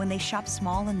rewards when they shop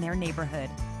small in their neighborhood.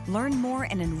 Learn more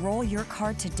and enroll your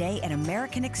card today at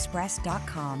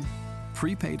americanexpress.com.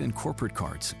 Prepaid and corporate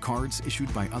cards, cards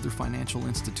issued by other financial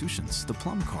institutions, the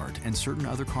Plum Card, and certain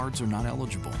other cards are not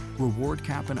eligible. Reward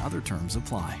cap and other terms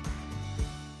apply.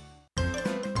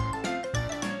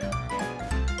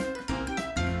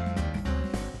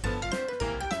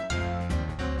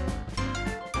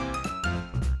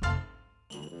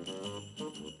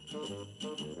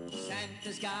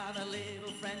 Santa's got a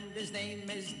little friend, his name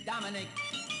is Dominic,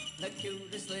 the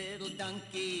cutest little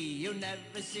donkey, you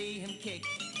never see him kick.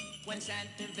 When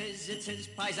Santa visits his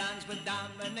paisans with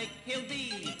Dominic, he'll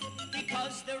be,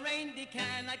 because the reindeer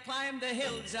cannot climb the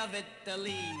hills of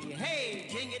Italy. Hey,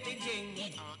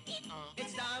 jingity-jing,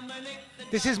 it's Dominic the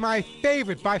This is my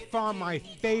favorite, by far my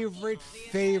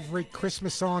favorite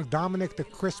Christmas song, Dominic the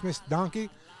Christmas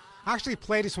Donkey. I actually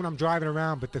play this when I'm driving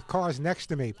around, but the car's next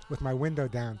to me with my window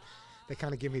down, they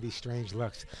kind of give me these strange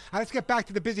looks. Let's get back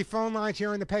to the busy phone lines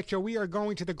here in the Pet Show. We are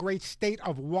going to the great state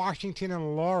of Washington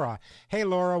and Laura. Hey,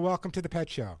 Laura, welcome to the Pet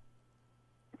Show.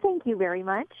 Thank you very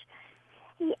much.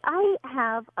 Hey, I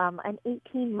have an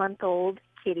 18-month-old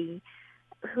kitty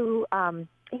who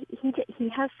he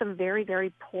has some very,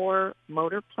 very poor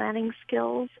motor planning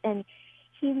skills, and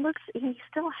he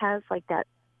still has like that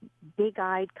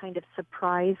big-eyed kind of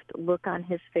surprised look on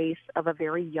his face of a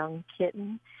very young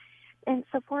kitten. And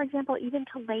so, for example, even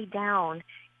to lay down,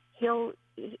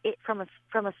 from a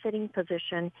sitting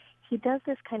position, he does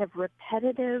this kind of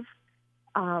repetitive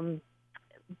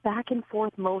back and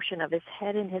forth motion of his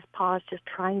head and his paws, just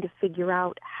trying to figure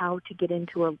out how to get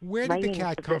into a laying position. Where did the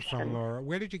cat come from, Laura?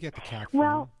 Where did you get the cat from?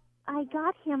 Well, I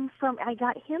got him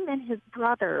and his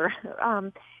brother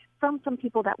from some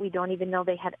people that we don't even know.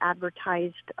 They had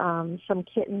advertised some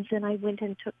kittens, and I went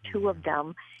and took two of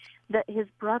them. That his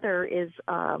brother is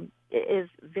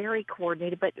very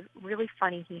coordinated, but really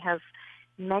funny. He has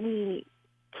many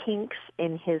kinks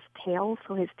in his tail,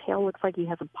 so his tail looks like he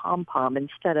has a pom-pom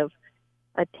instead of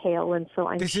a tail. And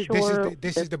so this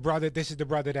is the brother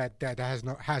that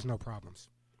has no problems.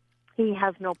 He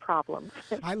has no problems.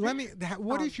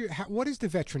 What does the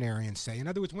veterinarian say? In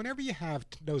other words, whenever you have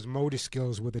those motor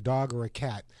skills with a dog or a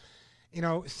cat,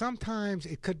 sometimes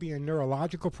it could be a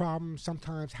neurological problem.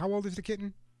 Sometimes, how old is the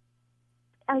kitten?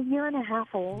 A year and a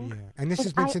half old. Yeah. And this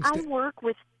has been since I work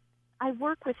with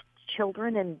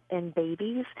children and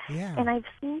babies, and I've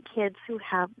seen kids who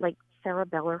have like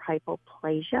cerebellar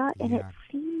hypoplasia, and it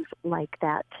seems like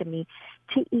that to me.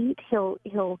 To eat, he'll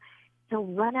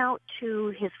run out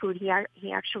to his food.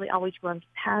 He actually always runs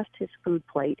past his food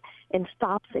plate and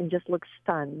stops and just looks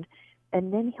stunned,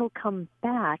 and then he'll come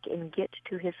back and get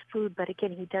to his food. But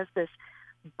again, he does this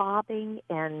bobbing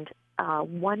and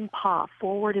one paw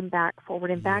forward and back,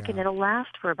 and it'll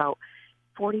last for about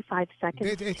 45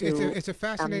 seconds. It's a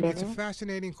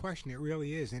fascinating question. It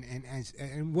really is.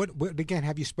 And what again?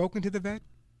 Have you spoken to the vet?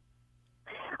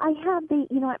 I have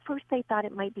at first they thought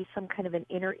it might be some kind of an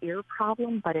inner ear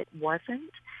problem, but it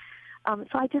wasn't. So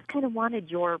I just kind of wanted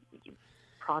your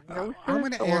prognosis. I'm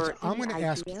going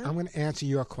to answer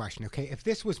your question. Okay, if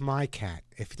this was my cat,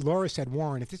 if Laura said,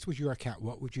 Warren, if this was your cat,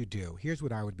 what would you do? Here's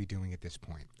what I would be doing at this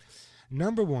point.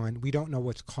 Number one, we don't know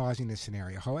what's causing this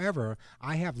scenario. However,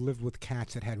 I have lived with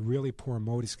cats that had really poor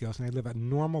motor skills, and they live a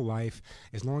normal life.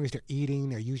 As long as they're eating,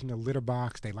 they're using a litter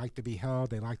box, they like to be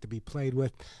held, they like to be played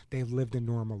with, they've lived a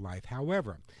normal life.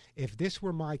 However, if this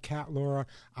were my cat, Laura,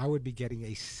 I would be getting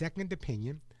a second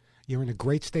opinion. You're in a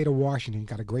great state of Washington. You've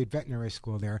got a great veterinary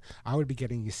school there. I would be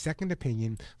getting a second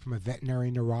opinion from a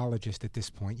veterinary neurologist at this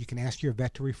point. You can ask your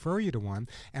vet to refer you to one,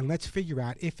 and let's figure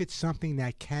out if it's something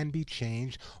that can be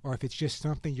changed or if it's just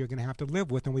something you're going to have to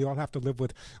live with, and we all have to live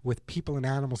with people and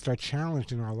animals that are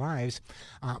challenged in our lives.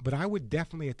 But I would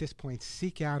definitely at this point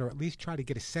seek out or at least try to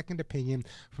get a second opinion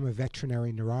from a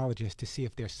veterinary neurologist to see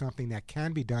if there's something that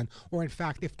can be done or, in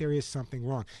fact, if there is something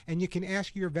wrong. And you can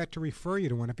ask your vet to refer you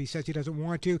to one. If he says he doesn't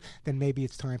want to, then maybe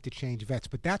it's time to change vets.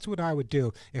 But that's what I would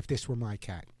do if this were my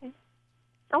cat.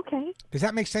 Okay. Does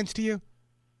that make sense to you?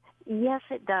 Yes,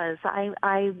 it does. I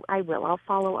will. I'll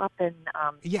follow up and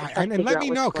and let me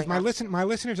know, because my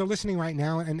listeners are listening right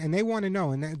now, and they want to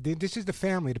know. And this is the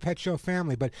family, the Pet Show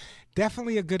family. But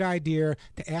definitely a good idea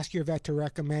to ask your vet to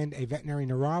recommend a veterinary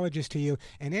neurologist to you.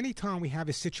 And anytime we have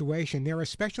a situation, there are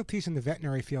specialties in the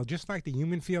veterinary field, just like the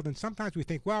human field. And sometimes we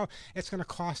think, well, it's going to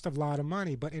cost a lot of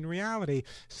money. But in reality,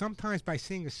 sometimes by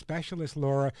seeing a specialist,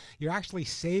 Laura, you're actually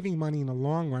saving money in the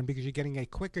long run because you're getting a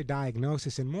quicker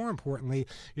diagnosis, and more importantly,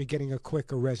 you're getting a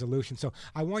quicker resolution. So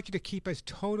I want you to keep us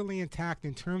totally intact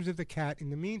in terms of the cat. In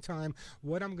the meantime,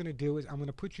 what I'm going to do is I'm going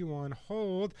to put you on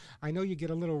hold. I know you get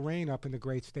a little rain up in the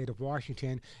great state of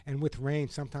Washington, and with rain,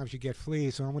 sometimes you get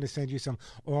fleas. So I'm going to send you some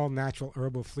all-natural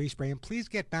herbal flea spray. And please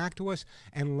get back to us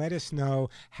and let us know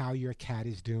how your cat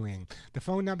is doing. The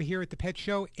phone number here at the Pet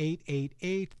Show,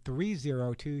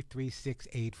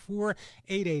 888-302-3684,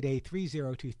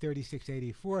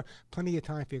 888-302-3684. Plenty of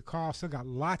time for your call. Still got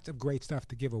lots of great stuff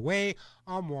to give away.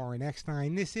 I'm Warren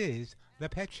Eckstein. This is The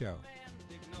Pet Show.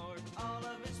 Ignored all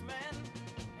of his men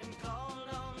and called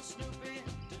on Snoopy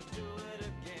to do it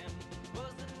again.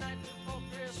 Was the night before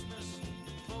Christmas,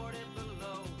 40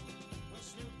 below, when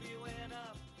Snoopy went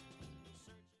up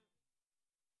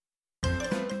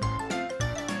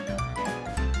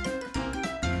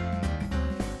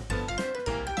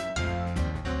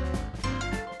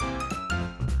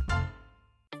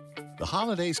The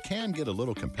holidays can get a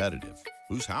little competitive.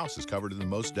 Whose house is covered in the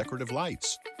most decorative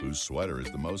lights? Whose sweater is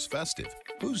the most festive?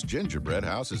 Whose gingerbread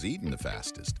house is eaten the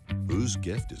fastest? Whose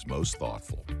gift is most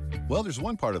thoughtful? Well, there's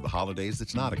one part of the holidays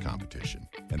that's not a competition,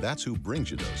 and that's who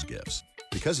brings you those gifts.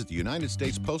 Because at the United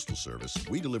States Postal Service,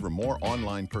 we deliver more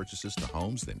online purchases to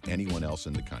homes than anyone else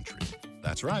in the country.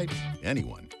 That's right,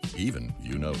 anyone, even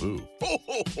you know who. Ho,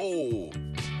 ho, ho!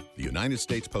 The United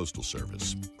States Postal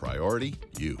Service. Priority,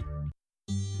 you.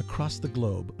 Across the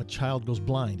globe, a child goes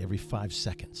blind every 5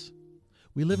 seconds.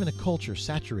 We live in a culture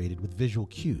saturated with visual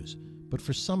cues, but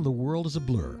for some the world is a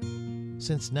blur.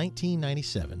 Since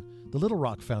 1997, the Little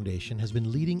Rock Foundation has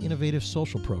been leading innovative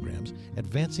social programs,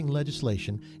 advancing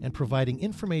legislation, and providing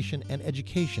information and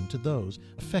education to those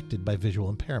affected by visual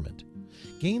impairment.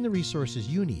 Gain the resources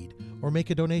you need or make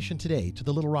a donation today to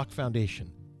the Little Rock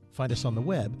Foundation. Find us on the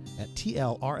web at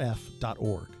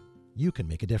tlrf.org. You can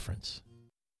make a difference.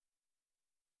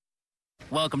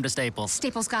 Welcome to Staples.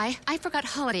 Staples guy, I forgot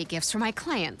holiday gifts for my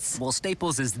clients. Well,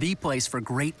 Staples is the place for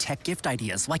great tech gift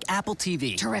ideas like Apple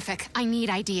TV. Terrific. I need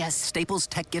ideas. Staples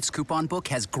Tech Gifts Coupon Book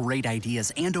has great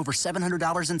ideas and over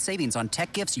 $700 in savings on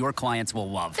tech gifts your clients will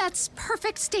love. That's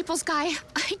perfect, Staples guy.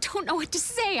 I don't know what to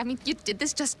say. I mean, you did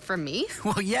this just for me?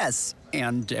 Well, yes,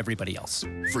 and everybody else.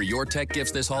 For your tech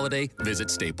gifts this holiday, visit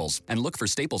Staples and look for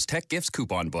Staples Tech Gifts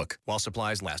Coupon Book. While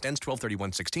supplies last. Ends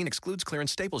 12/31/16. Excludes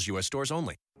clearance. Staples U.S. stores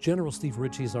only. General Steve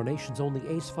Ritchie is our nation's only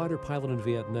ace fighter pilot in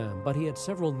Vietnam, but he had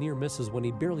several near misses when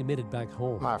he barely made it back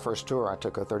home. My first tour, I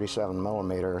took a 37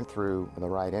 millimeter through the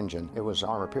right engine. It was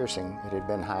armor piercing. It had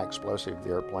been high explosive. The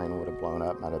airplane would have blown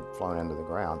up, might have flown into the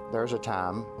ground. There's a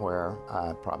time where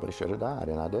I probably should have died,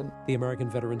 and I didn't. The American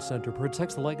Veterans Center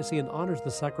protects the legacy and honors the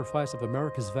sacrifice of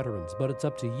America's veterans, but it's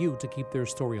up to you to keep their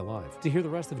story alive. To hear the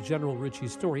rest of General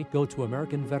Ritchie's story, go to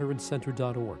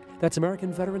AmericanVeteransCenter.org. That's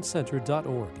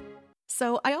AmericanVeteransCenter.org.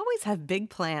 So I always have big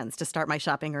plans to start my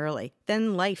shopping early.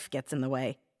 Then life gets in the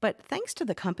way. But thanks to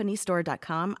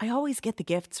theCompanyStore.com, I always get the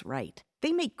gifts right.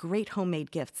 They make great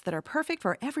homemade gifts that are perfect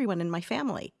for everyone in my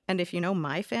family. And if you know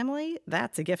my family,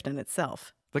 that's a gift in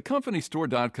itself.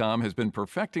 TheCompanyStore.com has been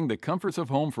perfecting the comforts of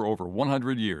home for over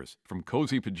 100 years, from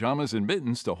cozy pajamas and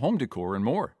mittens to home decor and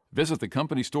more. Visit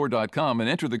TheCompanyStore.com and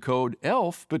enter the code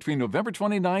ELF between November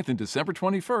 29th and December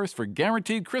 21st for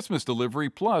guaranteed Christmas delivery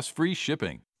plus free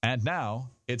shipping. And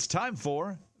now, it's time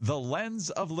for The Lens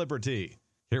of Liberty.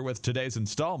 Here with today's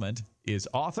installment is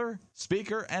author,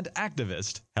 speaker, and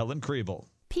activist Helen Kriebel.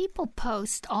 People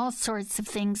post all sorts of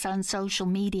things on social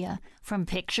media, from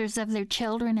pictures of their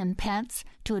children and pets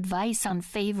to advice on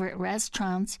favorite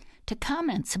restaurants to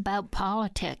comments about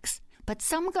politics. But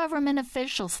some government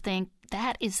officials think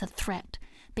that is a threat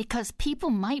because people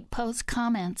might post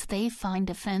comments they find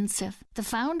offensive. The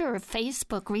founder of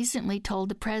Facebook recently told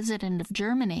the president of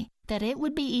Germany that it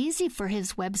would be easy for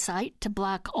his website to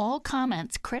block all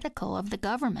comments critical of the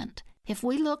government. If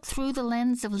we look through the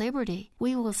lens of liberty,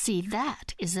 we will see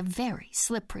that is a very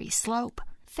slippery slope.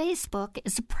 Facebook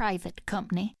is a private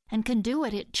company and can do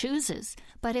what it chooses,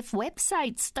 but if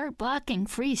websites start blocking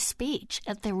free speech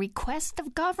at the request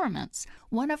of governments,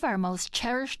 one of our most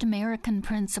cherished American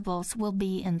principles will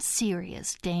be in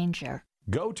serious danger.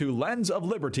 Go to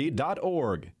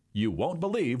lensofliberty.org. You won't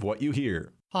believe what you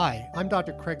hear. Hi, I'm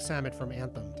Dr. Craig Samet from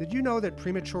Anthem. Did you know that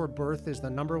premature birth is the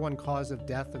 #1 cause of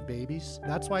death of babies?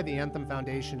 That's why the Anthem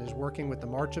Foundation is working with the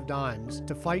March of Dimes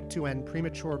to fight to end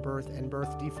premature birth and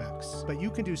birth defects. But you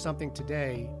can do something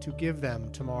today to give them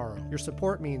tomorrow. Your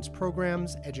support means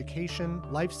programs, education,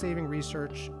 life-saving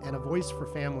research, and a voice for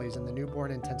families in the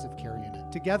newborn intensive care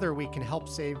unit. Together we can help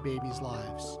save babies'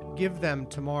 lives. Give them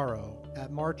tomorrow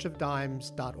at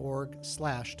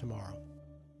marchofdimes.org/tomorrow.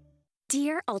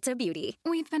 Dear Ulta Beauty,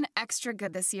 we've been extra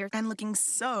good this year and looking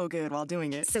so good while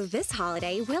doing it. So this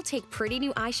holiday, we'll take pretty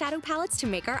new eyeshadow palettes to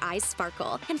make our eyes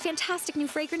sparkle and fantastic new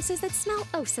fragrances that smell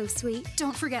oh so sweet.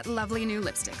 Don't forget lovely new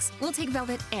lipsticks. We'll take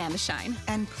velvet and shine.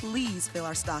 And please fill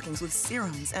our stockings with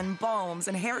serums and balms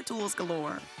and hair tools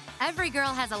galore. Every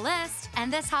girl has a list,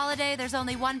 and this holiday there's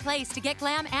only one place to get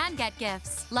glam and get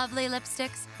gifts. Lovely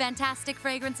lipsticks, fantastic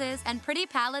fragrances, and pretty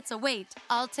palettes await.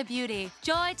 Ulta Beauty.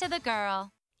 Joy to the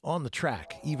girl. On the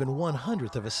track, even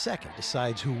 1/100th of a second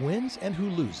decides who wins and who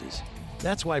loses.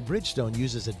 That's why Bridgestone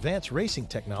uses advanced racing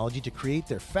technology to create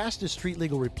their fastest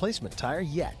street-legal replacement tire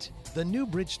yet. The new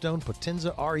Bridgestone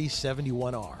Potenza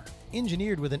RE71R.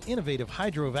 Engineered with an innovative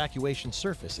hydro-evacuation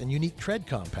surface and unique tread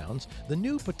compounds, the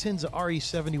new Potenza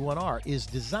RE71R is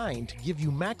designed to give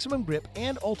you maximum grip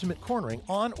and ultimate cornering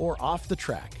on or off the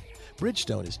track.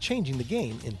 Bridgestone is changing the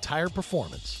game in tire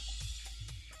performance.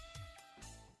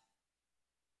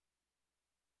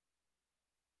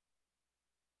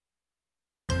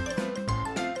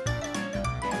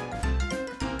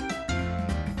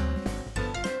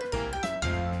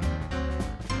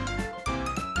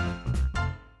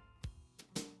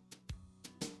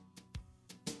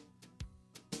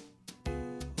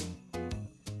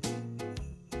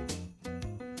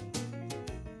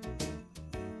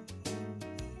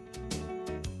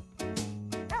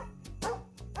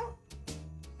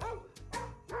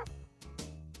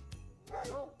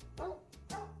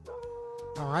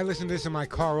 I listen to this in my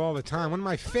car all the time. One of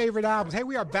my favorite albums. Hey,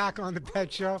 we are back on The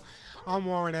Pet Show. I'm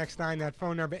Warren Eckstein. That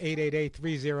phone number,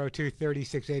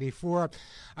 888-302-3684.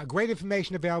 Great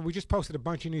information available. We just posted a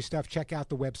bunch of new stuff. Check out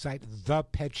the website,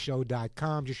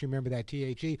 thepetshow.com. Just remember that,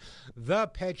 THE,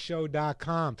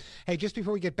 thepetshow.com. Hey, just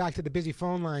before we get back to the busy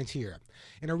phone lines here,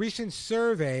 in a recent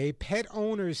survey, pet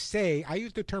owners say, I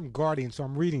use the term guardian, so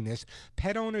I'm reading this,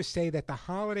 pet owners say that the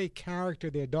holiday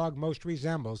character their dog most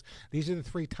resembles, these are the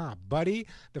three top: Buddy,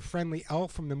 the friendly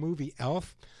elf from the movie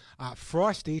Elf,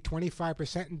 Frosty,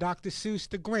 25%, and Dr. Seuss,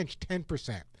 the Grinch,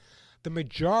 10%. The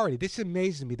majority, this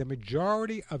amazes me, the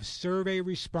majority of survey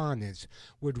respondents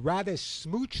would rather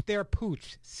smooch their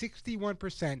pooch,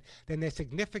 61%, than their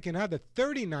significant other,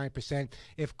 39%,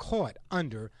 if caught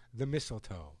under the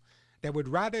mistletoe. They would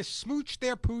rather smooch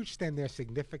their pooch than their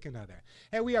significant other.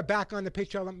 Hey, we are back on the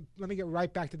pitch show. Let me get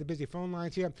right back to the busy phone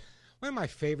lines here. One of my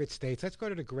favorite states. Let's go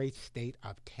to the great state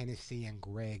of Tennessee and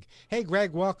Greg. Hey,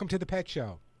 Greg, welcome to the Pet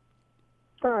Show.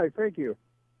 Hi, thank you.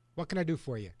 What can I do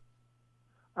for you?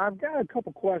 I've got a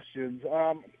couple questions.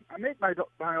 I make my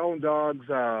own dog's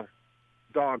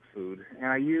dog food, and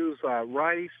I use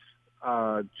rice,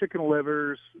 chicken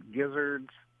livers, gizzards,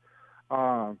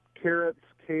 carrots,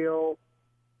 kale,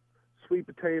 sweet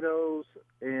potatoes,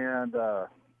 and I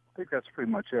think that's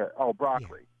pretty much it. Oh,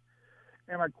 broccoli. Yeah.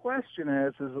 And my question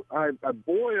is I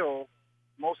boil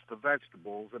most of the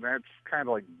vegetables, and that's kind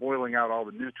of like boiling out all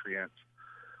the nutrients.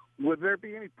 Would there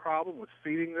be any problem with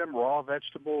feeding them raw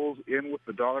vegetables in with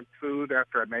the dog food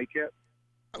after I make it?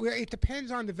 Well, it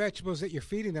depends on the vegetables that you're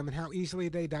feeding them and how easily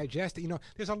they digest it. You know,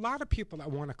 there's a lot of people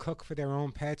that want to cook for their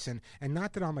own pets, and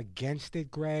not that I'm against it,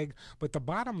 Greg, but the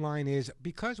bottom line is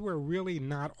because we're really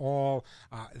not all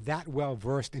that well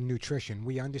versed in nutrition,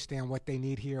 we understand what they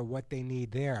need here, what they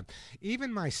need there.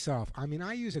 Even myself, I mean,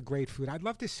 I use a great food. I'd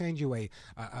love to send you a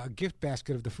gift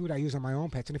basket of the food I use on my own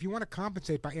pets, and if you want to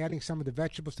compensate by adding some of the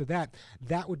vegetables to that,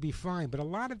 that would be fine. But a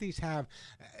lot of these have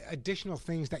additional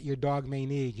things that your dog may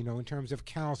need, you know, in terms of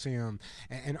calcium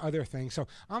and other things. So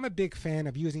I'm a big fan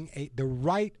of using the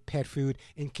right pet food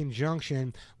in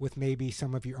conjunction with maybe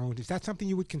some of your own. Is that something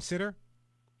you would consider?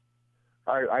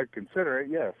 I'd consider it,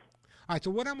 yes. All right,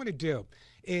 so what I'm going to do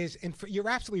is, and you're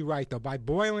absolutely right, though, by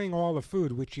boiling all the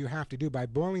food, which you have to do, by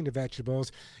boiling the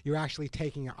vegetables, you're actually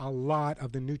taking a lot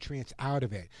of the nutrients out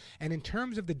of it. And in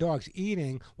terms of the dogs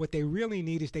eating, what they really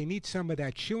need is they need some of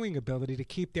that chewing ability to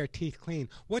keep their teeth clean.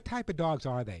 What type of dogs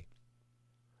are they?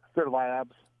 They're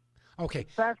labs. Okay. In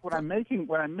fact, when I'm making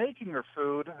their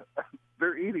food,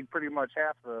 they're eating pretty much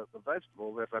half the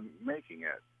vegetables as I'm making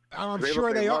it. I'm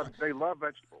sure they are. They love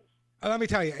vegetables. Let me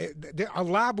tell you, a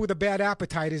lab with a bad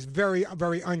appetite is very,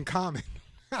 very uncommon.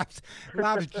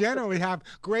 Labs generally have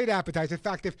great appetites. In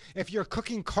fact, if you're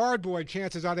cooking cardboard,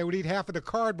 chances are they would eat half of the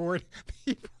cardboard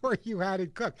before you had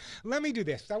it cooked. Let me do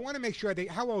this. I want to make sure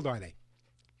how old are they?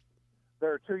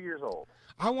 They're 2 years old.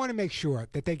 I want to make sure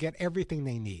that they get everything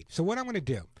they need. So what I'm going to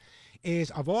do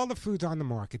is, of all the foods on the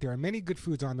market, there are many good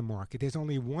foods on the market. There's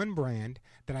only one brand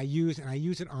that I use, and I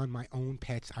use it on my own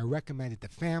pets. I recommend it to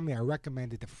family. I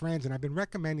recommend it to friends, and I've been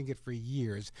recommending it for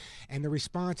years, and the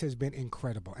response has been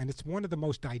incredible. And it's one of the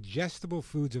most digestible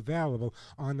foods available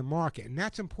on the market, and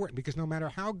that's important because no matter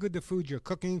how good the food you're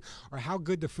cooking or how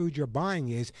good the food you're buying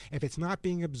is, if it's not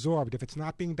being absorbed, if it's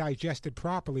not being digested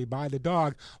properly by the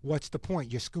dog, what's the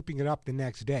point? You're scooping it up the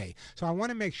next day. So I want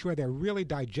to make sure they're really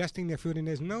digesting their food, and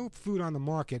there's no food on the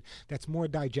market that's more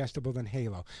digestible than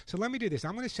Halo. So let me do this.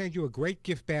 I'm going to send you a great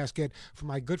gift basket from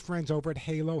my good friends over at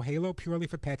Halo Purely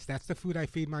for Pets. That's the food I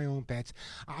feed my own pets.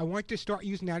 I want you to start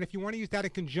using that. If you want to use that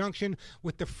in conjunction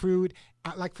with the fruit,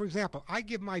 like for example, I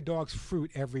give my dogs fruit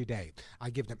every day. I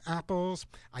give them apples,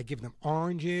 I give them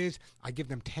oranges, I give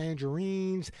them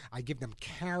tangerines, I give them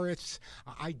carrots,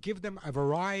 I give them a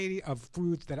variety of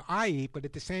fruits that I eat, but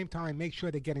at the same time make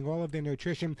sure they're getting all of their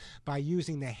nutrition by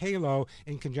using the Halo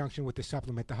in conjunction with the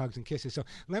supplement, the Hugs and Kisses. So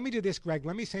let me do this, Greg.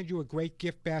 Let me send you a great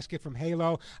gift basket from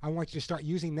Halo. I want you to start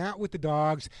using that with the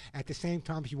dogs. At the same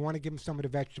time, if you want to give them some of the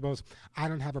vegetables, I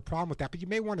don't have a problem with that, but you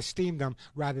may want to steam them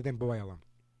rather than boil them.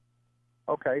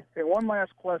 Okay. And one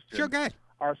last question. Sure, go ahead.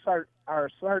 Are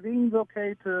sardines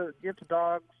okay to give to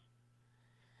dogs?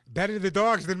 Better to the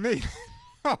dogs than me.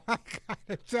 Oh, I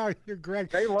gotta tell you,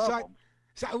 Greg. They love them.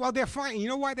 Well, they're fine. You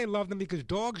know why they love them? Because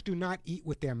dogs do not eat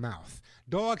with their mouth.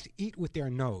 Dogs eat with their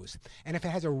nose. And if it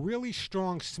has a really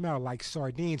strong smell like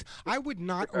sardines, I would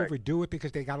not overdo it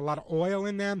because they got a lot of oil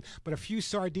in them. But a few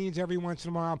sardines every once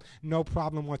in a while, no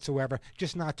problem whatsoever.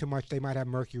 Just not too much. They might have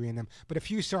mercury in them. But a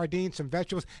few sardines, some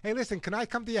vegetables. Hey, listen, can I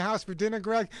come to your house for dinner,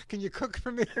 Greg? Can you cook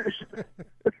for me?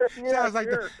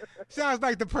 Sounds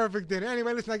like the perfect dinner.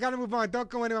 Anyway, listen, I got to move on. Don't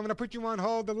go anywhere. I'm going to put you on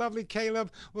hold. The lovely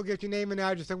Caleb will get your name and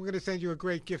address, and we're going to send you a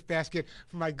great gift basket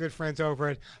from my good friends over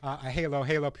at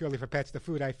Halo Purely for Pets, the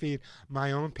food I feed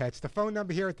my own pets. The phone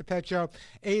number here at the Pet Show,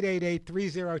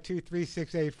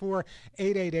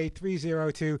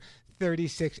 888-302-3684,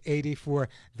 888-302-3684.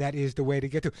 That is the way to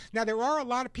get to. Now, there are a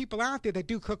lot of people out there that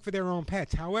do cook for their own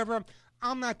pets. However,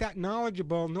 I'm not that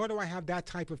knowledgeable, nor do I have that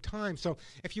type of time. So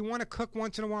if you want to cook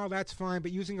once in a while, that's fine.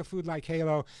 But using a food like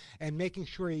Halo and making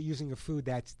sure you're using a food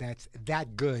that's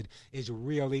that good is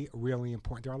really, really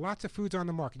important. There are lots of foods on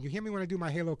the market. You hear me when I do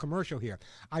my Halo commercial here.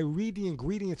 I read the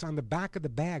ingredients on the back of the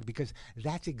bag because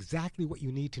that's exactly what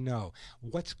you need to know.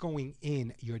 What's going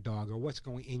in your dog or what's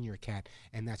going in your cat.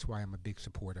 And that's why I'm a big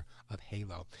supporter of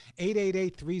Halo.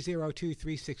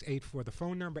 888-302-3684. The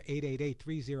phone number,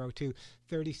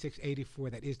 888-302-3684.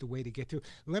 That is the way to get to.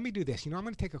 Let me do this. I'm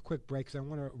going to take a quick break because I don't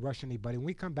want to rush anybody. When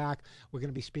we come back, we're going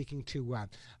to be speaking to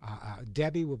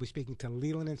Debbie. We'll be speaking to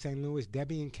Leland in St. Louis,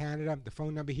 Debbie in Canada. The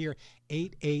phone number here,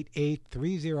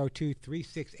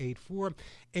 888-302-3684,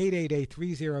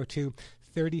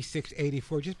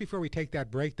 888-302-3684. Just before we take that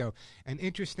break, though, an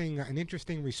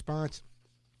interesting response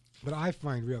that I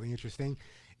find really interesting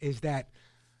is that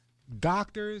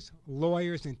Doctors,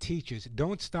 lawyers, and teachers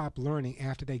don't stop learning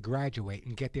after they graduate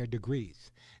and get their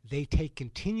degrees. They take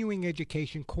continuing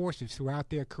education courses throughout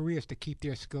their careers to keep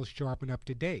their skills sharp and up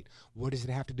to date. What does it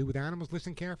have to do with animals?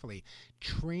 Listen carefully.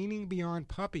 Training beyond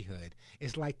puppyhood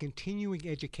is like continuing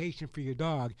education for your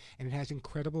dog, and it has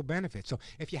incredible benefits. So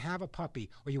if you have a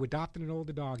puppy or you adopted an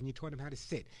older dog and you taught them how to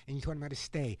sit and you taught them how to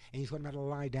stay and you taught them how to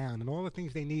lie down and all the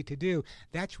things they need to do,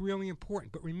 that's really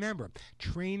important. But remember,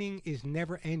 training is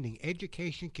never ending.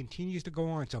 Education continues to go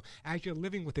on. So as you're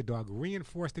living with the dog,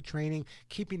 reinforce the training.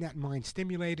 Keeping that mind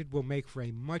stimulated will make for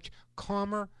a much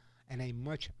calmer and a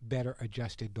much better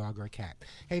adjusted dog or cat.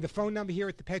 Hey, the phone number here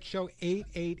at the Pet Show,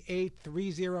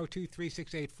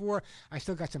 888-302-3684. I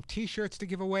still got some T-shirts to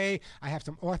give away. I have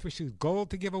some Arthur Gold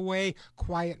to give away.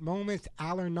 Quiet Moments,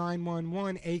 Aller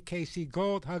 911, AKC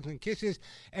Gold, Hugs and Kisses.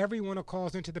 Everyone who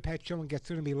calls into the Pet Show and gets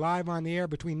through to me live on the air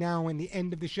between now and the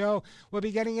end of the show will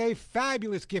be getting a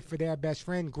fabulous gift for their best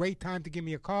friend. Great time to give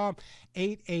me a call,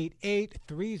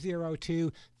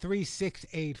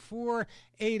 888-302-3684.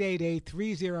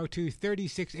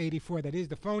 888-302-3684. That is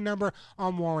the phone number.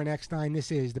 I'm Warren Eckstein.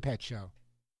 This is The Pet Show.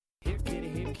 Here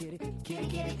kitty, kitty,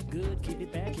 kitty, good kitty,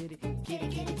 bad kitty, kitty,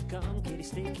 kitty, come kitty,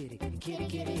 stay kitty, kitty,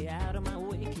 kitty, out of my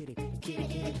way kitty, kitty,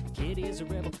 kitty, kitty is a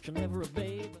rebel, she'll never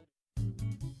obey.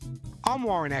 I'm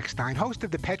Warren Eckstein, host of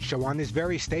The Pet Show on this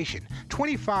very station.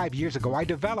 25 years ago, I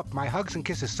developed my Hugs and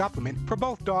Kisses supplement for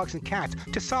both dogs and cats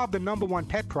to solve the #1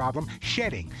 pet problem,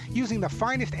 shedding. Using the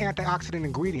finest antioxidant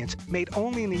ingredients made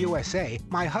only in the USA,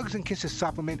 my Hugs and Kisses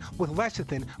supplement with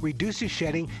lecithin reduces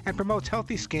shedding and promotes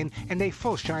healthy skin and a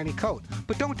full shiny coat.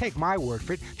 But don't take my word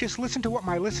for it. Just listen to what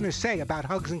my listeners say about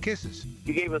Hugs and Kisses.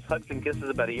 You gave us Hugs and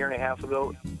Kisses about a year and a half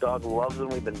ago. Dog loves them.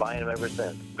 We've been buying them ever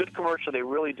since. Good commercial. They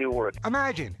really do work.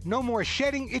 Imagine, no more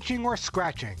shedding, itching, or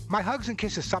scratching. My Hugs and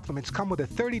Kisses supplements come with a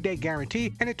 30-day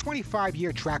guarantee and a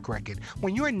 25-year track record.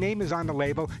 When your name is on the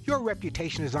label, your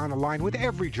reputation is on the line with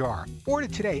every jar. Order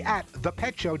today at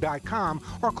thepetshow.com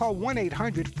or call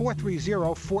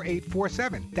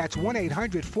 1-800-430-4847. That's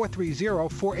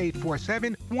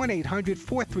 1-800-430-4847,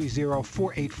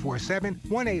 1-800-430-4847,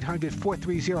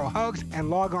 1-800-430-HUGS, and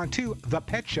log on to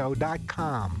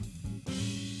thepetshow.com.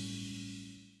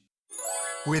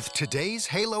 With today's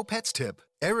Halo Pets tip,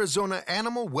 Arizona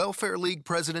Animal Welfare League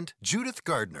President Judith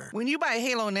Gardner. When you buy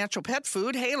Halo natural pet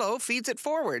food, Halo feeds it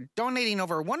forward, donating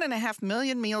over 1.5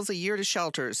 million meals a year to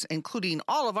shelters, including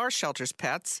all of our shelters'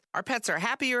 pets. Our pets are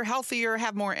happier, healthier,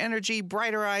 have more energy,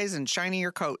 brighter eyes, and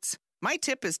shinier coats. My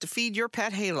tip is to feed your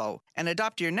pet Halo and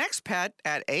adopt your next pet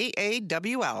at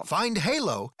AAWL. Find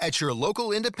Halo at your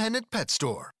local independent pet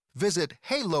store. Visit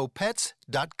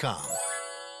halopets.com.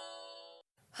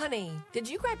 Honey, did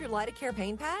you grab your Lidocare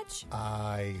pain patch?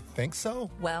 I think so.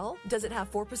 Well, does it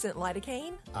have 4%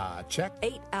 lidocaine? Check.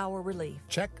 8-hour relief?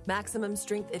 Check. Maximum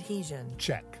strength adhesion?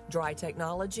 Check. Dry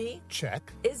technology?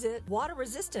 Check. Is it water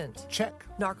resistant? Check.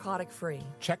 Narcotic free?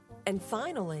 Check. And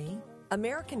finally,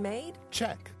 American made?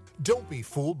 Check. Don't be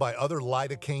fooled by other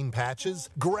lidocaine patches.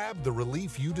 Grab the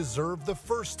relief you deserve the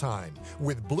first time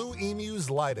with Blue Emu's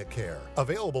Lidocare.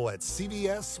 Available at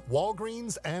CVS,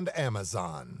 Walgreens, and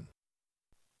Amazon.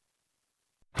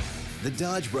 The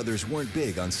Dodge brothers weren't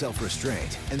big on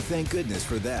self-restraint, and thank goodness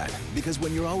for that, because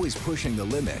when you're always pushing the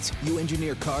limits, you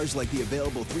engineer cars like the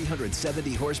available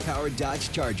 370-horsepower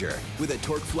Dodge Charger with a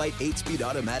TorqueFlite 8-speed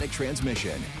automatic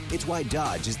transmission. It's why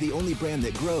Dodge is the only brand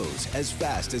that grows as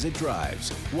fast as it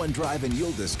drives. One drive and you'll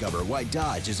discover why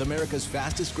Dodge is America's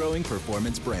fastest-growing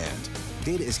performance brand.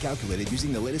 Data is calculated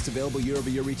using the latest available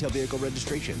year-over-year retail vehicle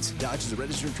registrations. Dodge is a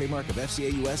registered trademark of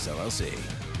FCA US LLC.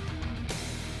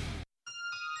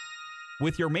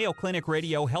 With your Mayo Clinic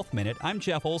Radio Health Minute, I'm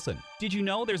Jeff Olson. Did you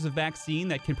know there's a vaccine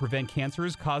that can prevent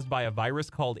cancers caused by a virus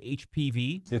called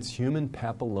HPV? It's human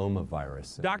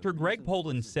papillomavirus. Dr. Greg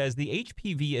Polden says the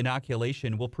HPV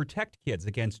inoculation will protect kids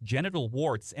against genital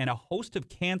warts and a host of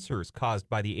cancers caused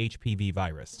by the HPV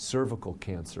virus. Cervical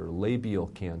cancer, labial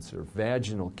cancer,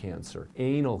 vaginal cancer,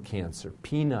 anal cancer,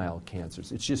 penile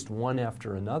cancers. It's just one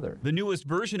after another. The newest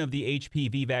version of the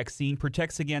HPV vaccine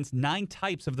protects against 9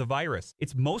 types of the virus.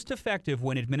 It's most effective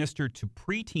when administered to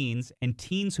preteens and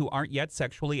teens who aren't yet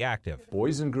sexually active.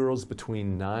 Boys and girls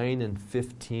between 9 and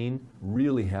 15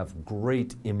 really have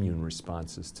great immune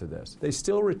responses to this. They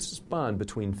still respond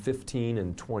between 15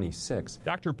 and 26.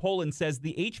 Dr. Polin says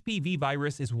the HPV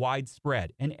virus is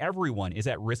widespread and everyone is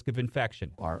at risk of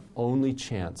infection. Our only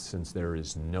chance, since there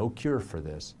is no cure for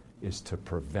this, is to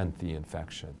prevent the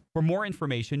infection. For more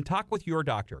information, talk with your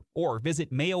doctor or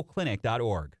visit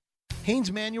mayoclinic.org.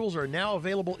 Haynes manuals are now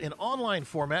available in online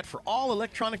format for all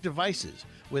electronic devices.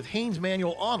 With Haynes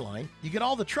Manual Online, you get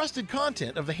all the trusted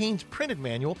content of the Haynes printed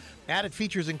manual. Added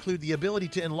features include the ability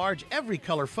to enlarge every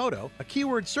color photo, a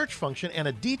keyword search function, and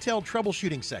a detailed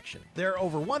troubleshooting section. There are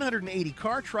over 180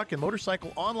 car, truck, and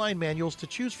motorcycle online manuals to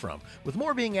choose from, with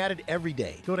more being added every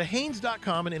day. Go to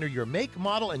Haynes.com and enter your make,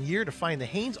 model, and year to find the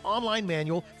Haynes Online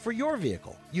Manual for your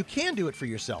vehicle. You can do it for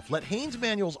yourself. Let Haynes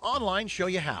Manuals Online show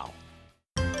you how.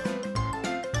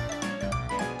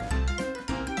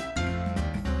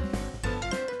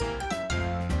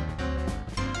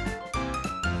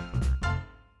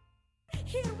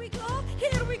 Here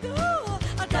we go.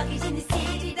 A doggies in the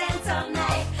city dance all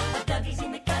night. A doggies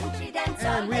in the country dance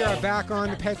all And night. we are back on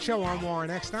the Pet Show. I'm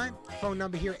Warren Eckstein. Phone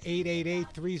number here,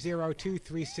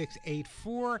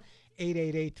 888-302-3684.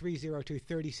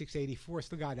 888-302-3684.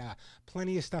 Still got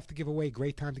plenty of stuff to give away.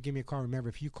 Great time to give me a call. Remember,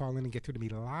 if you call in and get through to me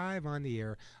live on the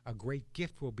air, a great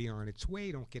gift will be on its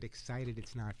way. Don't get excited.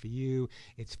 It's not for you.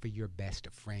 It's for your best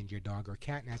friend, your dog or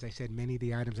cat. And as I said, many of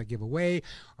the items I give away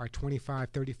are $25,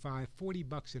 $35,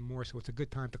 $40 and more. So it's a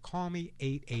good time to call me,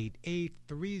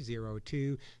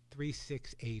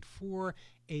 888-302-3684.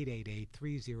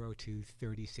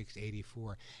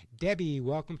 888-302-3684. Debbie,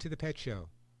 welcome to the Pet Show.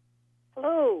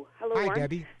 Hello, Hi, Warren.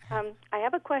 Debbie. I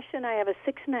have a question. I have a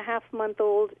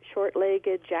 6.5-month-old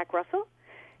short-legged Jack Russell.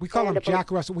 We call them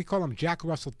Jack Russell. We call them Jack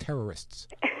Russell terrorists.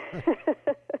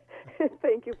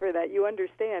 Thank you for that. You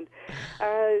understand.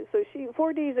 So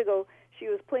 4 days ago, she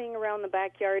was playing around the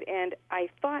backyard, and I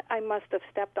thought I must have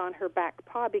stepped on her back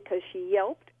paw because she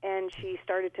yelped, and she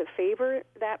started to favor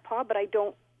that paw, but I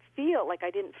didn't feel like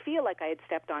I had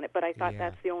stepped on it, but I thought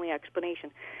that's the only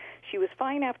explanation. She was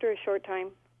fine after a short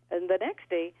time. And the next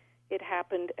day, it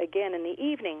happened again in the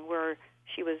evening where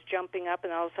she was jumping up,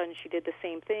 and all of a sudden she did the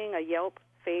same thing, a yelp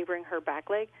favoring her back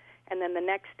leg. And then the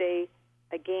next day,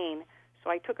 again. So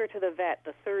I took her to the vet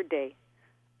the third day.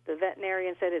 The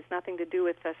veterinarian said it's nothing to do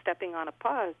with stepping on a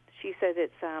paw. She said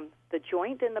it's the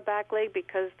joint in the back leg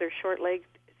because they're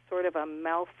short-legged, sort of a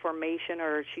malformation,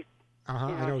 or she...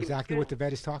 I know exactly what the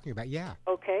vet is talking about, yeah.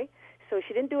 Okay. So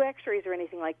she didn't do x-rays or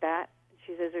anything like that.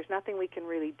 She says there's nothing we can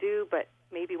really do, but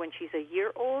maybe when she's a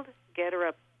year old, get her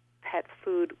a pet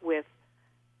food with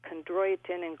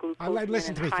chondroitin and glucosamine.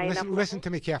 Listen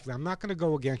to me carefully. I'm not going to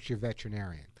go against your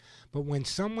veterinarian. But when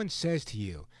someone says to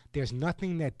you, there's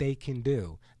nothing that they can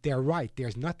do, they're right.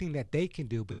 There's nothing that they can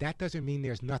do, but that doesn't mean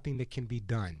there's nothing that can be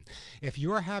done. If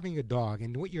you're having a dog,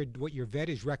 and what your vet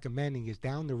is recommending is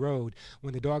down the road,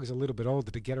 when the dog is a little bit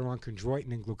older, to get her on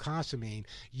chondroitin and glucosamine,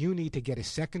 you need to get a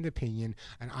second opinion,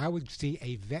 and I would see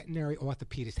a veterinary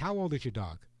orthopedist. How old is your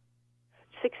dog?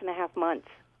 6.5 months.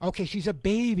 Okay, she's a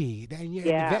baby. And the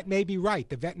vet may be right.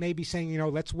 The vet may be saying,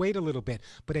 let's wait a little bit.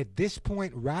 But at this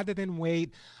point, rather than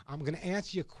wait, I'm going to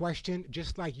answer your question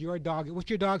just like your dog. What's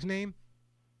your dog's name?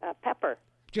 Pepper.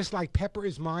 Just like Pepper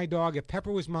is my dog. If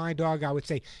Pepper was my dog, I would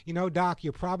say, Doc,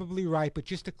 you're probably right, but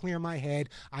just to clear my head,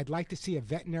 I'd like to see a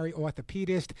veterinary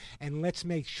orthopedist, and let's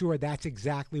make sure that's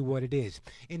exactly what it is.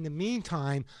 In the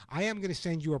meantime, I am going to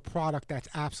send you a product that's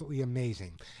absolutely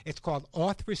amazing. It's called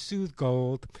ArthriSoothe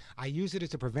Gold. I use it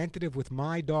as a preventative with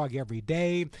my dog every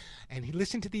day, and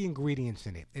listen to the ingredients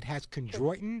in it. It has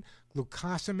chondroitin,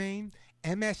 glucosamine,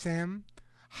 MSM,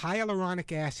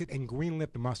 hyaluronic acid, and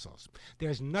green-lipped mussels.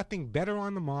 There's nothing better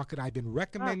on the market. I've been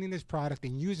recommending this product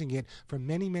and using it for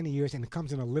many, many years, and it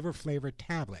comes in a liver-flavored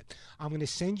tablet. I'm going to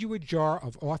send you a jar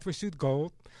of ArthriSoothe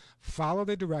Gold. Follow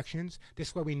the directions.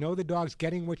 This way we know the dog's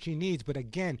getting what she needs. But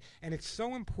again, and it's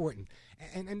so important,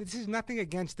 and this is nothing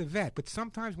against the vet, but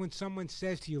sometimes when someone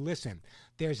says to you, listen,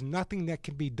 there's nothing that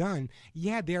can be done,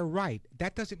 yeah, they're right.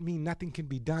 That doesn't mean nothing can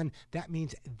be done. That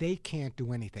means they can't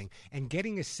do anything. And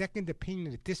getting a second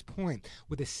opinion at this point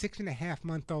with a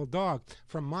 6.5-month-old dog,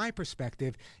 from my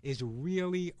perspective, is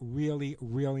really, really,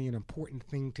 really an important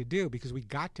thing to do, because we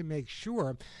got to make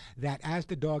sure that as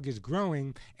the dog is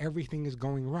growing, everything is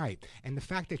going right. And the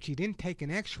fact that she didn't take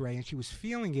an x-ray and she was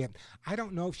feeling it, I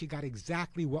don't know if she got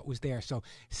exactly what was there. So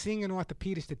seeing an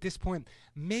orthopedist at this point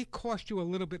may cost you a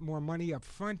little bit more money up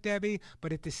front, Debbie,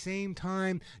 but at the same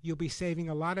time, you'll be saving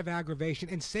a lot of aggravation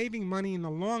and saving money in the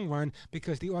long run,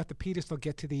 because the orthopedist will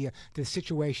get to the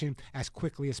situation as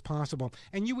quickly as possible.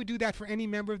 And you would do that for any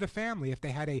member of the family. If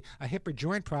they had a hip or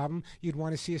joint problem, you'd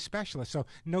want to see a specialist. So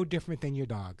no different than your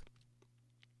dog.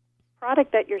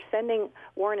 Product that you're sending,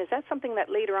 Warren, is that something that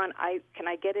later on can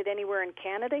I get it anywhere in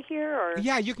Canada here? Or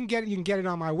yeah, you can get it. You can get it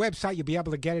on my website. You'll be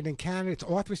able to get it in Canada. It's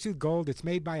ArthriSoothe Gold. It's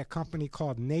made by a company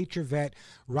called Nature Vet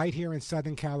right here in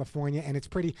Southern California, and it's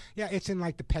pretty. Yeah, it's in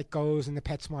like the PetGo's and the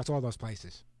PetSmarts, all those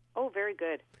places. Oh, very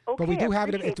good. Okay, but we do have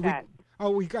it. Oh,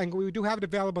 we do have it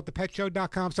available at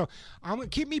thepetshow.com. So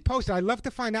keep me posted. I'd love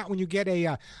to find out when you get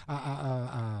a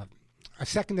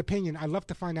second opinion. I'd love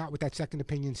to find out what that second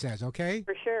opinion says, okay?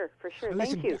 For sure.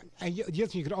 Listen, Thank you. And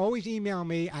you can always email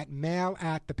me at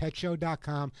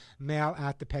mail@thepetshow.com,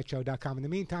 mail@thepetshow.com. In the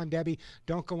meantime, Debbie,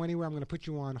 don't go anywhere. I'm going to put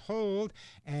you on hold,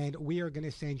 and we are going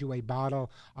to send you a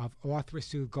bottle of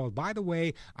Orthrosoothe Gold. By the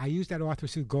way, I use that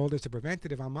Orthrosoothe Gold as a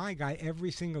preventative on my guy every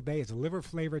single day. It's a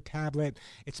liver-flavored tablet.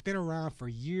 It's been around for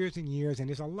years and years, and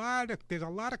there's a lot of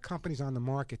companies on the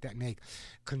market that make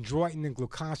chondroitin and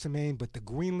glucosamine, but the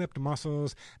green-lipped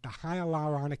mussels, the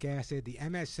hyaluronic acid, the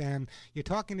MSM, you're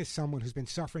talking to someone who's been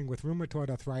suffering with rheumatoid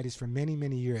arthritis for many,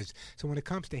 many years. So when it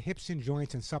comes to hips and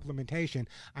joints and supplementation,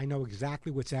 I know exactly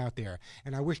what's out there.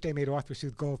 And I wish they made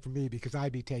Orthrosoothe Gold for me because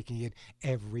I'd be taking it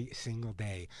every single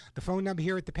day. The phone number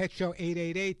here at the Pet Show,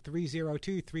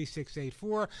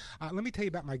 888-302-3684. Let me tell you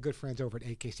about my good friends over at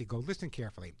AKC Gold. Listen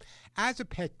carefully. As a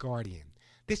pet guardian,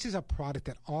 this is a product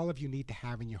that all of you need to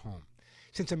have in your home.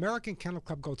 Since American Kennel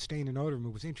Club Gold Stain and Odor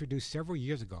Remover was introduced several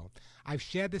years ago, I've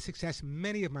shared the success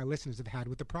many of my listeners have had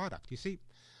with the product. You see,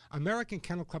 American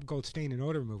Kennel Club Gold Stain and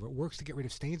Odor Remover works to get rid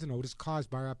of stains and odors caused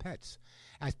by our pets.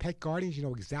 As pet guardians, you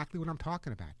know exactly what I'm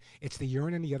talking about. It's the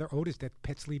urine and the other odors that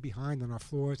pets leave behind on our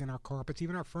floors and our carpets,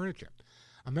 even our furniture.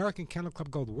 American Kennel Club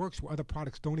Gold works where other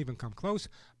products don't even come close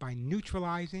by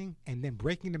neutralizing and then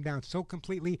breaking them down so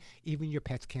completely even your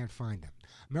pets can't find them.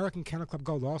 American Kennel Club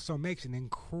Gold also makes an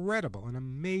incredible and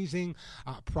amazing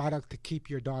product to keep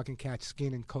your dog and cat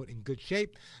skin and coat in good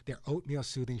shape, their oatmeal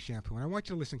soothing shampoo. And I want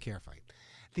you to listen carefully.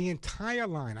 The entire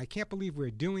line, I can't believe we're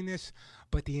doing this,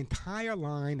 but the entire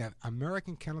line of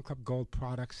American Kennel Club Gold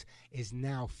products is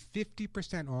now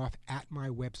 50% off at my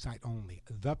website only,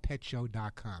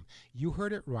 thepetshow.com. You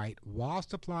heard it right. While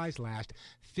supplies last,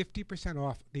 50%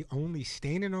 off the only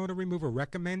stain and odor remover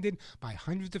recommended by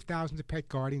hundreds of thousands of pet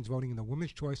guardians voting in the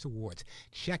Women's Choice Awards.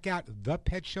 Check out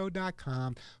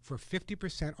thepetshow.com for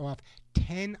 50% off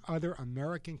 10 other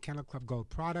American Kennel Club Gold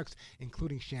products,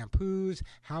 including shampoos,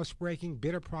 housebreaking,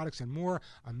 bitter products, and more.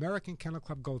 American Kennel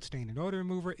Club Gold Stain and Odor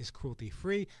Remover is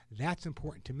cruelty-free. That's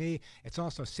important to me. It's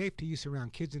also safe to use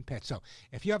around kids and pets. So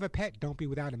if you have a pet, don't be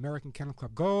without American Kennel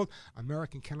Club Gold.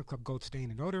 American Kennel Club Gold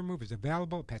Stain and Odor Remover is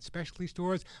available at pet specialty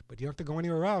stores, but you don't have to go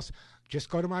anywhere else. Just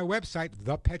go to my website,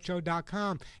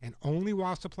 thepetshow.com, and only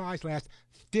while supplies last,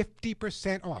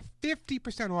 50% off.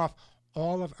 50% off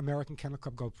all of American Kennel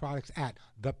Club Gold products at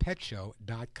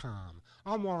thepetshow.com.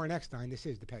 I'm Warren Eckstein. This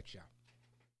is The Pet Show.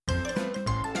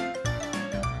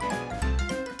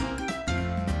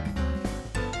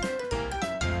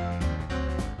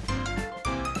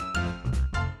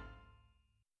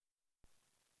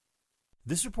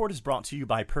 This report is brought to you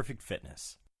by Perfect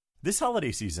Fitness. This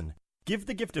holiday season, give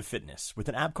the gift of fitness with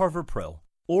an AbCarver Pro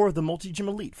or the Multi-Gym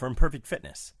Elite from Perfect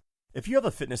Fitness. If you have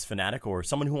a fitness fanatic or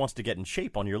someone who wants to get in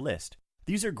shape on your list,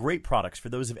 these are great products for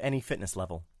those of any fitness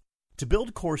level. To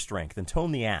build core strength and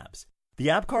tone the abs, the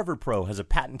AbCarver Pro has a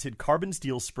patented carbon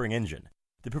steel spring engine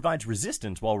that provides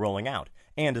resistance while rolling out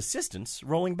and assistance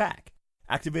rolling back,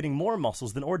 activating more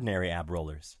muscles than ordinary ab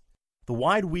rollers. The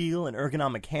wide wheel and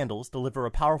ergonomic handles deliver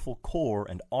a powerful core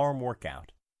and arm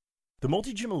workout. The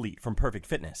Multi-Gym Elite from Perfect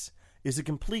Fitness is a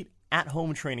complete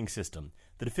at-home training system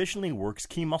that efficiently works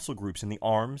key muscle groups in the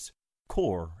arms,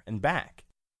 core, and back.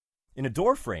 In a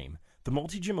door frame, the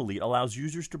Multi-Gym Elite allows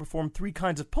users to perform 3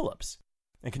 kinds of pull-ups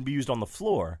and can be used on the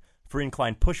floor for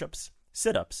inclined push-ups,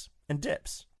 sit-ups, and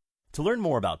dips. To learn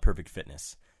more about Perfect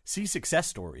Fitness, see success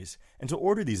stories, and to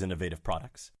order these innovative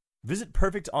products, visit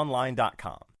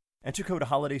perfectonline.com. Enter code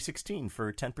HOLIDAY16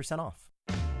 for 10% off.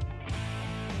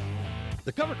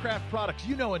 The Covercraft products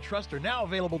you know and trust are now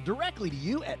available directly to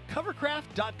you at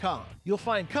covercraft.com. You'll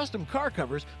find custom car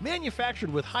covers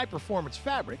manufactured with high-performance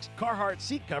fabrics, Carhartt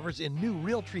seat covers in new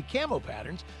Realtree camo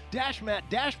patterns, Dash Mat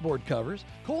dashboard covers,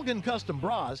 Colgan custom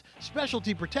bras,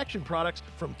 specialty protection products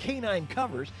from Canine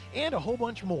Covers, and a whole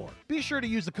bunch more. Be sure to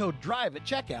use the code DRIVE at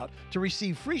checkout to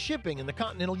receive free shipping in the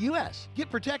continental U.S.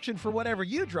 Get protection for whatever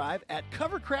you drive at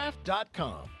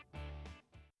covercraft.com.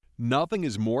 Nothing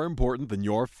is more important than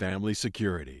your family's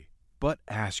security. But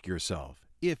ask yourself,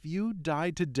 if you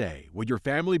died today, would your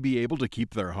family be able to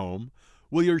keep their home?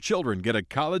 Will your children get a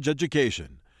college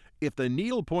education? If the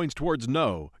needle points towards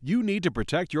no, you need to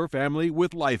protect your family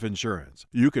with life insurance.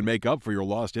 You can make up for your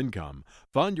lost income,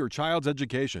 fund your child's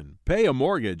education, pay a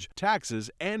mortgage, taxes,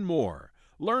 and more.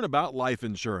 Learn about life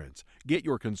insurance. Get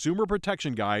your Consumer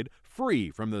Protection Guide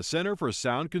free from the Center for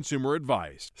Sound Consumer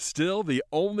Advice. Still the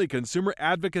only consumer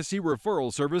advocacy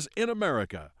referral service in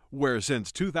America, where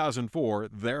since 2004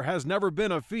 there has never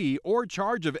been a fee or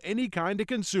charge of any kind to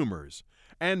consumers.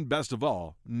 And best of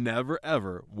all, never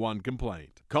ever one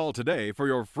complaint. Call today for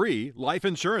your free life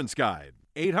insurance guide.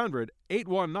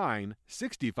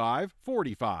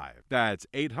 800-819-6545. That's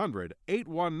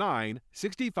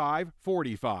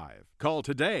 800-819-6545. Call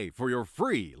today for your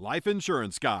free life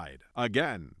insurance guide.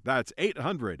 Again, that's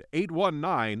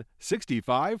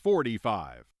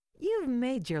 800-819-6545. You've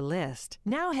made your list.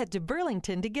 Now head to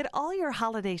Burlington to get all your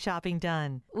holiday shopping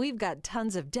done. We've got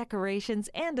tons of decorations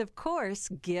and, of course,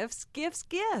 gifts.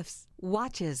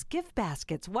 Watches, gift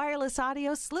baskets, wireless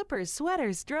audio, slippers,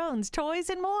 sweaters, drones, toys,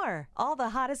 and more. All the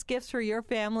hottest gifts for your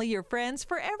family, your friends,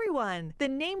 for everyone. The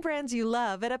name brands you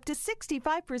love at up to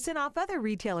 65% off other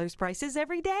retailers' prices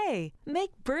every day.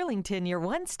 Make Burlington your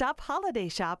one-stop holiday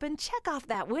shop and check off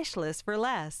that wish list for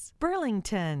less.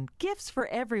 Burlington, gifts for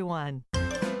everyone.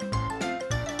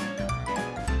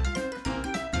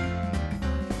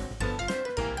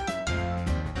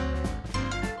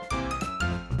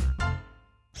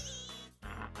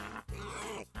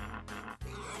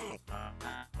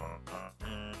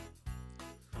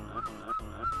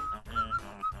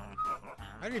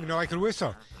 I didn't even know I could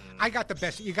whistle. I got the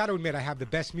best. You got to admit, I have the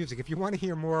best music. If you want to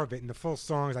hear more of it in the full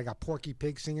songs, I got Porky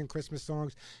Pig singing Christmas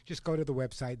songs. Just go to the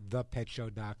website,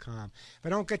 thepetshow.com. If I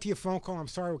don't get to your phone call, I'm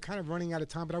sorry. We're kind of running out of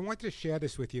time, but I wanted to share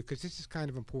this with you because this is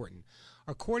kind of important.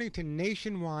 According to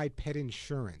Nationwide Pet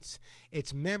Insurance,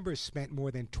 its members spent more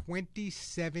than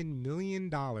 $27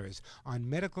 million on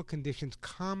medical conditions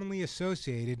commonly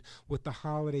associated with the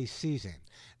holiday season.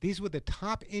 These were the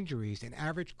top injuries and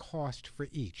average cost for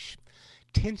each.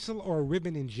 Tinsel or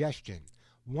ribbon ingestion,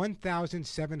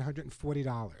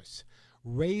 $1,740.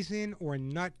 Raisin or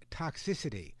nut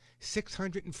toxicity,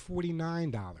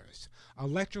 $649.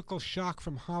 Electrical shock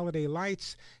from holiday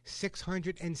lights,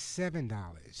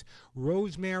 $607.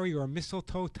 Rosemary or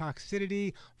mistletoe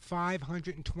toxicity,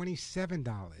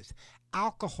 $527.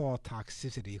 Alcohol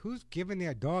toxicity. Who's giving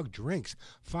their dog drinks?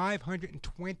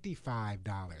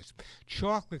 $525.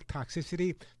 Chocolate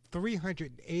toxicity,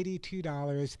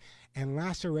 $382, and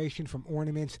laceration from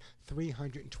ornaments,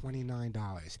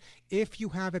 $329. If you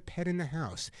have a pet in the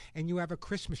house and you have a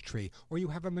Christmas tree or you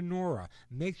have a menorah,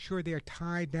 make sure they're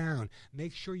tied down.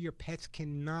 Make sure your pets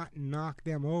cannot knock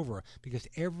them over, because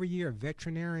every year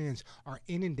veterinarians are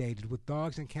inundated with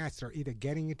dogs and cats that are either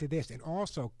getting into this, and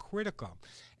also critical.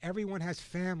 Everyone has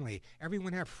family.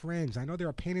 Everyone have friends. I know they're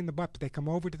a pain in the butt, but they come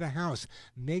over to the house.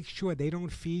 Make sure they don't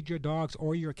feed your dogs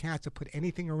or your cats or put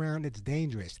anything around that's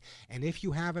dangerous. And if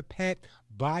you have a pet,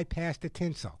 bypass the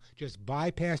tinsel. Just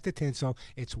bypass the tinsel.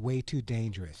 It's way too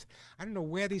dangerous. I don't know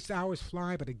where these hours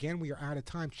fly, but again, we are out of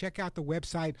time. Check out the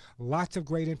website. Lots of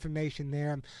great information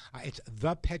there. It's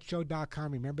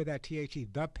thepetshow.com. Remember that, THE,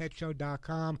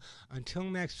 thepetshow.com. Until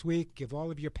next week, give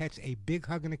all of your pets a big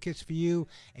hug and a kiss for you,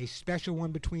 a special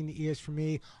one between the ears for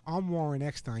me. I'm Warren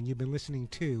Eckstein. You've been listening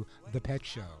to The Pet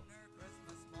Show.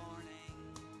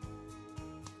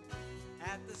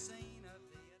 At the scene of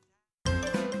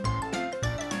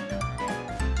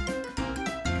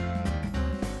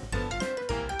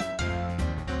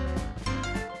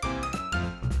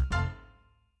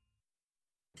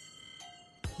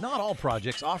Not all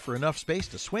projects offer enough space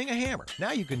to swing a hammer.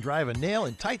 Now you can drive a nail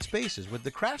in tight spaces with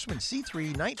the Craftsman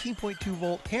C3 19.2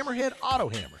 volt Hammerhead Auto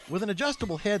Hammer. With an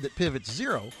adjustable head that pivots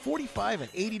 0, 45,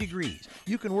 and 80 degrees,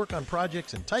 you can work on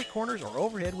projects in tight corners or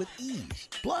overhead with ease.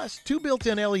 Plus, 2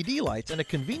 built-in LED lights and a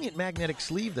convenient magnetic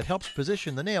sleeve that helps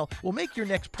position the nail will make your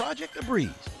next project a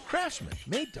breeze. Craftsman,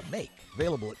 made to make.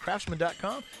 Available at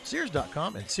craftsman.com,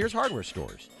 Sears.com, and Sears hardware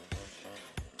stores.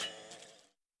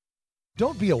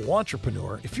 Don't be a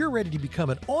wantrepreneur. If you're ready to become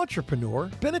an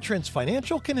entrepreneur, Benetrends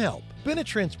Financial can help.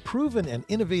 Benetrends' proven and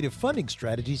innovative funding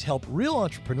strategies help real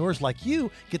entrepreneurs like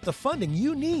you get the funding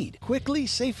you need quickly,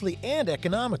 safely, and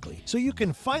economically, so you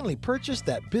can finally purchase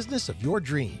that business of your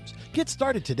dreams. Get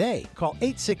started today. Call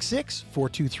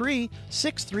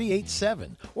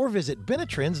 866-423-6387 or visit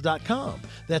Benetrends.com.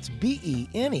 That's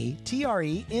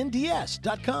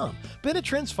Benetrends.com.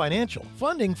 Benetrends Financial,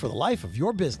 funding for the life of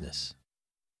your business.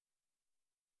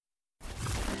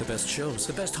 The best shows,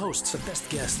 the best hosts, the best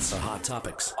guests, the hot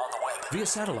topics. On the web, via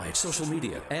satellite, social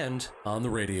media, and on the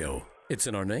radio. It's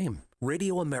in our name,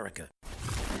 Radio America.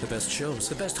 The best shows,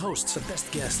 the best hosts, the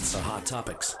best guests, the hot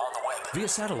topics. On the web, via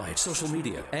satellite, social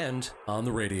media, and on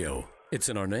the radio. It's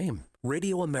in our name,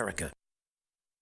 Radio America.